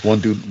gas.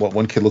 One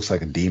kid looks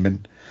like a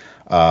demon.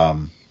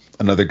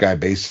 Another guy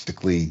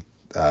basically,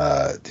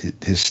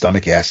 his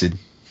stomach acid,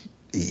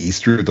 he's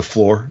through the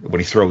floor when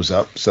he throws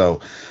up.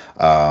 So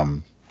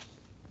the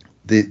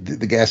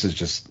gas has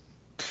just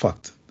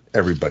fucked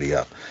everybody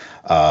up.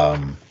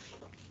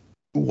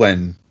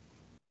 When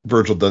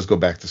Virgil does go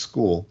back to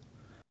school,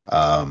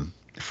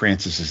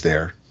 Francis is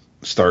there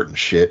starting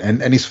shit,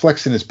 and he's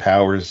flexing his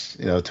powers,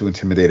 you know, to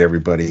intimidate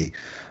everybody.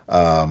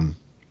 And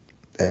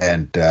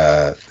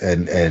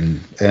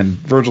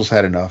Virgil's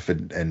had enough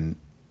and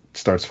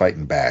starts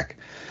fighting back.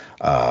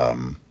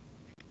 But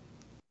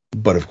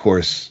of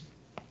course,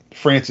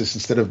 Francis,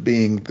 instead of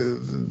being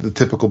the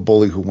typical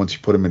bully who, once you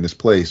put him in his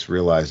place,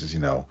 realizes, you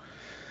know,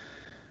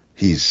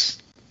 he's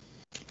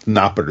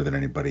not better than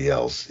anybody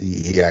else.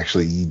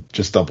 He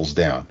just doubles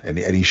down, and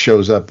he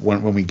shows up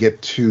when we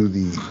get to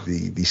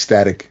the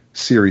static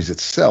series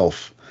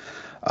itself.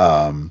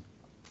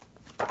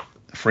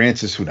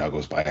 Francis, who now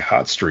goes by a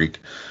Hot Streak,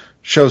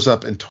 shows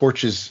up and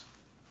torches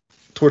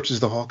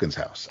the Hawkins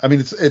house. I mean,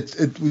 it's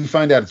we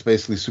find out it's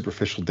basically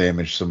superficial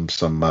damage. Some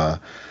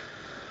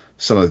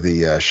of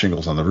the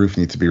shingles on the roof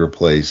need to be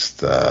replaced.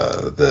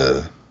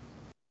 The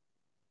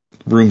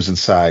rooms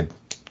inside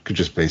could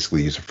just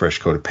basically use a fresh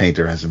coat of paint.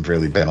 There hasn't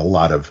really been a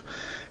lot of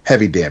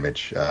heavy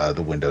damage.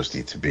 The windows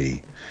need to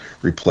be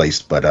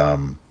replaced, but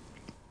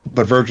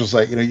Virgil's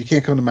like, you know, you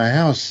can't come to my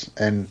house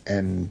and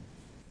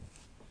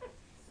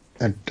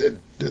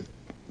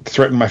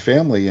threaten my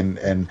family,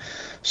 and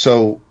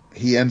so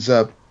he ends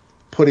up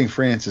putting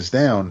Francis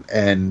down.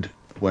 And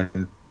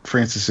when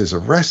Francis is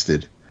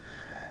arrested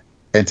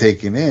and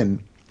taken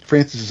in,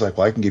 Francis is like,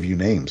 well, I can give you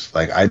names.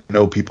 Like, I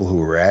know people who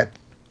were at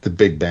the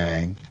Big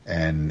Bang,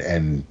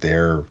 and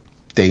they're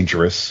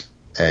dangerous.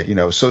 And, you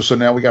know, so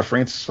now we got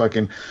Francis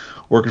fucking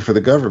working for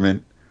the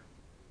government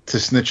to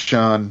snitch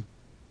on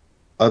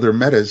other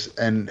metas,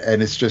 and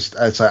it's just,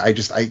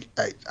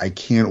 I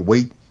can't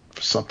wait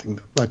for something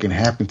to fucking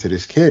happen to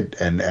this kid,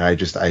 and I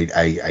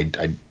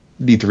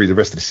need to read the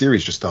rest of the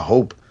series just to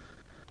hope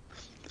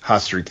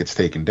Hot Streak gets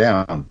taken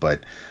down.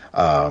 But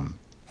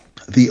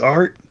the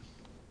art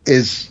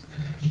is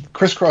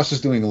Criss Cross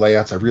is doing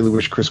layouts. I really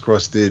wish Criss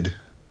Cross did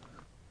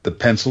the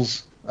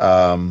pencils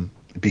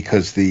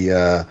because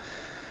the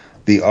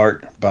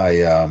art by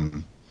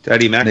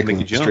Daddy Mac Nick make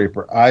you jump.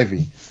 Draper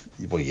Ivy.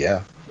 Well,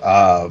 yeah.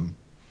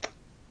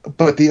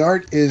 But the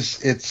art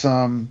it's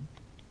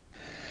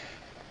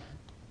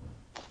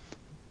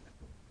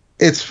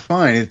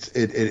fine.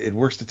 It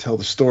works to tell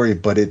the story,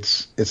 but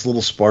it's a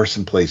little sparse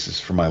in places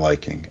for my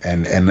liking.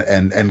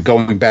 And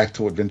going back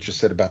to what Vince just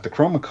said about the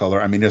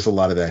Chromacolor, I mean, there's a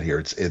lot of that here.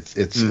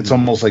 It's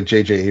almost like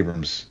J.J.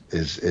 Abrams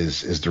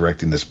is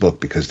directing this book,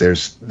 because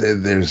there's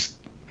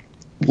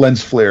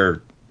lens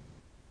flare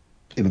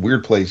in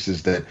weird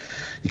places that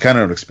you kind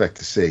of don't expect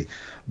to see,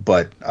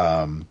 but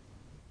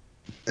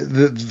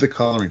the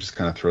coloring just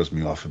kind of throws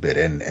me off a bit.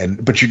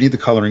 But you need the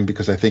coloring,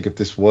 because I think if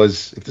this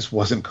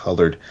wasn't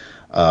colored,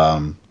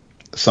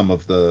 some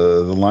of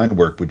the line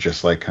work would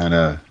just like kind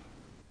of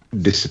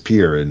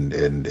disappear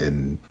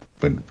and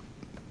when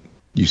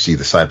you see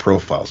the side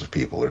profiles of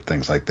people or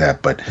things like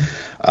that. But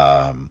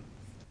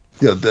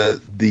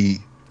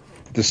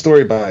the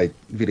story by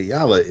Vita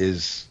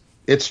Yala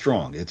it's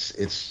strong.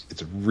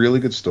 It's a really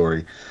good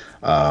story.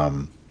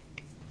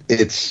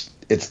 It's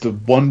the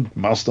one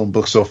milestone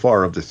book so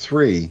far of the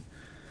three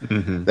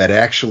that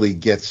actually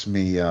gets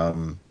me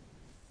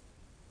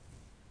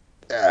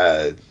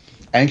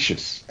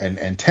anxious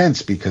and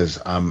tense, because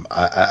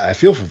I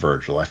feel for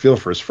Virgil. I feel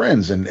for his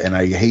friends, and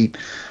I hate.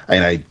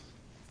 And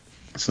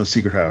it's no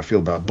secret how I feel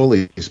about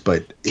bullies,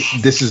 but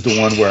this is the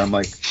one where I'm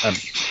like,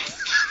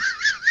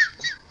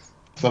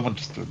 someone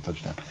just threw a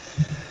touchdown.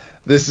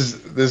 This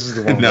is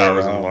the one. No, where, it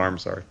was an alarm.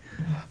 Sorry.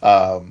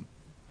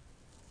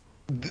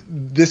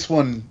 This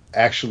one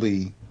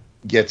actually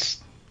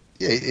gets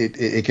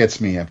it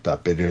gets me amped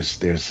up.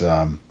 It's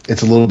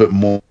a little bit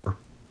more,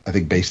 I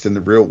think, based in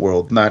the real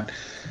world. Not,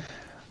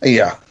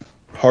 yeah,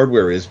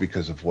 Hardware is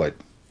because of what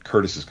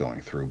Curtis is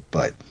going through,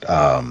 but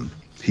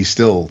he's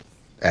still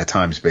at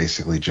times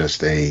basically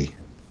just a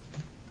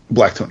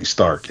Black Tony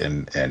Stark,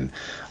 and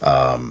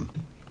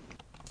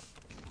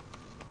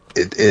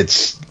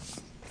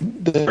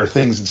there are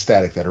things in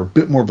Static that are a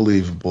bit more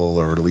believable,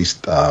 or at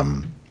least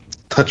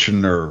touch a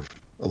nerve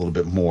a little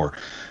bit more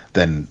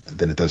than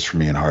it does for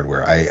me in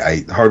Hardware.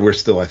 Hardware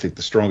still, I think,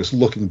 the strongest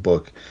looking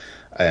book,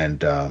 and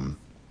the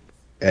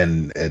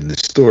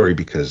story,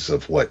 because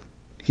of what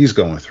he's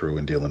going through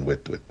and dealing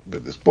with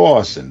his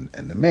boss and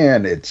the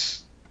man.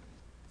 It's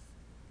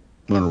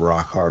going to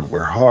rock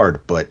Hardware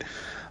hard, but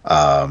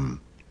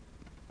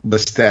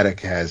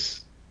Static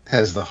has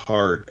the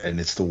heart, and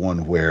it's the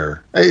one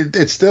where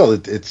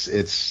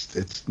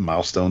it's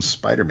Milestone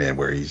Spider-Man,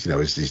 where he's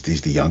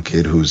he's the young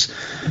kid who's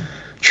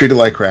treated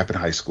like crap in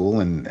high school,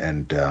 and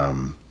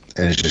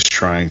is just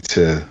trying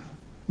to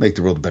make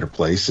the world a better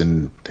place.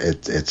 And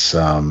it's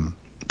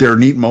there are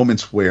neat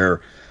moments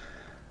where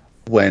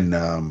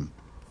when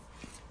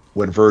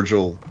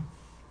Virgil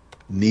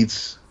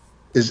is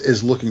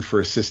looking for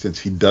assistance,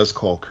 he does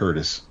call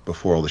Curtis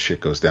before all the shit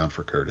goes down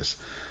for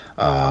Curtis.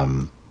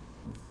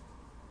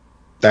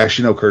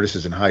 Actually, no, Curtis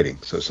is in hiding,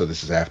 so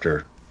this is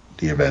after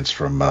the events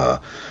from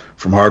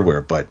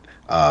Hardware, but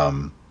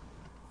and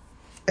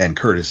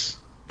Curtis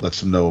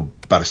lets him know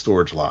about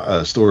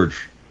a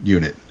storage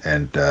unit,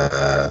 and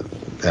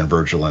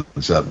Virgil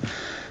ends up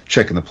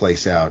checking the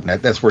place out,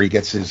 and that's where he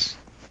gets his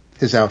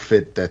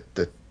outfit that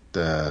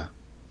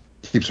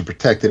keeps him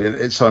protected,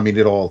 and so I mean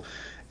it all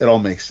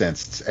makes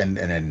sense,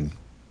 and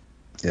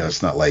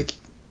it's not like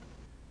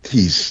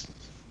he's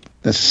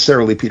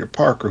necessarily Peter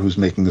Parker who's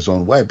making his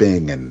own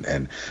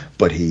webbing,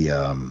 but he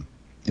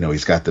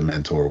he's got the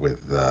mentor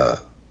with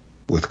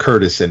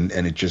Curtis, and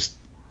it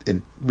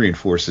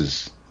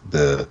reinforces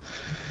the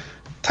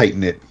tight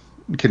knit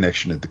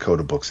connection that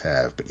Dakota books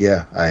have. But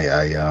yeah,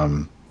 I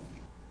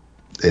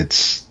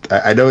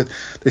know it.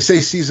 They say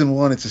season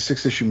 1 it's a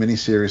 6-issue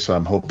miniseries, so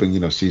I'm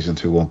hoping season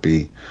 2 won't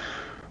be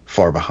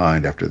far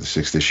behind after the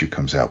 6th issue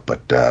comes out.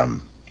 But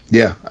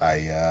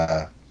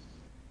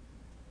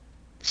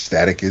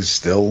Static is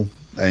still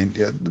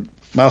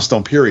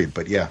milestone period.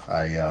 But yeah,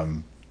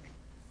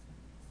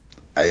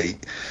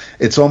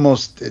 it's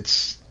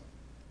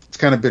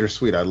kind of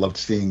bittersweet. I loved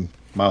seeing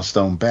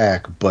Milestone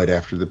back, but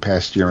after the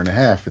past year and a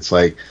half, it's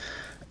like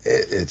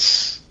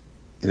it's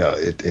not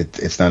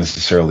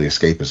necessarily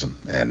escapism,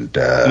 and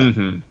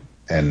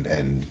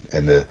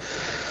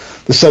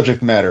the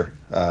subject matter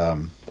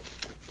can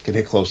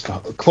hit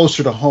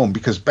closer to home,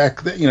 because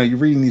back then, you're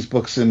reading these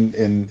books in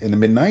the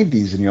mid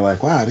 90s, and you're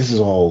like, wow, this is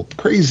all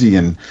crazy.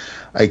 And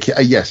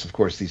yes, of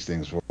course, these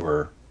things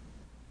were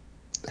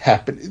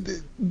happening.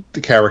 The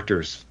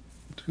characters,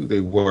 who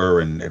they were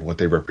and what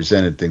they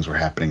represented, things were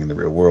happening in the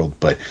real world.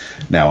 But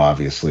now,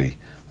 obviously,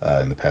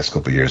 in the past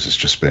couple of years, it's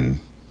just been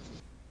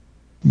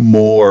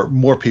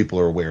more people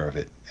are aware of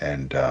it,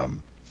 and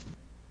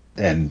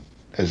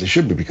as they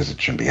should be, because it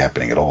shouldn't be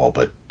happening at all.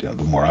 But the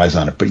more eyes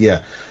on it. But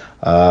yeah,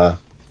 I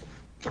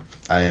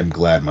am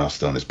glad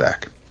Milestone is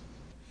back.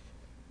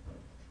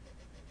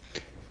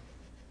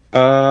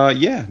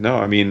 Yeah, no,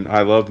 I mean,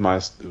 I love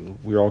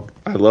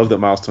I love that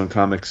Milestone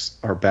Comics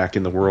are back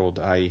in the world.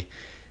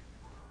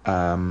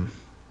 Um,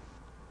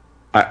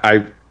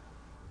 I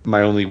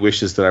my only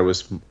wish is that I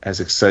was as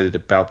excited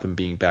about them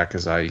being back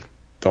as I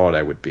thought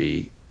I would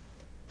be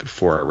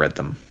before I read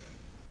them.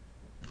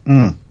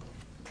 Mm.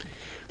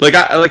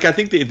 I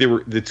think they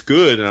were it's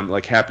good, and I'm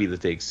like happy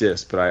that they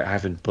exist, but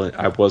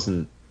I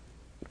wasn't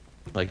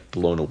like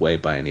blown away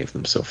by any of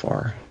them so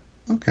far.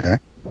 Okay.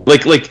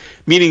 Like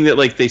meaning that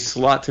like they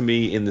slot to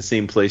me in the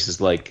same place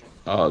as like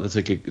that's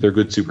they're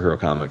good superhero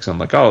comics. I'm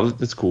like, oh,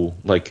 that's cool.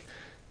 Like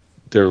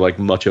they're like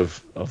much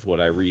of what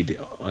I read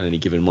on any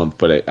given month,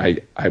 but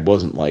I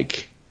wasn't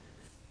like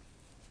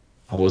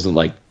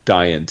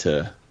dying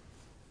to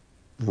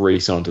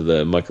race onto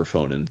the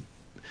microphone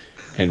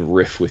and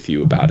riff with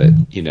you about it,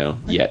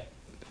 yet.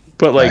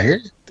 But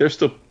like they're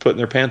still putting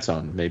their pants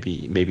on.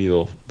 Maybe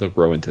they'll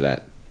grow into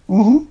that.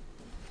 Mm-hmm.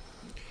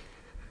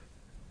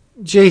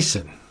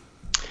 Jason,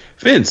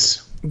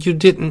 Vince, you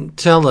didn't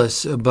tell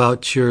us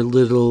about your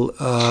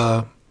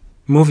little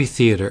movie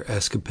theater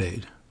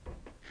escapade.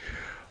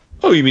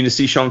 Oh, you mean to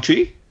see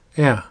Shang-Chi?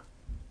 Yeah.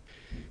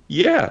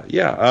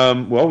 Yeah.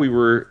 Well, we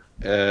were,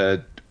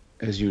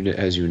 as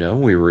you know,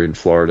 we were in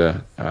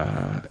Florida,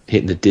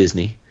 hitting the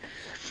Disney,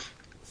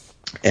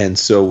 and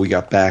so we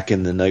got back.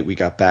 And the night we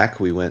got back,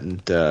 we went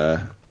and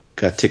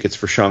got tickets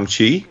for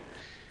Shang-Chi,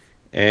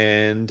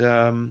 and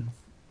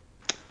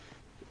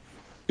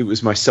it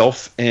was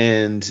myself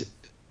and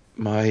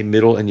my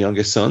middle and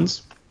youngest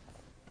sons.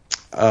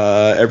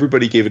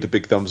 Everybody gave it a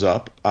big thumbs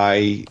up.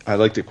 I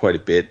liked it quite a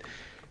bit,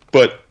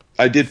 but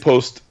I did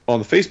post on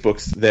the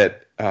Facebooks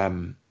that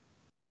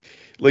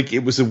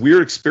it was a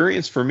weird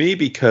experience for me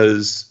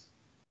because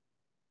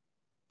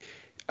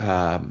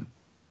I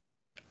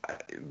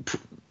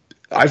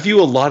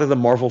view a lot of the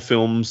Marvel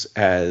films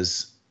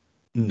as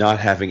not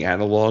having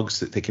analogs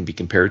that they can be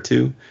compared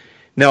to.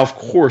 Now, of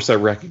course, I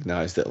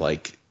recognize that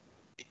like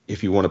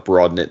if you want to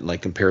broaden it and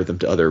like compare them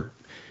to other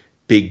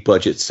big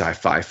budget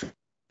sci-fi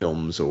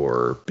films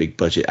or big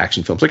budget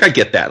action films, like I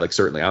get that, like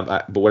certainly.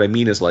 But what I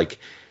mean is like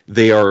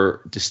they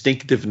are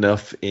distinctive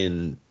enough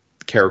in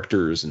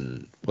characters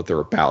and what they're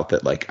about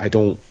that like I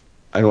don't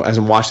as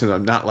I'm watching them,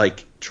 I'm not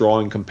like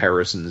drawing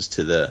comparisons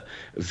to the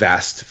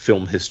vast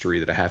film history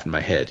that I have in my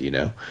head.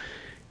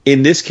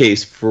 In this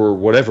case, for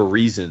whatever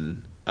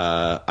reason,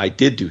 I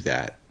did do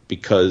that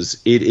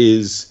because it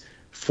is,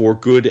 for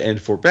good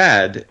and for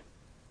bad,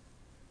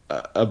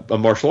 a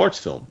martial arts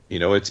film.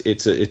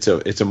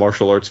 It's a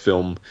martial arts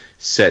film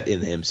set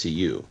in the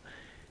MCU,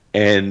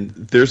 and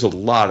there's a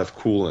lot of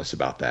coolness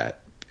about that.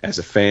 As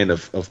a fan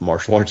of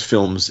martial arts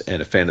films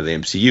and a fan of the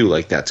MCU,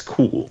 like that's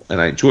cool, and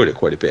I enjoyed it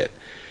quite a bit.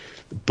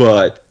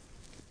 But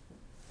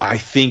I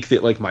think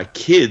that like my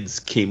kids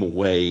came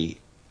away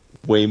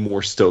way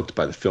more stoked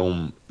by the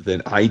film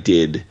than I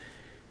did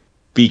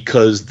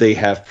because they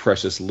have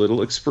precious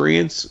little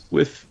experience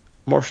with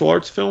martial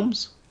arts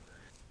films.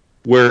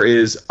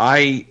 Whereas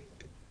from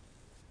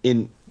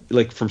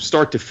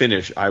start to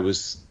finish, I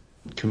was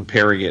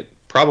comparing it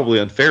probably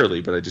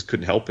unfairly, but I just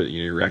couldn't help it.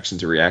 Reaction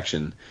to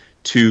reaction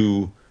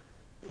to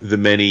the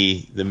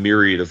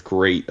myriad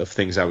of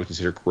things I would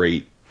consider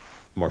great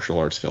martial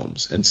arts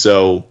films. And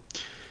so,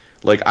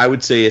 like, I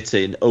would say it's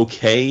an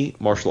okay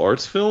martial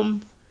arts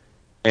film,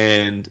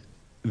 and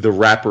the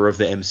wrapper of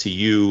the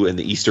MCU and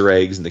the Easter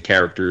eggs and the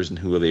characters and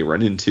who they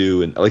run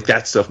into and like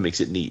that stuff makes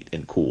it neat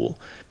and cool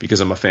because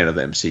I'm a fan of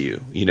the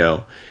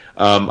MCU.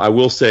 I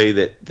will say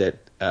that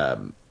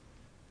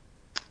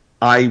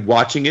I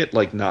watching it,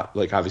 like, not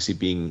like obviously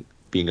being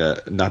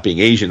not being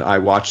Asian, I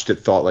watched it,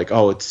 thought like,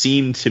 oh, it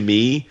seemed to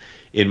me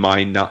in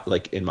my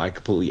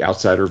completely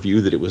outsider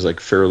view that it was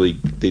like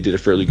they did a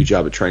fairly good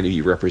job at trying to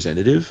be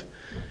representative,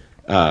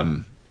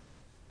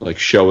 like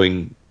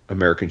showing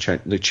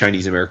the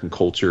Chinese American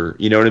culture,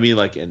 you know what I mean?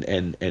 Like,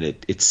 and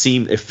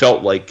it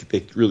felt like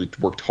they really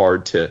worked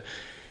hard to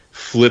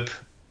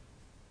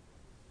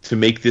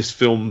make this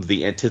film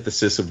the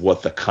antithesis of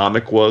what the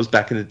comic was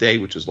back in the day,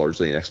 which was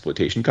largely an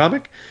exploitation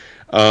comic.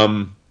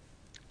 And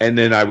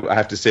then I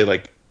have to say,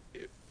 like,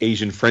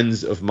 Asian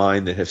friends of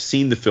mine that have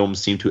seen the film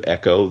seem to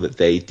echo that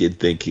they did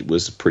think it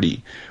was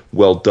pretty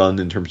well done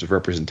in terms of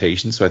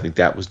representation. So I think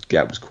that was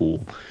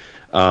cool.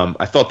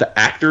 I thought the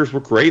actors were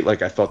great.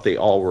 Like, I thought they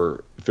all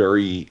were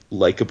very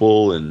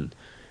likable, and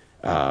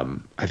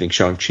I think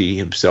Shang-Chi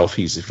himself,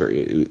 he's a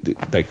very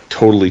like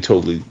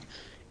totally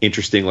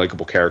interesting,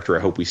 likable character.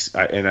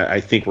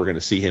 I think we're going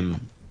to see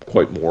him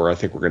quite more. I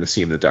think we're going to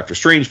see him in the Doctor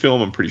Strange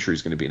film. I'm pretty sure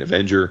he's going to be an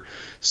Avenger.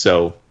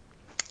 So,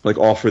 like,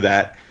 all for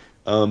that.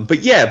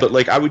 But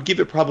like I would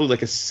give it probably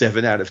like a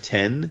 7 out of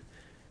 10,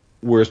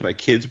 whereas my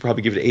kids would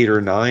probably give it 8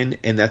 or 9,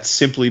 and that's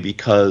simply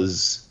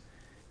because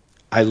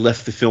I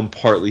left the film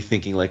partly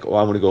thinking like, oh,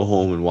 I want to go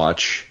home and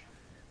watch,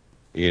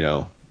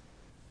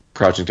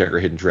 Crouching Tiger,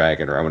 Hidden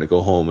Dragon, or I want to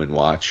go home and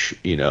watch,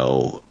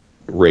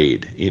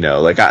 Raid.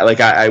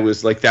 I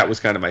was like, that was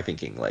kind of my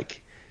thinking. I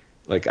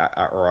want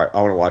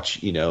to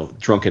watch,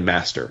 Drunken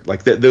Master.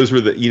 Like those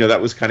were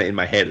that was kind of in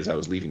my head as I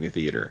was leaving the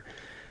theater.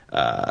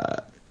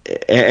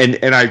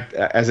 and I,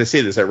 as I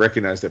say this, I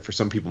recognize that for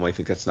some people might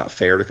think that's not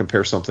fair to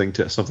compare something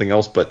to something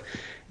else, but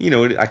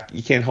you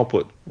can't help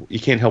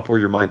where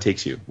your mind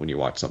takes you when you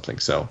watch something.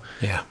 So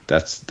Yeah.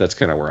 that's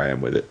kind of where I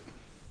am with it.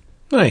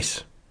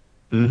 Nice.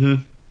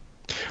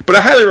 But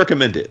I highly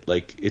recommend it.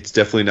 Like, it's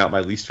definitely not my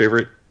least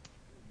favorite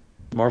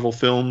Marvel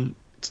film.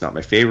 It's not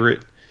my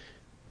favorite.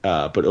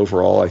 But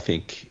overall, I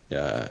think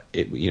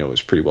it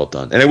was pretty well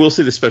done. And I will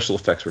say the special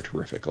effects were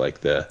terrific.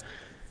 Like there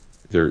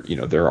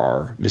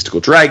are mystical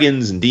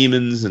dragons and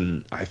demons,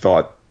 and I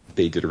thought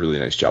they did a really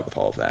nice job with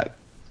all of that.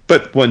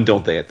 But when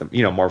don't they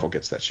Marvel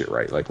gets that shit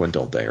right. Like, when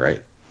don't they,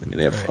 right? I mean,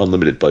 they have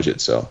unlimited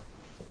budget, so.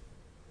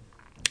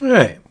 All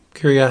right.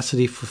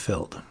 Curiosity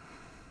fulfilled.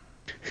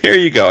 Here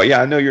you go.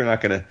 Yeah, I know you're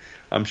not going to.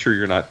 I'm sure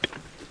you're not.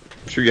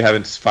 I'm sure you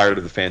haven't fired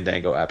to the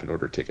Fandango app and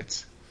ordered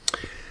tickets.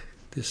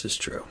 This is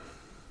true.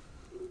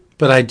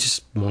 But I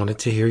just wanted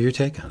to hear your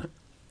take on it.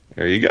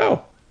 There you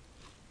go.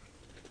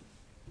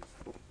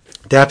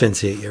 Dap didn't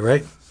see it yet,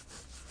 right?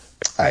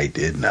 I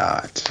did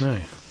not. All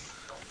right.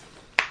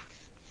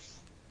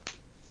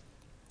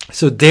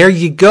 So there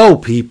you go,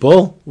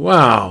 people.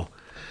 Wow.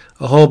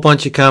 A whole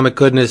bunch of comic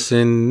goodness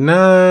in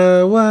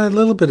a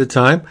little bit of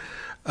time.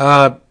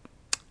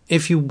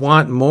 If you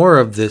want more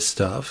of this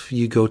stuff,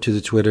 you go to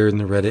the Twitter and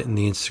the Reddit and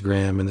the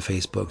Instagram and the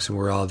Facebooks, and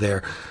we're all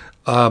there.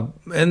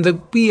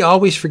 We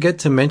always forget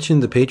to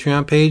mention the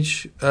Patreon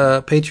page,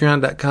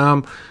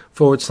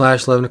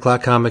 patreon.com/11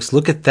 o'clock comics.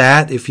 Look at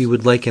that if you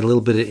would like a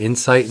little bit of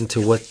insight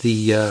into what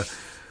the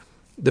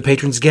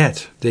patrons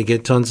get. They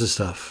get tons of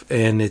stuff,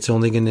 and it's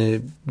only going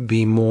to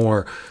be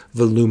more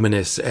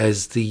voluminous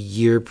as the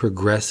year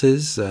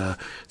progresses.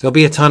 There'll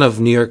be a ton of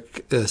New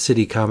York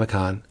City Comic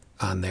Con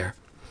on there.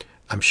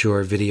 I'm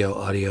sure video,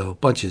 audio, a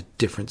bunch of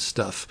different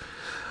stuff.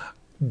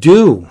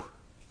 Do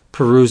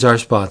peruse our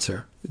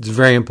sponsor. It's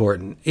very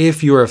important.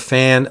 If you're a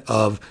fan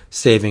of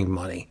saving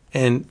money,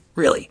 and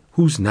really,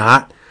 who's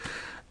not?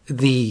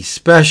 The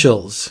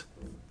specials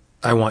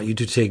I want you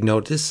to take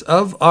notice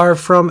of are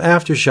from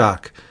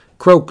Aftershock.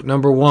 Croak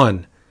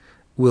 #1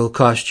 will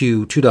cost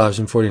you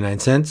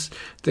 $2.49.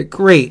 The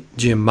great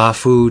Jim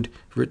Mahfood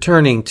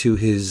returning to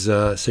his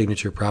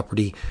signature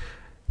property.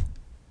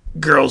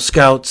 Girl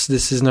Scouts,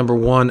 this is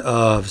 #1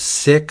 of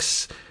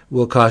 6,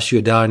 will cost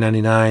you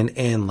 $1.99.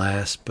 And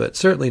last, but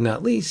certainly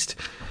not least,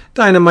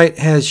 Dynamite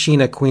has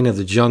Sheena, Queen of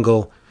the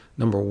Jungle,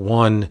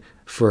 #1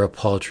 for a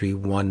paltry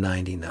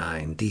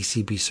 $1.99.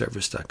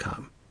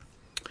 DCBService.com.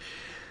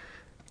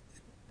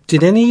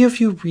 Did any of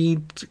you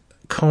read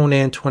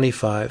Conan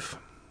 25?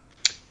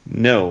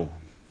 No.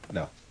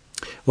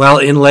 Well,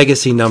 in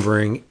legacy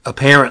numbering,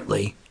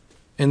 apparently,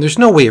 and there's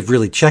no way of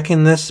really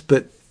checking this,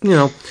 but,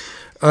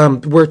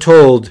 we're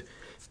told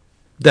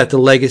that the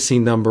legacy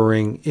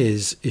numbering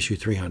is issue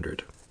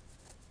 300.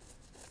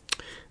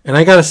 And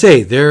I got to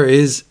say, there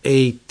is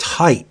a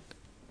tight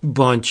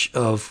bunch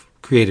of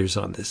creators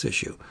on this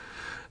issue.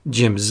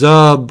 Jim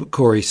Zub,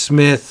 Corey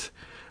Smith,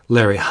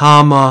 Larry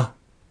Hama,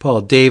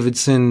 Paul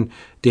Davidson,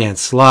 Dan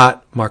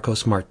Slott,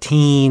 Marcos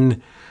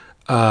Martin,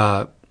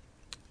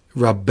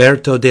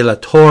 Roberto De La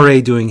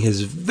Torre doing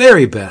his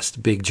very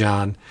best Big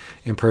John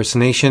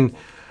impersonation.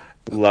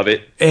 Love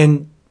it.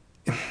 And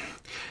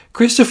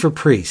Christopher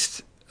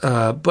Priest,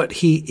 but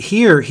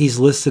he's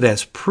listed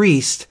as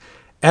Priest,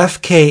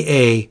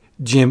 FKA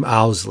Jim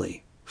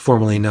Owsley,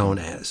 formerly known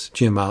as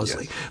Jim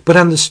Owsley. Yes. But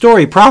on the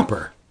story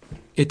proper,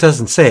 it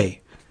doesn't say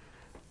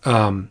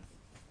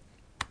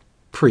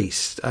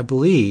Priest. I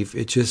believe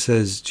it just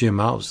says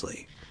Jim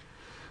Owsley.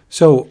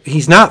 So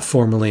he's not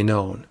formerly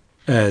known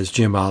as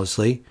Jim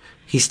Owsley.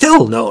 He's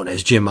still known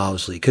as Jim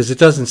Owsley because it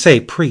doesn't say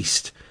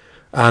Priest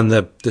on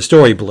the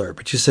story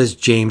blurb. It just says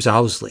James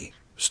Owsley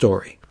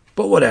story.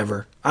 But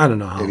whatever. I don't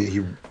know how.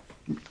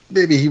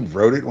 Maybe he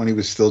wrote it when he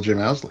was still Jim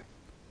Owsley.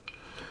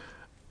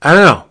 I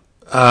don't know.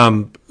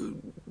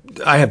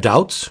 I have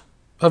doubts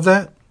of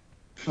that.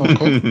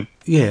 Okay.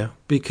 Yeah,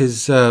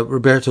 because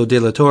Roberto De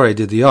La Torre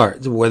did the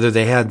art. Whether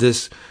they had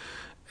this,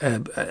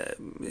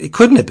 it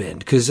couldn't have been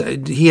because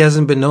he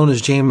hasn't been known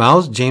as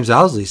James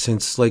Owsley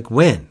since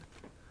when?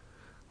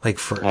 Like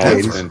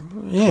forever.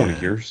 20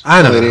 years.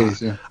 I don't know.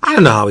 80s, yeah. I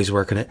don't know how he's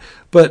working it,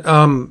 but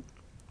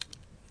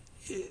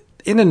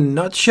in a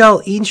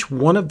nutshell, each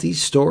one of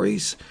these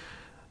stories,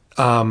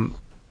 and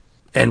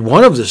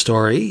one of the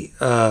story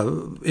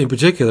in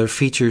particular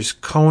features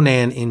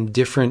Conan in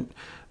different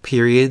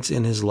periods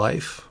in his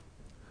life.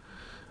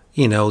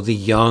 The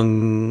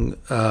young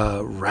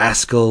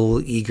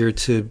rascal eager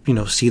to,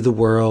 see the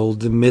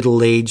world, the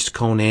middle-aged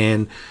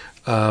Conan,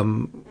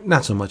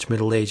 not so much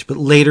middle-aged, but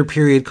later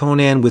period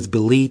Conan with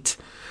Belit.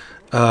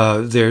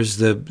 There's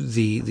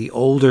the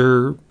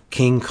older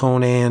King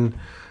Conan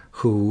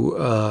who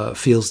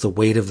feels the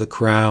weight of the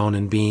crown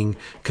and being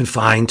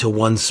confined to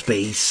one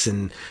space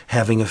and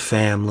having a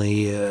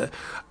family.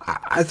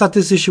 I thought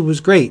this issue was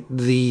great.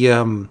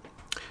 The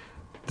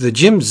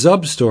Jim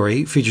Zub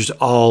story features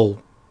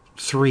all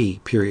 3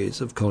 periods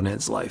of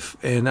Conan's life,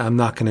 and I'm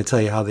not going to tell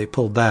you how they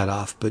pulled that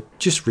off, but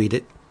just read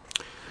it.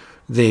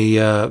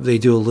 They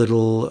do a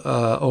little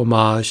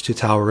homage to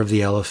Tower of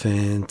the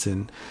Elephant,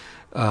 and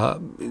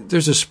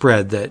there's a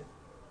spread that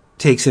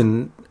takes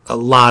in a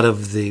lot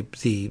of the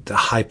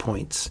high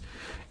points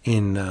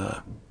in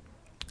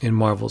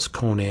Marvel's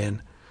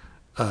Conan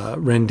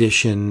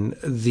rendition.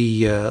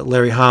 The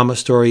Larry Hama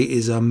story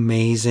is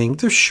amazing.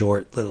 They're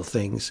short little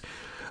things,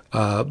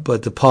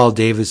 but the Paul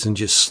Davidson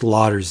just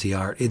slaughters the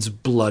art. It's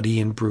bloody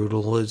and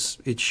brutal as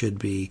it should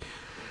be.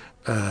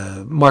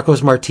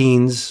 Marcos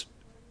Martin's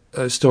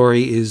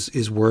story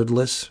is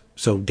wordless,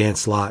 so Dan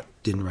Slott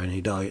didn't write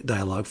any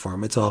dialogue for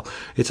him. It's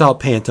all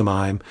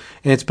pantomime,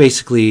 and it's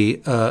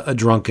basically a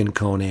drunken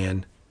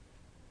Conan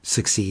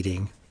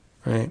succeeding,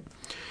 right?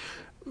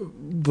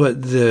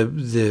 But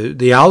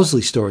the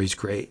Owsley story is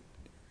great.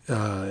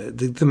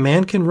 The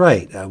man can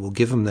write. I will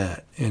give him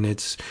that, and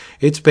it's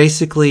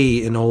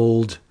basically an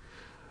old,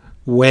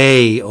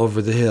 way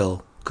over the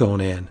hill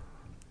Conan,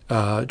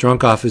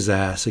 drunk off his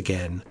ass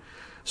again,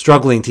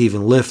 struggling to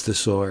even lift the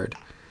sword,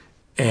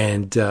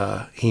 and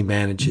he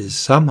manages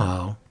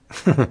somehow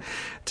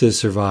to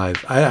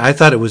survive. I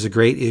thought it was a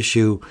great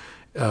issue,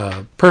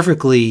 a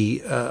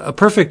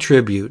perfect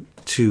tribute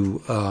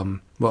to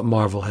what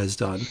Marvel has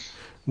done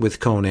with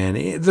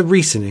Conan, the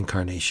recent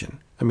incarnation.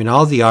 I mean,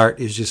 all the art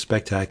is just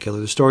spectacular.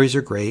 The stories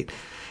are great.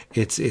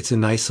 It's a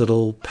nice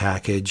little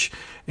package,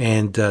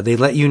 and they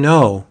let you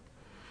know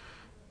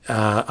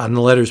on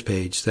the letters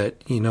page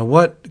that, you know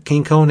what,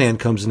 King Conan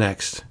comes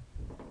next.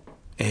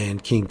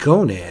 And King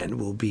Conan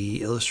will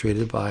be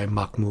illustrated by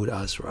Mahmoud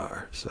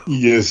Asrar. So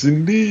Yes,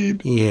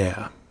 indeed.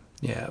 yeah.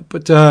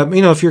 But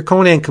if you're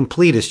Conan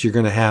completist, you're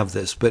going to have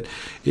this. But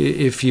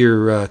if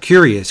you're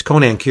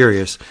Conan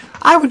curious,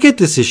 I would get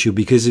this issue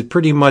because it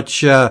pretty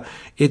much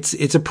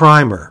it's a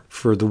primer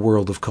for the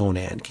world of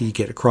Conan. You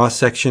get a cross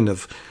section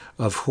of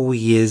who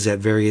he is at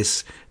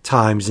various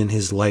times in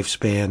his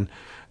lifespan,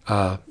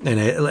 and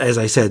as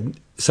I said,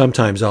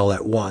 sometimes all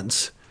at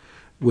once,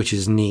 which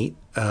is neat.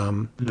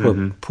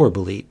 Poor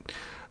Belit.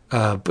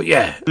 But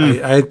yeah,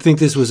 I think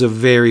this was a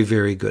very,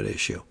 very good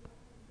issue.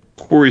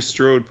 Corey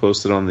Strode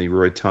posted on the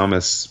Roy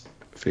Thomas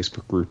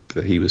Facebook group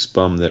that he was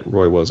bummed that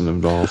Roy wasn't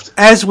involved.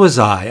 As was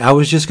I. I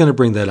was just going to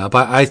bring that up.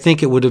 I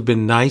think it would have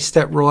been nice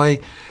that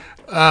Roy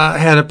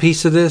had a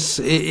piece of this.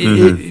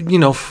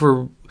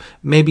 For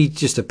maybe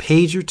just a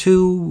page or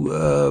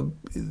two.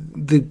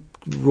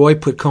 Roy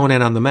put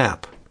Conan on the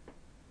map.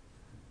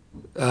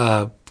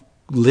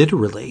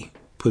 Literally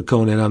put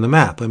Conan on the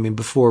map. I mean,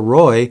 before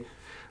Roy,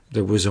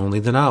 there was only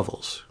the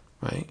novels,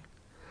 right?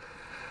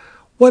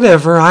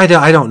 Whatever. I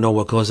don't know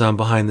what goes on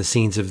behind the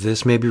scenes of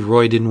this. Maybe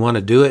Roy didn't want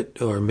to do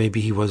it, or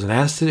maybe he wasn't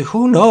asked to.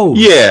 Who knows?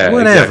 Yeah,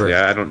 whatever. Exactly.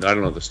 I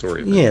don't know the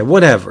story. Yeah,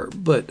 whatever.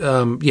 But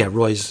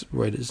Roy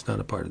is not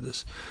a part of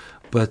this.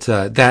 But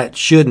that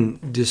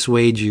shouldn't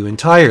dissuade you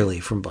entirely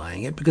from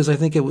buying it, because I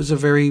think it was a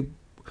very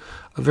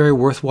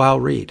worthwhile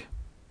read.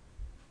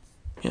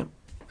 Yeah,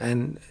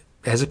 and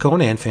as a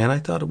Conan fan, I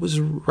thought it was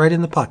right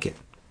in the pocket.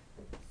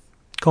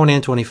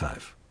 Conan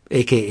 25,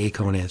 a.k.a.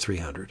 Conan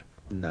 300.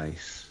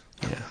 Nice.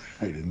 Yeah.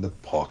 Right in the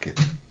pocket.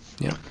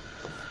 Yeah.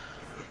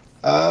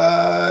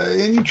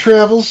 In your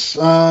travels,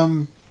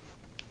 I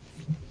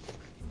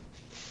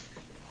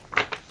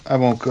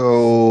won't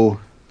go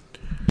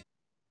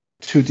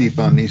too deep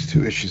on these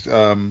two issues.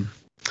 Caught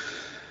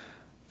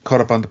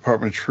up on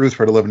Department of Truth,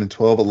 read 11 and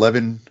 12.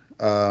 11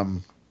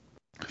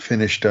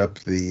 finished up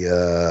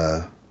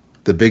the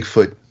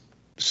Bigfoot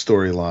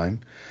storyline,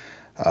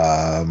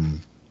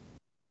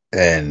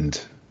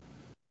 and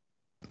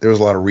there was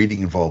a lot of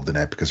reading involved in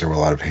that because there were a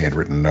lot of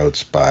handwritten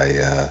notes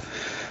by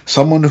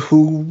someone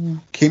who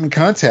came in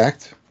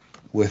contact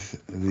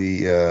with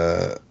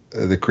the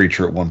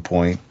creature at one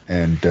point,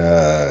 and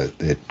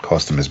it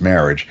cost him his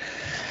marriage.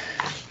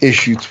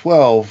 Issue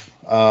 12,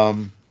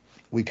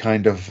 we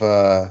kind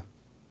of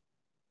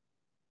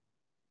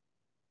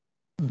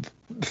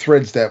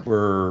threads that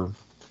were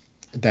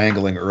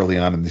dangling early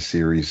on in the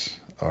series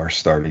are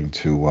starting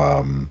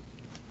to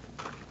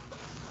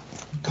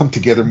come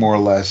together more or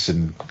less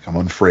and become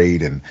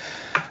unfrayed, and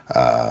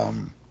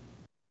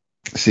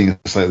seeing a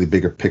slightly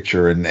bigger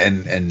picture,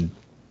 and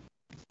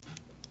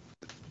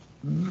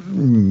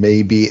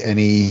maybe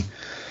any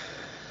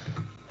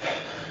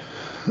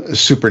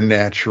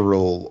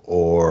supernatural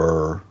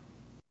or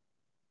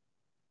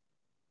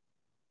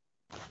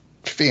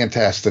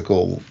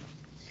fantastical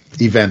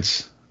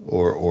events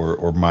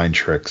or mind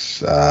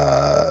tricks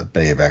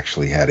may have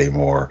actually had a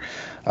more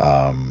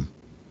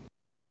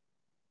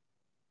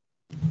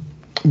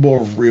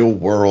real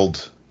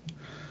world,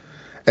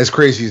 as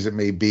crazy as it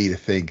may be to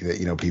think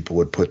that people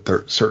would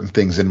put certain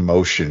things in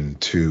motion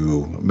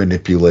to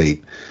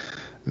manipulate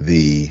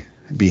the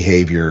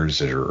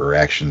behaviors or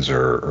actions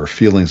or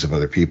feelings of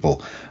other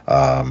people.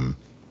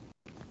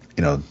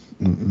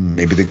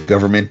 Maybe the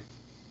government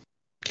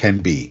can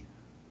be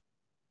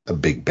a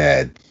big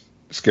bad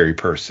scary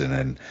person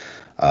and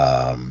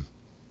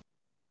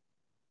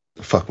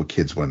fuck with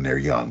kids when they're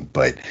young,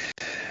 but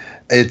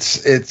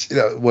it's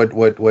what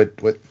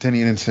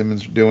Tinian and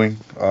Simmons are doing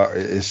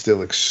is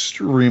still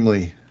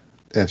extremely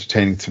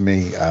entertaining to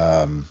me.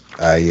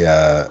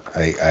 Yeah,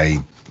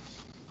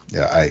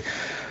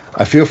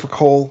 I feel for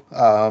Cole,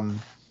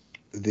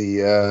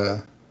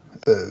 the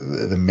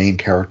main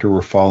character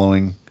we're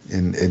following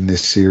in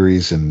this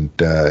series, and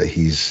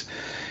he's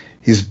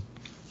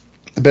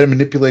been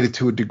manipulated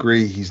to a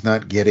degree. He's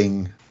not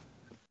getting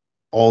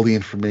all the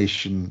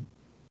information.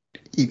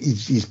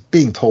 He's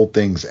being told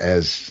things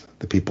as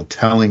the people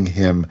telling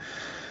him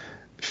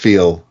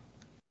feel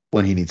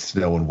when he needs to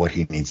know and what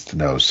he needs to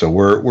know. So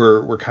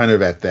we're kind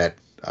of at that.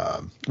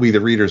 We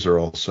the readers are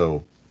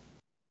also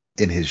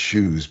in his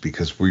shoes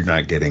because we're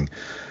not getting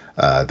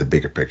the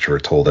bigger picture or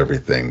told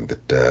everything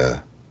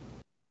that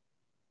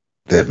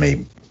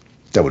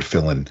would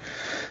fill in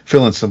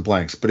some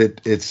blanks. But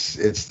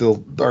it's still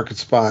dark at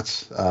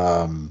spots.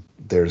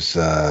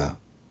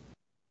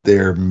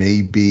 There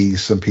may be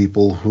some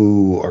people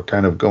who are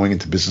kind of going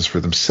into business for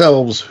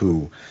themselves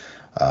who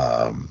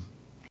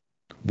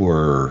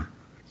were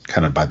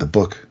kind of by the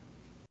book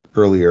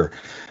earlier.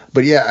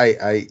 But yeah,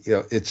 I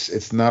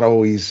it's not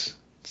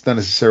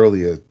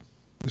necessarily a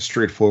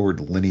straightforward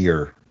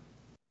linear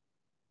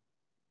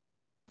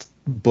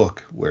book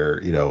where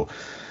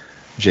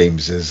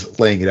James is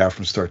laying it out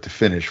from start to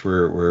finish.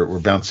 We're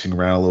bouncing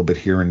around a little bit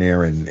here and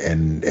there,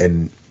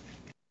 and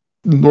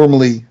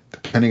normally,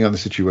 depending on the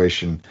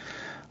situation,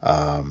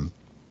 that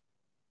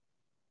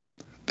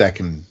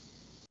can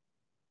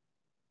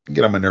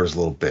get on my nerves a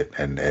little bit,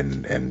 and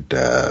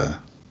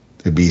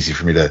it'd be easy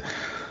for me to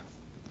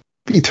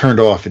be turned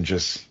off and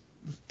just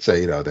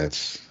say,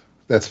 that's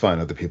fine.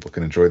 Other people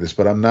can enjoy this,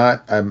 but I'm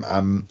not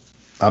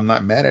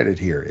mad at it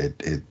here.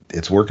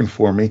 It's working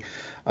for me.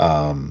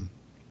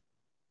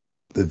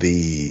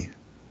 The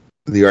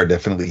art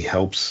definitely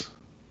helps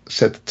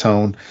set the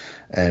tone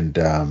and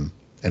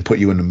put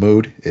you in the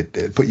mood.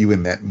 It put you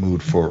in that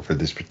mood for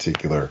this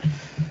particular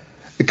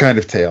kind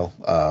of tale.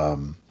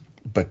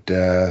 But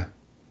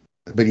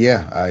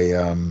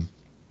yeah,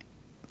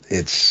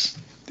 it's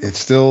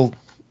still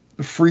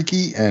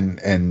freaky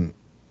and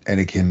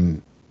it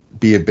can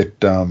be a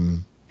bit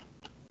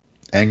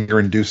anger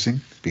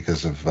inducing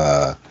because of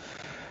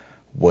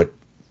what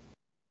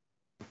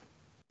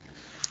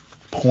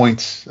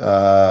points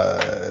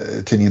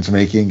Tynion's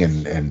making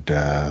and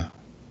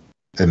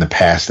in the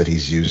past that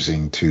he's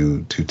using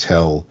to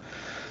tell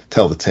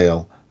the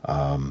tale.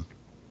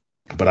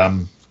 But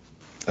I'm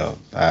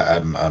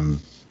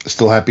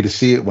still happy to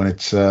see it when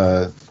it's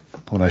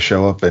when I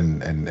show up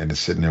and it's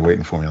sitting there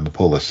waiting for me on the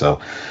pull list. So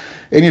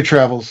in your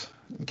travels,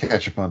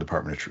 catch up on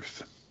Department of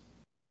Truth.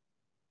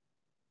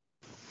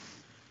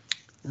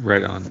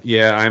 Right on.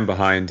 Yeah, I'm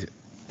behind.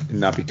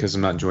 Not because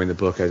I'm not enjoying the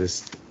book. I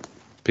just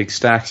big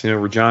stacks,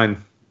 Regina.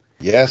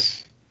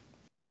 Yes.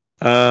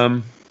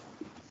 In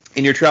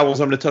your travels,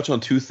 I'm going to touch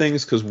on two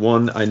things because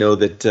one, I know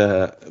that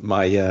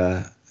my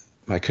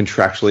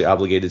contractually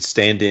obligated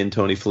stand-in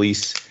Tony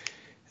Felice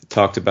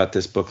talked about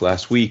this book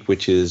last week,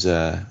 which is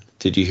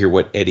Did You Hear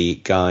What Eddie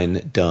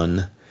Gein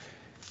Done?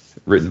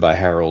 Written by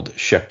Harold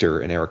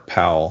Schechter and Eric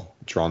Powell,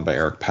 drawn by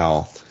Eric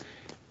Powell.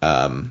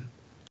 On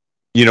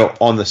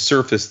the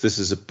surface, this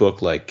is a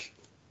book like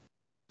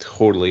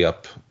totally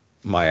up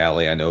my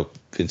alley. I know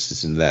Vince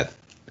is in that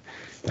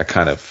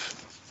kind of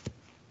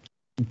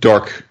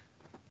dark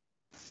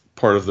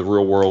part of the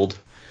real world.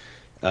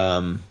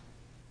 But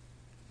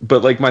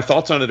like my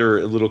thoughts on it are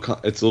a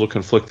little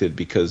conflicted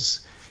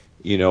because,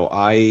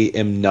 I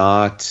am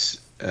not,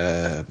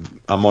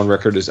 I'm on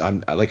record as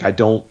I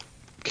don't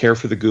care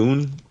for the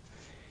Goon.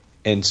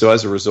 And so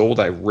as a result,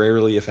 I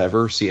rarely, if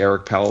ever, see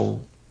Eric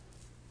Powell's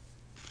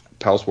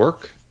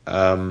work.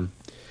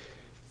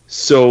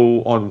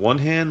 So on one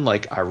hand,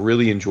 I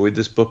really enjoyed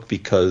this book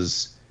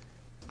because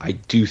I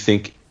do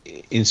think,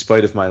 in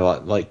spite of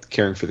my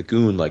caring for the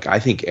Goon, I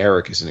think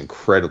Eric is an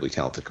incredibly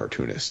talented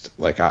cartoonist.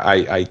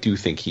 I do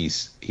think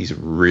he's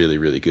really,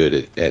 really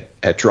good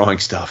at drawing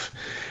stuff.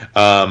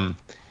 And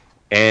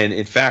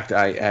in fact,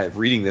 at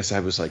reading this,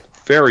 I was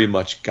very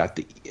much got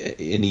an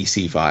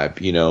EC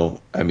vibe.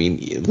 I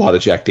mean, a lot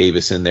of Jack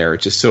Davis in there.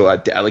 Just so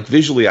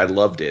visually, I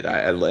loved it.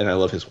 And I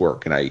love his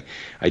work, and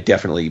I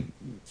definitely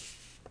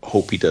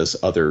hope he does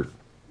other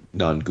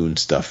non-Goon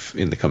stuff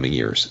in the coming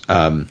years.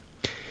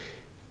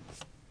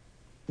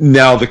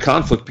 Now the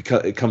conflict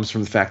it comes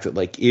from the fact that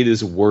it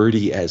is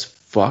wordy as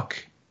fuck,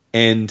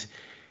 and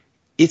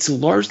it's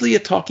largely a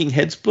Talking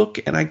Heads book.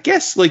 And I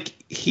guess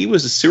he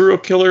was a serial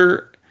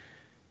killer.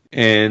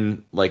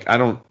 And I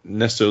don't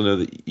necessarily know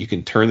that you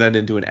can turn that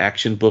into an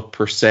action book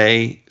per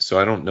se, so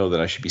I don't know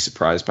that I should be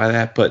surprised by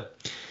that. But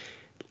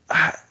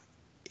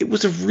it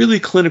was a really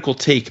clinical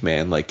take,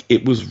 man.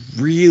 It was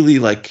really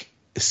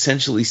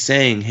essentially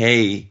saying,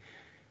 hey,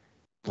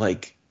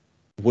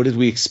 what did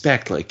we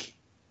expect?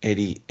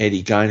 Eddie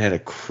Gein had a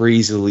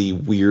crazily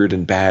weird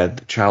and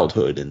bad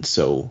childhood, and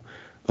so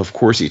of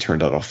course he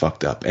turned out all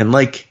fucked up. And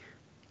I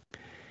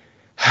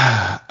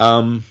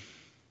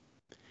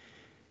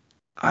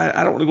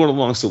don't want to go on a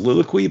long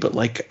soliloquy, but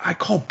I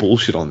call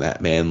bullshit on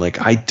that, man.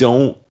 I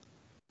don't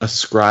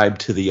ascribe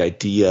to the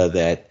idea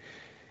that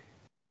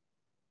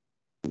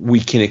we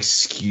can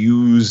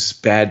excuse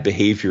bad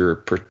behavior,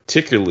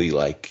 particularly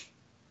like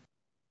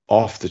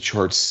off the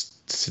charts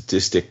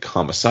sadistic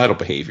homicidal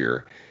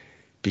behavior,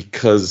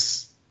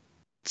 because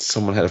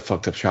someone had a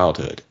fucked up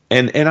childhood.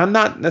 And I'm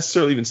not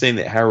necessarily even saying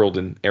that Harold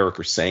and Eric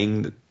are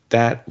saying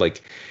that.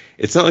 Like,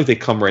 it's not like they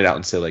come right out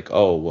and say like,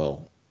 oh,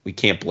 well, we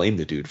can't blame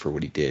the dude for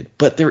what he did.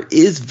 But there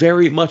is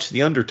very much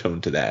the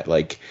undertone to that.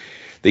 Like,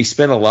 they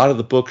spent a lot of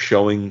the book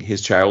showing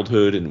his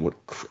childhood and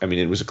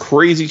it was a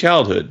crazy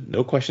childhood,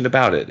 no question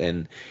about it.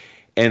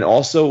 And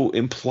also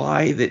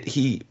imply that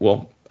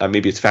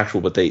maybe it's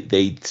factual, but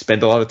they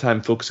spend a lot of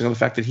time focusing on the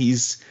fact that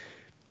he's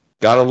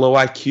got a low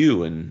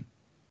IQ and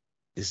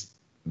is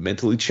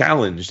mentally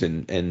challenged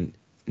and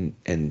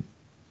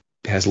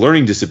has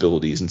learning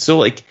disabilities. And so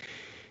like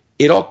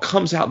it all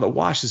comes out in the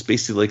wash is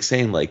basically like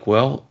saying like,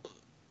 well,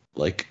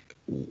 like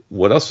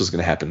what else was going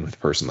to happen with a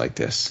person like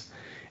this?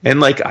 And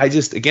like, I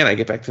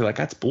get back to like,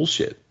 that's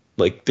bullshit.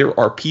 Like there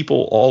are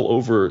people all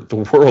over the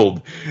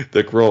world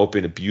that grow up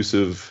in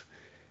abusive,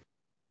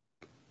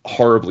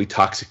 horribly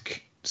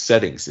toxic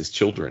settings as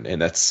children.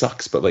 And that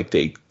sucks. But like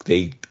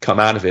they come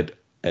out of it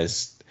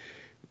as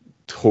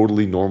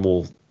totally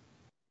normal,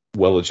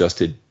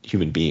 well-adjusted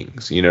human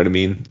beings. You know what I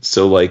mean?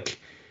 So like,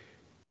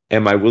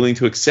 am I willing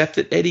to accept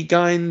that Eddie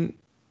Gein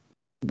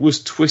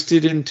was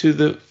twisted into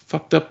the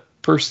fucked up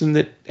person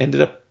that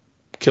ended up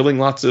killing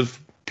lots of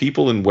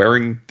people and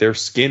wearing their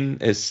skin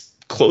as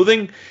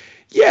clothing?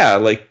 Yeah,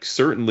 like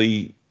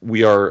certainly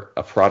we are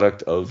a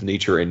product of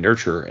nature and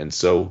nurture. And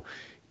so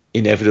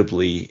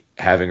inevitably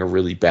having a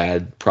really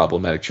bad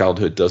problematic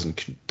childhood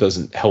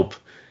doesn't help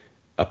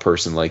a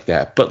person like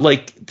that. But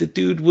like the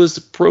dude was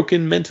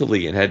broken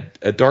mentally and had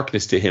a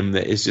darkness to him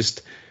that is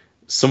just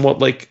somewhat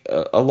like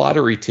a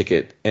lottery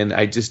ticket. And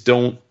I just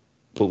don't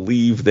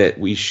believe that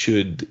we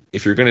should,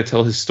 if you're going to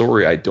tell his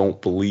story, I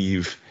don't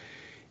believe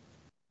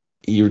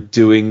you're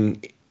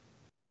doing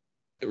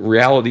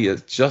reality a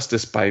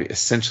justice by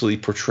essentially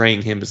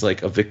portraying him as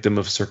like a victim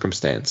of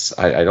circumstance.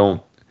 I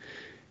don't,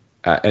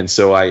 and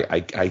so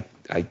I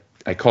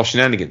call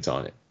shenanigans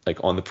on it,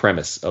 like on the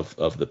premise of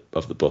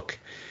the book.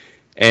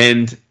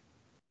 And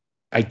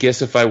I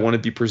guess if I want to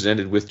be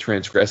presented with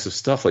transgressive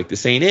stuff, like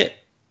this ain't it.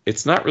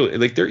 It's not really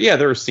like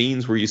there are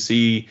scenes where you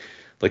see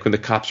like when the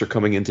cops are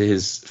coming into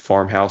his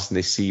farmhouse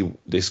and they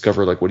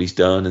discover like what he's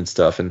done and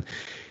stuff. And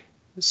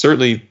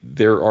certainly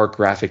there are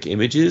graphic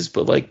images,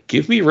 but like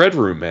give me Red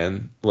Room,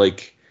 man.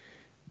 Like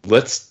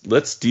let's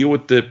deal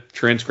with the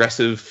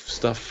transgressive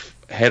stuff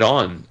head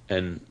on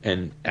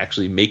and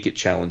actually make it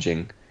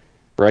challenging,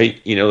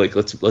 right? You know, like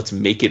let's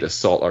make it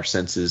assault our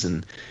senses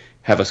and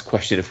have us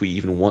question if we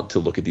even want to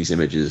look at these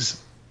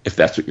images. If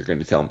that's what you're going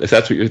to tell them, if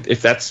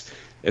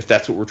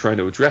that's what we're trying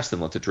to address, then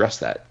let's address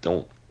that.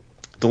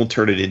 Don't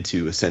turn it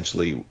into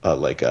essentially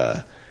like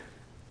a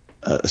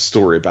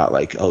story about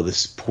like, oh,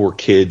 this poor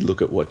kid,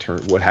 look at what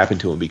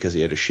happened to him because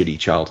he had a shitty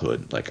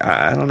childhood. Like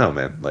I don't know,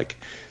 man. Like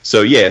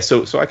so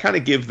I kind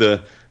of give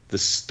the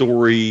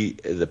story,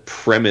 the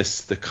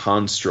premise, the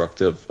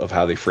construct of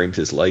how they framed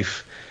his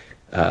life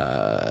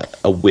a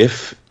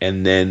whiff,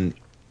 and then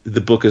the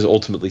book is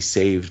ultimately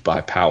saved by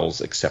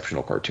Powell's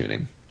exceptional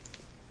cartooning.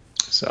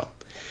 So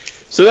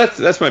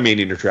that's my main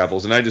inner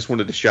travels, and I just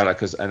wanted to shout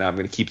out and I'm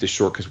going to keep this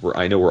short because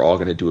I know we're all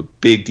going to do a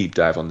big deep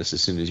dive on this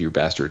as soon as you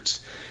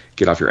bastards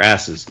get off your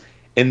asses,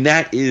 and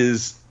that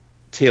is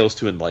Tales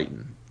to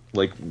Enlighten.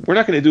 Like we're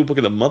not going to do a book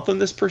of the month on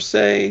this per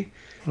se,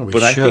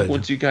 but I think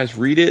once you guys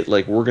read it,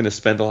 like we're going to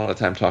spend a lot of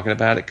time talking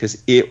about it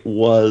because it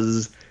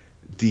was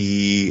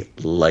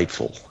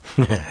delightful.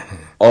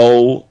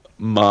 Oh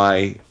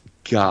my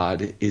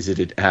God, is it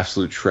an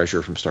absolute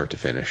treasure from start to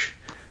finish?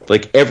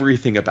 Like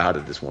everything about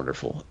it is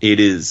wonderful. It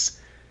is,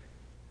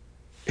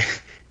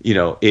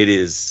 it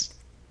is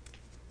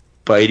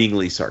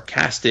bitingly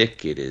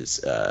sarcastic. It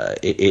is,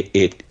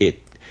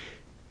 it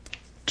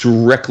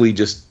directly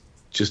just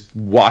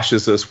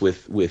washes us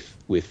with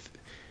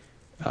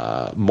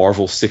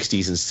Marvel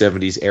 60s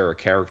and 70s era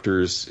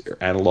characters,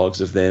 analogs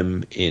of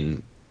them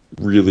in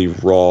really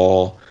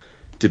raw,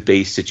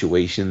 debased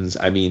situations.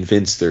 I mean,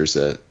 Vince, there's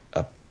a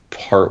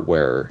part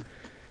where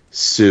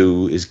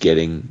Sue is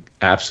getting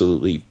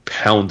absolutely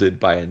pounded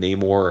by a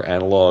Namor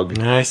analog.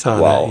 I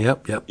saw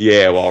that. Yep.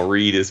 Yeah, while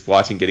Reed is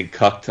watching getting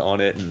cucked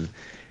on it. And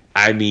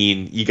I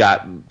mean, you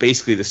got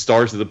basically the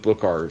stars of the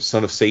book are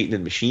Son of Satan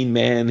and Machine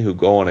Man, who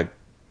go on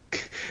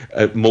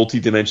a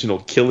multi-dimensional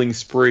killing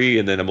spree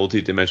and then a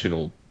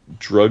multi-dimensional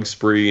drug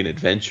spree and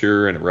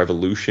adventure and a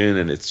revolution.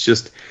 And it's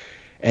just,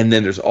 and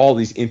then there's all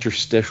these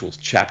interstitial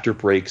chapter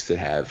breaks that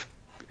have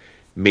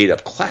made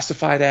up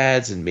classified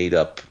ads and made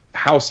up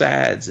house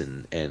ads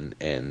and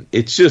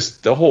it's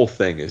just, the whole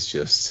thing is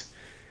just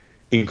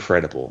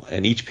incredible,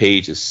 and each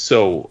page is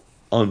so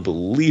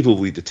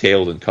unbelievably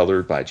detailed and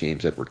colored by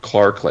James Edward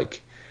Clark.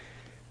 Like,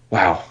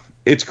 wow,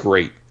 it's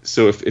great.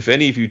 So if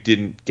any of you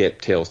didn't get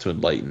Tales to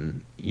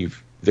Enlighten,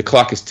 the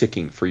clock is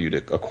ticking for you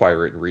to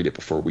acquire it and read it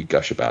before we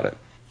gush about it.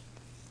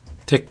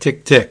 Tick,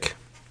 tick, tick.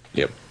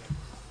 Yep.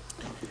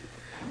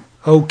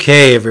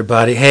 Okay,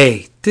 everybody.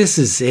 Hey, This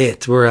is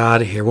it. We're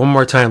out of here. One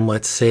more time.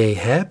 Let's say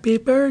happy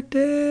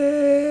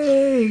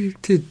birthday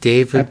to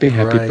David Price.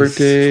 Happy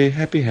birthday.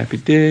 Happy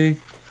day.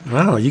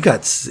 Wow,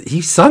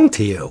 he sung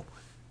to you.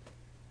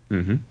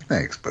 Mm-hmm.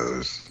 Thanks,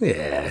 Booze.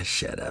 Yeah,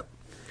 shut up.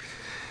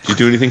 Did you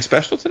do anything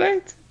special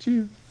today?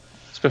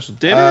 Special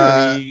dinner?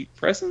 Any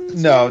presents?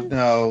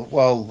 No.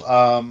 Well,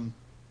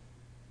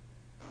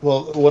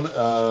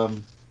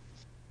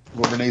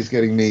 what Renee's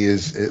getting me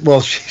is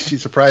she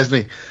surprised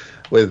me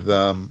with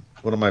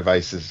one of my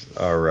vices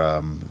are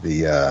our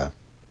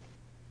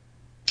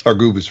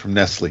goobas from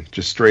Nestle,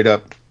 just straight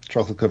up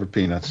chocolate covered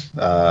peanuts.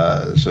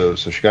 So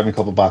she got me a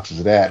couple boxes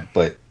of that,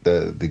 but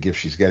the gift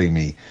she's getting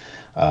me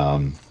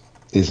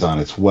is on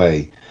its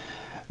way.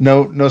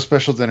 No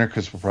special dinner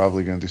because we're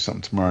probably going to do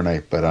something tomorrow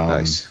night. But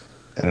nice.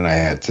 And then I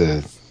had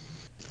to.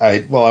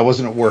 I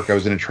wasn't at work. I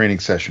was in a training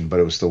session, but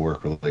it was still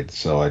work related.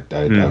 So I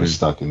was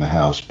stuck in the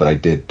house. But I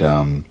did.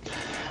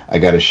 I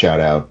got to shout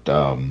out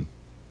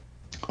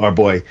our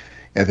boy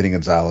Anthony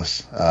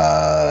Gonzalez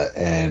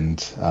and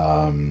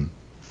Tavin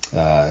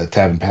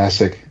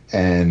Pasick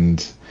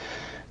and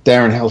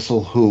Darren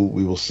Helsel, who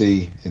we will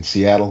see in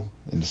Seattle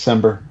in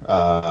December.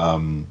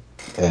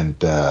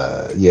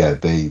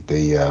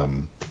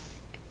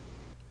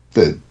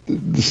 The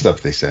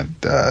stuff they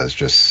sent is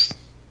just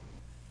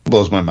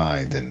blows my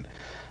mind and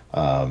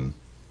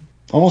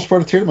almost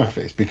brought a tear to my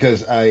face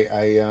because I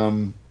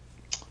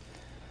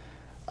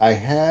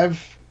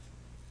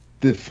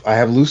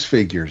have loose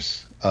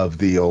figures of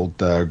the old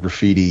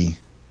graffiti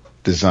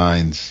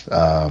designs,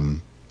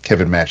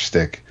 Kevin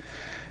Matchstick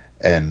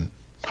and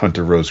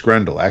Hunter Rose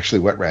Grendel. Actually,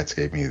 Wet Rats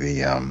gave me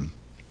the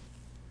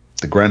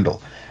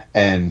Grendel,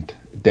 and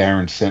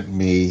Darren sent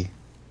me,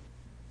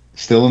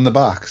 still in the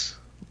box,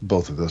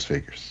 both of those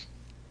figures.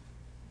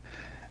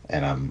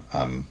 And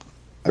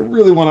I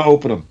really want to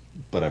open them,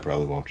 but I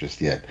probably won't just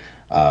yet.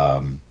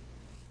 But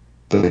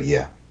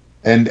yeah,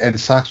 and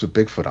socks with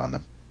Bigfoot on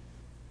them.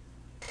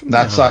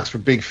 Not socks for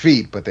big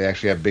feet, but they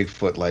actually have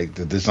Bigfoot. Like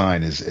the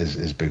design is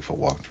Bigfoot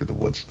walking through the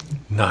woods.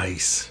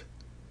 Nice.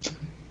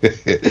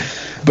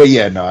 But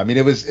yeah, no. I mean,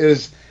 it was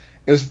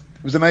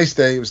a nice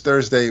day. It was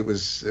Thursday. It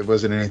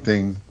wasn't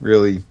anything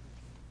really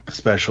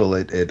special.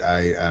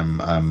 I'm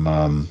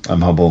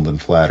humbled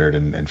and flattered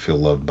and feel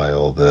loved by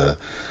all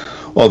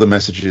the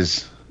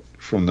messages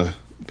from the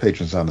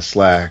patrons on the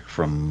Slack,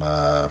 from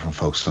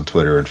folks on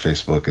Twitter and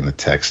Facebook, and the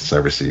texts I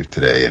received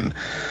today. And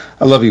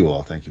I love you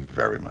all. Thank you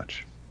very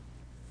much.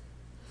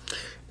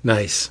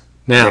 Nice.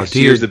 Now,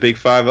 here's the big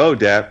 5-0,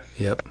 Dap.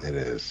 Yep, it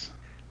is.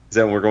 Is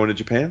that when we're going to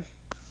Japan?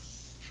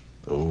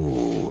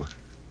 Oh,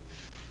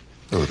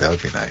 that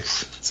would be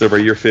nice.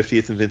 Celebrate your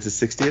 50th and Vince's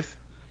 60th?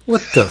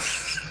 What the?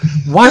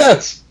 What?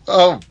 That's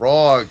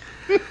wrong.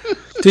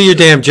 Do your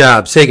damn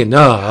job. Say it.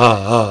 No.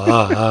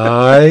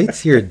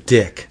 It's your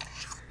dick.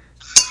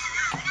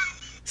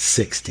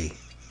 60.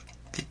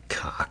 You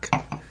cock.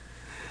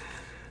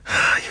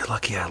 You're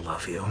lucky I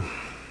love you.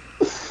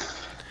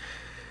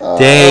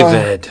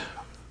 David.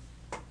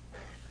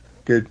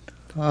 Good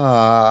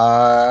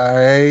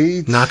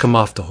night. Knock him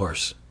off the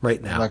horse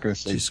right now. I'm not going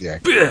to say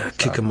Jack.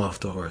 Kick him off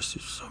the horse,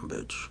 you son of a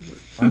bitch.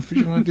 Why would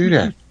you want to do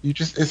that?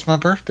 It's my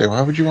birthday.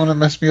 Why would you want to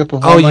mess me up?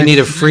 You need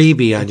a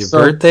freebie on your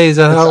birthday? Is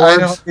that how it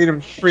works? I don't need a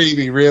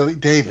freebie, really.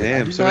 David,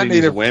 Damn, I do not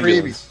need a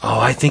freebie. Oh,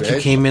 I think you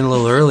came in a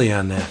little early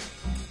on that.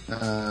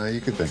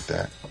 You could think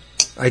that.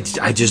 I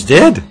just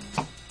did.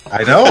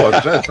 I know.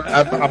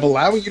 I'm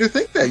allowing you to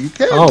think that. You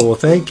can. Oh, well,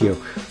 thank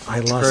you.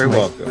 I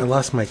welcome.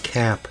 lost my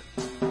cap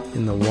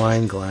in the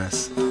wine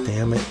glass.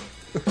 Damn it.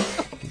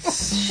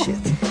 Shit.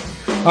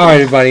 All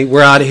right, everybody.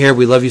 We're out of here.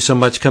 We love you so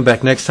much. Come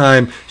back next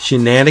time.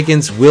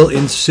 Shenanigans will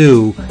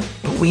ensue,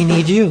 but we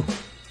need you.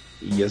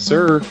 Yes,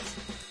 sir.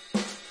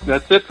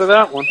 That's it for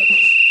that one.